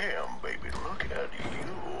damn, baby, look at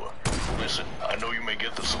you. Listen, I know you may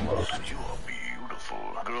get this a lot, but you are beautiful.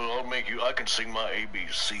 Girl, I can sing my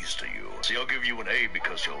ABCs to you. See, I'll give you an A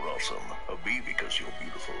because you're awesome, a B because you're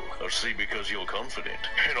beautiful, a C because you're confident,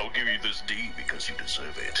 and I'll give you this D because you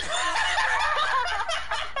deserve it.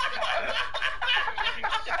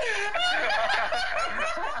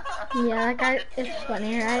 Yeah, that guy is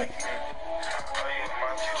funny, right?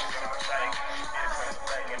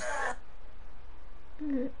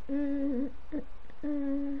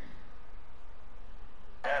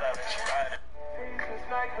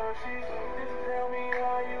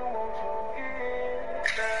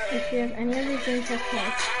 If you have any of these games,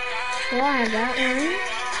 okay. Well, I have that one.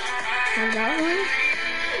 I have that one.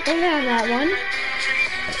 And I have that one.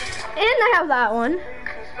 And I have that one.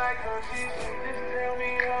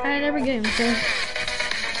 I had every game, so.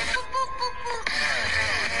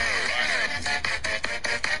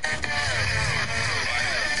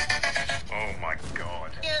 Oh my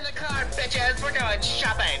god. Get in the car, bitches. We're going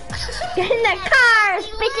shopping. Get in the cars,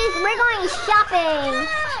 bitches. We're going shopping.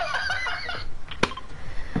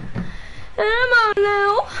 Come on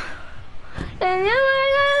now. And then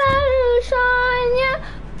we're gonna shine, yeah.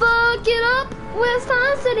 Fuck it up. West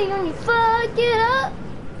Time City when you fuck it up.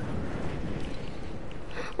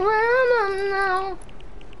 Now.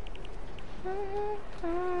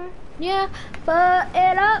 Yeah, fuck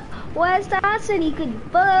it up. West Side City, could you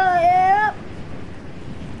fuck it up?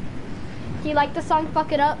 Do you like the song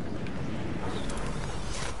Fuck It Up?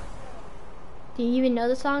 Do you even know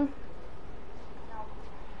the song?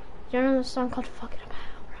 Do you know the song called Fuck It Up?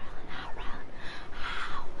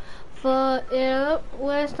 Fuck it up,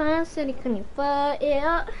 West Side City, can you fuck it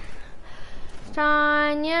up?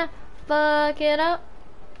 Tanya, fuck it up.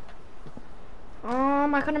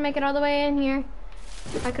 I couldn't make it all the way in here.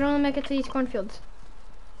 I can only make it to these cornfields.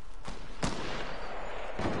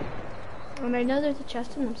 And I know there's a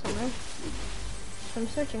chest in them somewhere. So I'm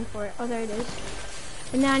searching for it. Oh, there it is.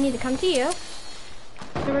 And now I need to come to you.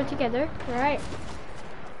 So we're together. Right.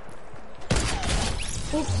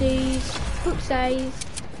 Oopsies. Oopsies.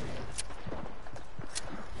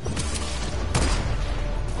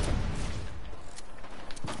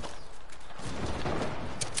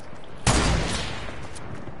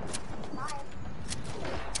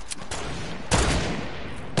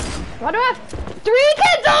 Why do I have 3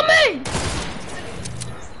 kids on me?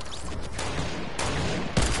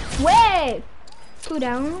 Wait! 2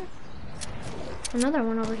 down. Another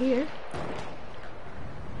one over here.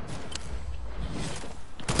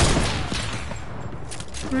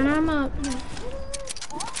 And I'm up.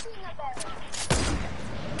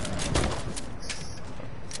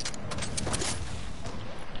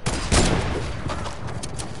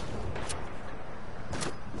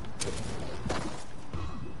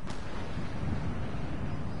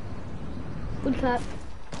 What's that?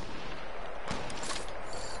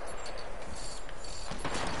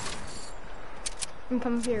 I'm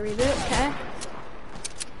coming for your reboot, okay?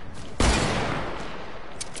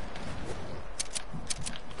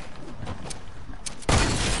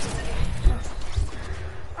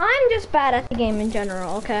 I'm just bad at the game in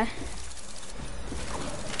general, okay?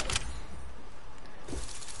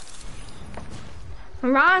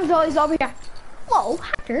 And Ron's always over here. Whoa,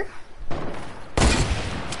 hacker.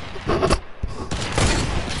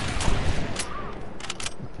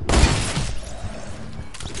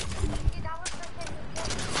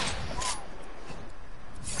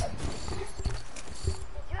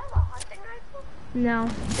 No.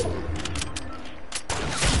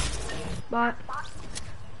 But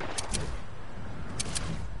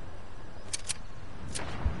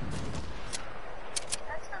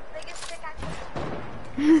That's the biggest pickaxe.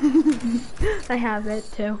 I have it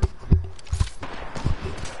too.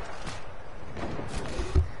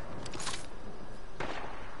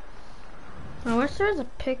 I wish there was a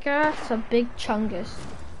pickaxe, a big chungus.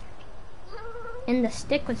 And the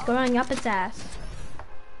stick was going up its ass.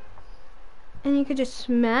 And you could just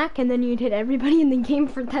smack and then you'd hit everybody in the game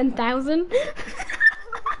for 10,000.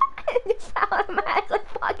 Just automatically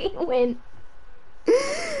fucking win.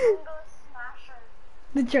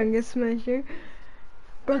 The Chungus Smasher.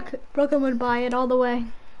 Brooklyn would buy it all the way.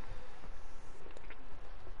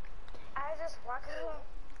 I would just walk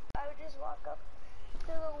up to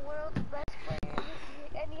the world's best player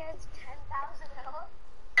and he has 10,000 health.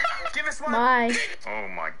 Give us one. Bye. Oh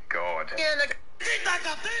my god.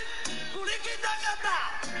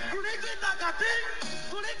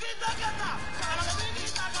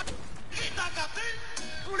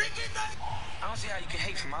 I don't see how you can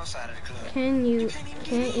hate from outside of the club. Can't even get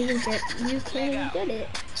it.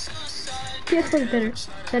 PS4 is better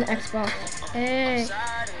than Xbox. Hey,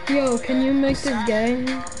 yo, can you make this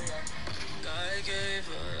game?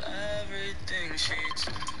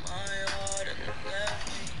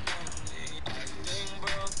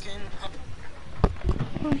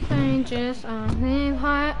 Just on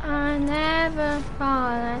heart, I'm never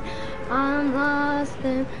falling. I'm lost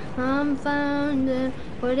and I'm found in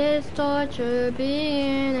what is torture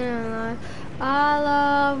being alive. I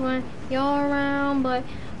love when you're around, but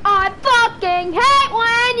I fucking hate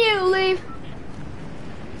when you leave.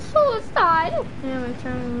 Suicide. Yeah, I'm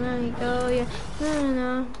trying to let me go. Yeah,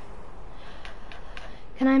 no.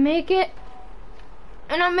 Can I make it?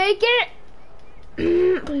 Can I make it?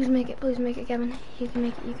 Please make it, Kevin. You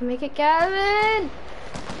can make it, Kevin.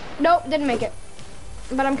 Nope, didn't make it.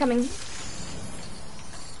 But I'm coming.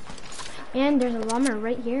 And there's a llama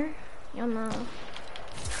right here. Yumma.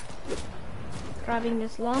 Grabbing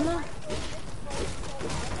this llama.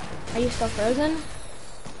 Are you still frozen?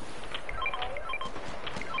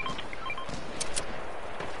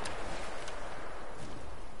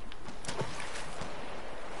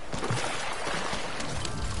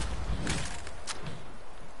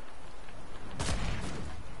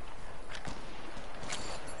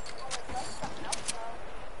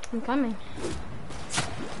 I'm coming.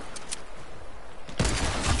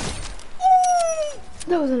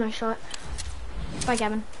 That was a nice shot. Bye,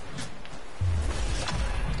 Gavin.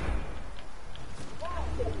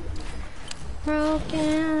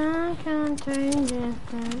 Broken, I can't change it.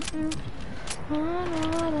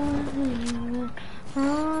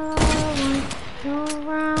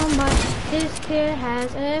 Around, but this kid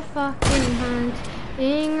has a fucking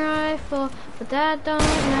hunting rifle, but that don't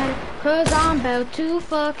matter, cause I'm about to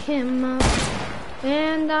fuck him up.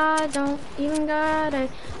 And I don't even got a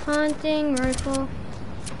hunting rifle.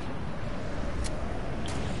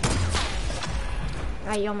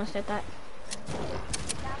 Ah, you almost did that.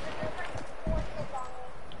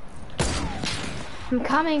 I'm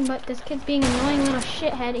coming, but this kid's being an annoying little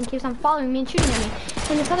shithead and keeps on following me and shooting at me.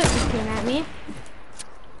 And this other kid's shooting at me.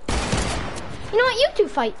 You know what? You two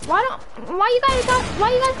fight. Why you guys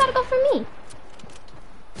gotta go for me?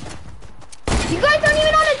 You guys aren't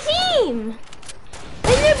even on a team!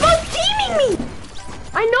 And they're both teaming me!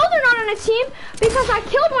 I know they're not on a team because I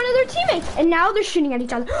killed one of their teammates and now they're shooting at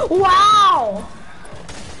each other. Wow!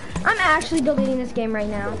 I'm actually deleting this game right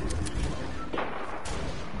now.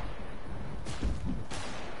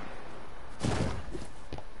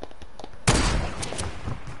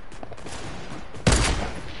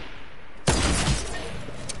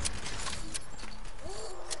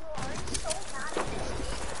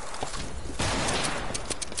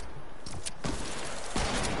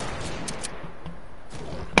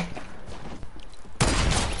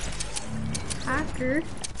 Hacker.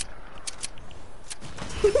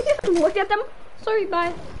 Look at them. Sorry,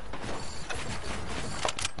 bye.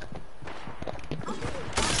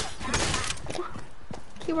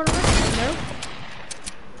 Keyboard of window.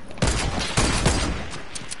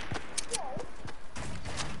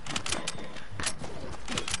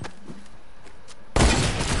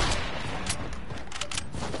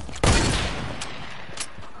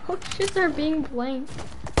 Oh, shit, they're being blanked.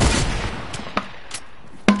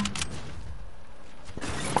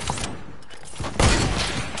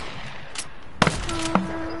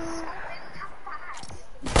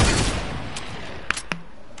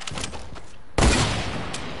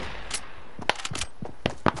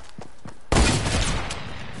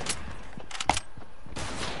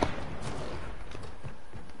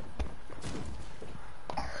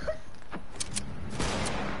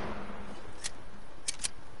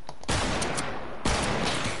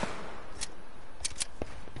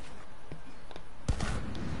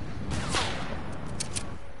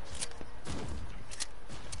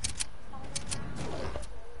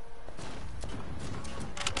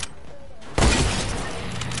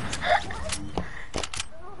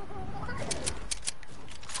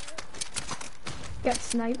 Get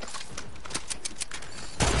sniped.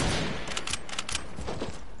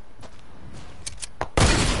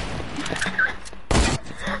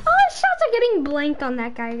 Oh, shots are getting blanked on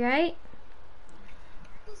that guy, right?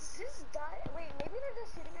 Is this guy? Wait, maybe they're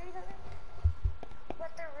just shooting at each other,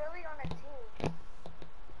 but they're really on a team.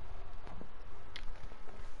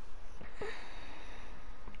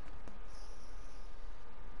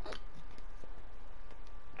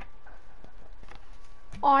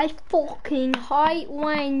 I fucking hate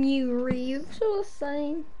when you read so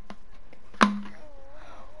same.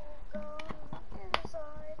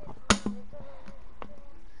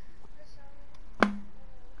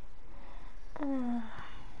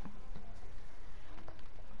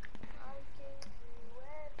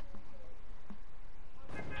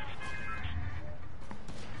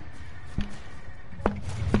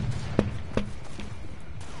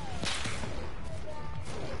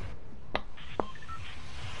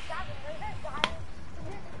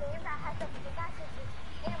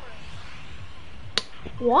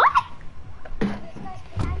 What?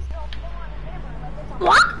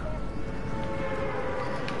 What?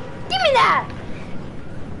 Give me that!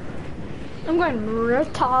 I'm going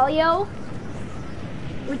Retalio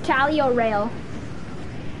rail.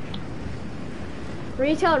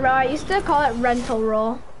 Retail rail, I used to call it rental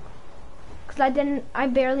roll. Cause I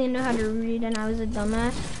barely knew how to read and I was a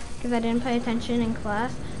dumbass. Cause I didn't pay attention in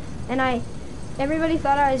class. And everybody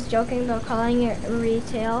thought I was joking about calling it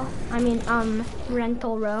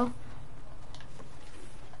rental row.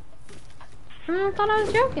 Everyone thought I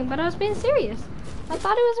was joking, but I was being serious. I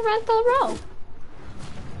thought it was a rental row.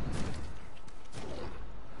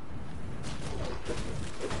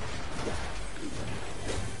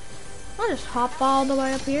 I'll just hop all the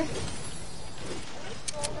way up here.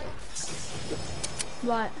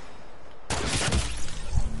 What?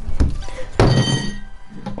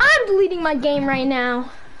 I'm deleting my game right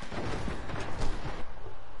now.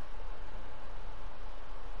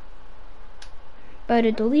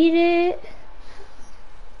 Better delete it.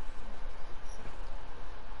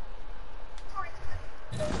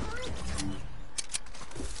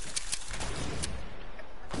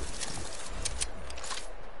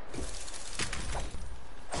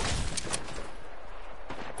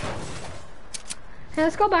 Hey,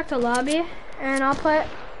 let's go back to lobby and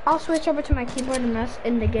I'll switch over to my keyboard and mouse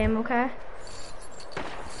in the game, okay?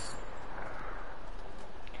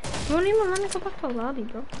 You won't even let me go back to lobby,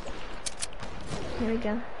 bro. Here we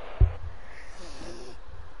go.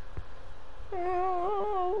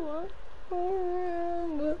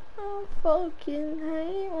 I fucking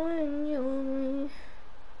hate when you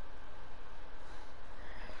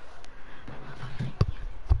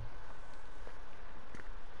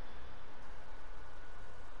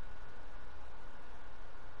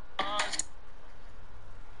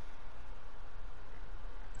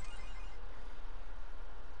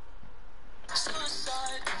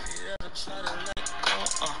I'm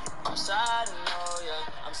sad, no,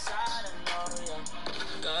 yeah. I'm sad, no, yeah.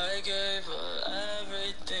 God gave her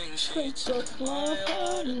everything. She took my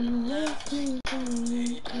heart and left me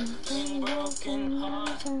complete. Everything broken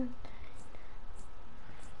heart.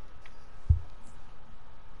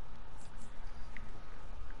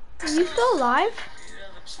 Are you still alive?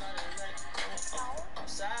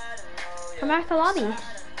 Come back to the lobby.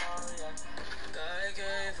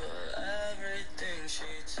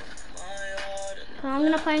 I'm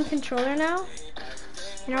gonna play on controller now.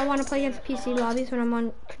 You know, I want to play against PC lobbies when I'm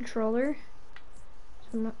on controller. So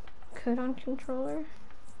I'm not good on controller.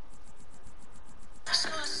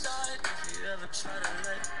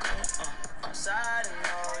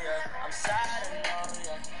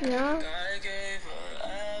 Yeah.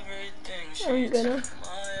 I'm gonna.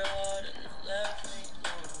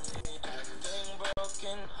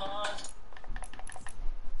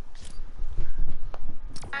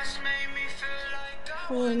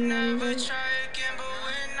 Would never try again, but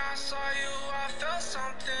when I saw you, I felt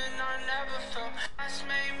something I never felt. That's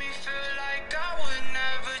made me feel like I would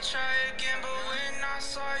never try again, but when I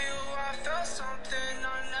saw you, I felt something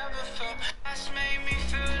I never felt. That's made me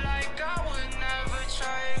feel like I would never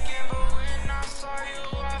try again, but when I saw you,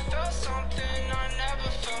 I felt something I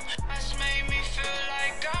never felt. That's made me feel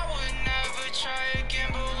like I would never try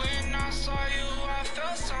again, but when I saw you, I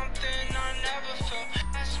felt something I never felt.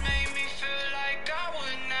 That's made me feel like I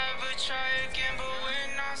would never try again, but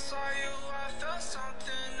when I saw you, I felt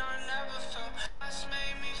something I never felt. That's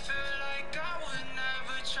made me feel like I would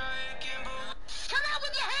never try again, but come out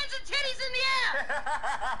with your hands and titties in the air!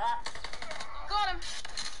 Got him.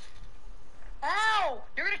 Ow!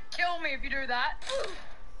 You're gonna kill me if you do that.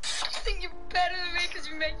 You think you're better than me because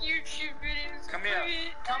you make YouTube videos. Come here.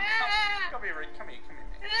 Come here, Rick. Come here, man.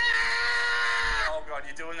 Oh god,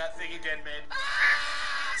 you're doing that thing again, man.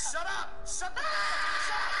 Shut up! Shut up!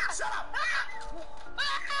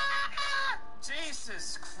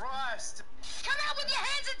 Jesus Christ! Come out with your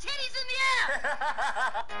hands and titties in the air!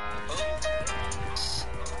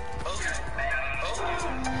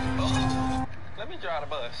 Let me drive the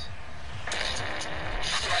bus.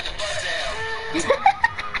 Slide the bus down.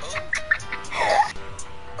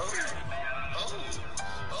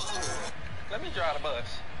 Let me drive the bus.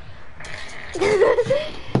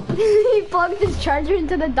 He plugged his charger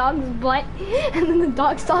into the dog's butt, and then the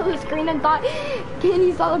dog saw the screen and thought, and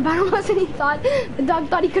he saw the battle bus, and he thought, the dog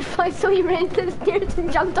thought he could fly, so he ran to the stairs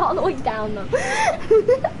and jumped all the way down them.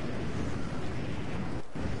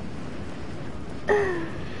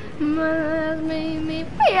 Must make me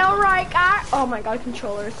feel like oh my god,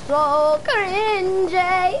 controller is so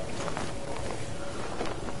cringy.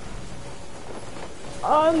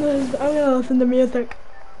 I'm gonna listen to music.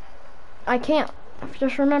 I can't.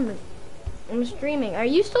 Just remember, I'm streaming. Are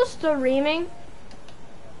you still streaming?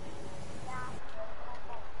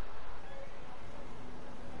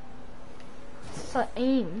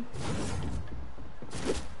 Same.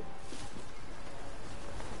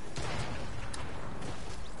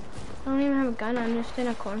 I don't even have a gun. I'm just in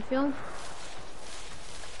a cornfield.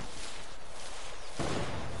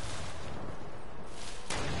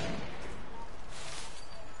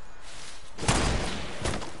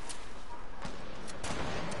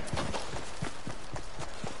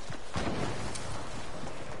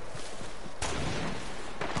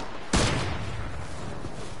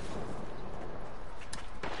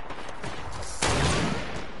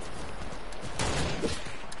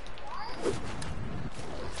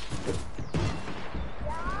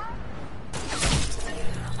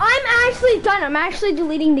 I'm actually done. I'm actually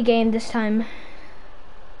deleting the game this time.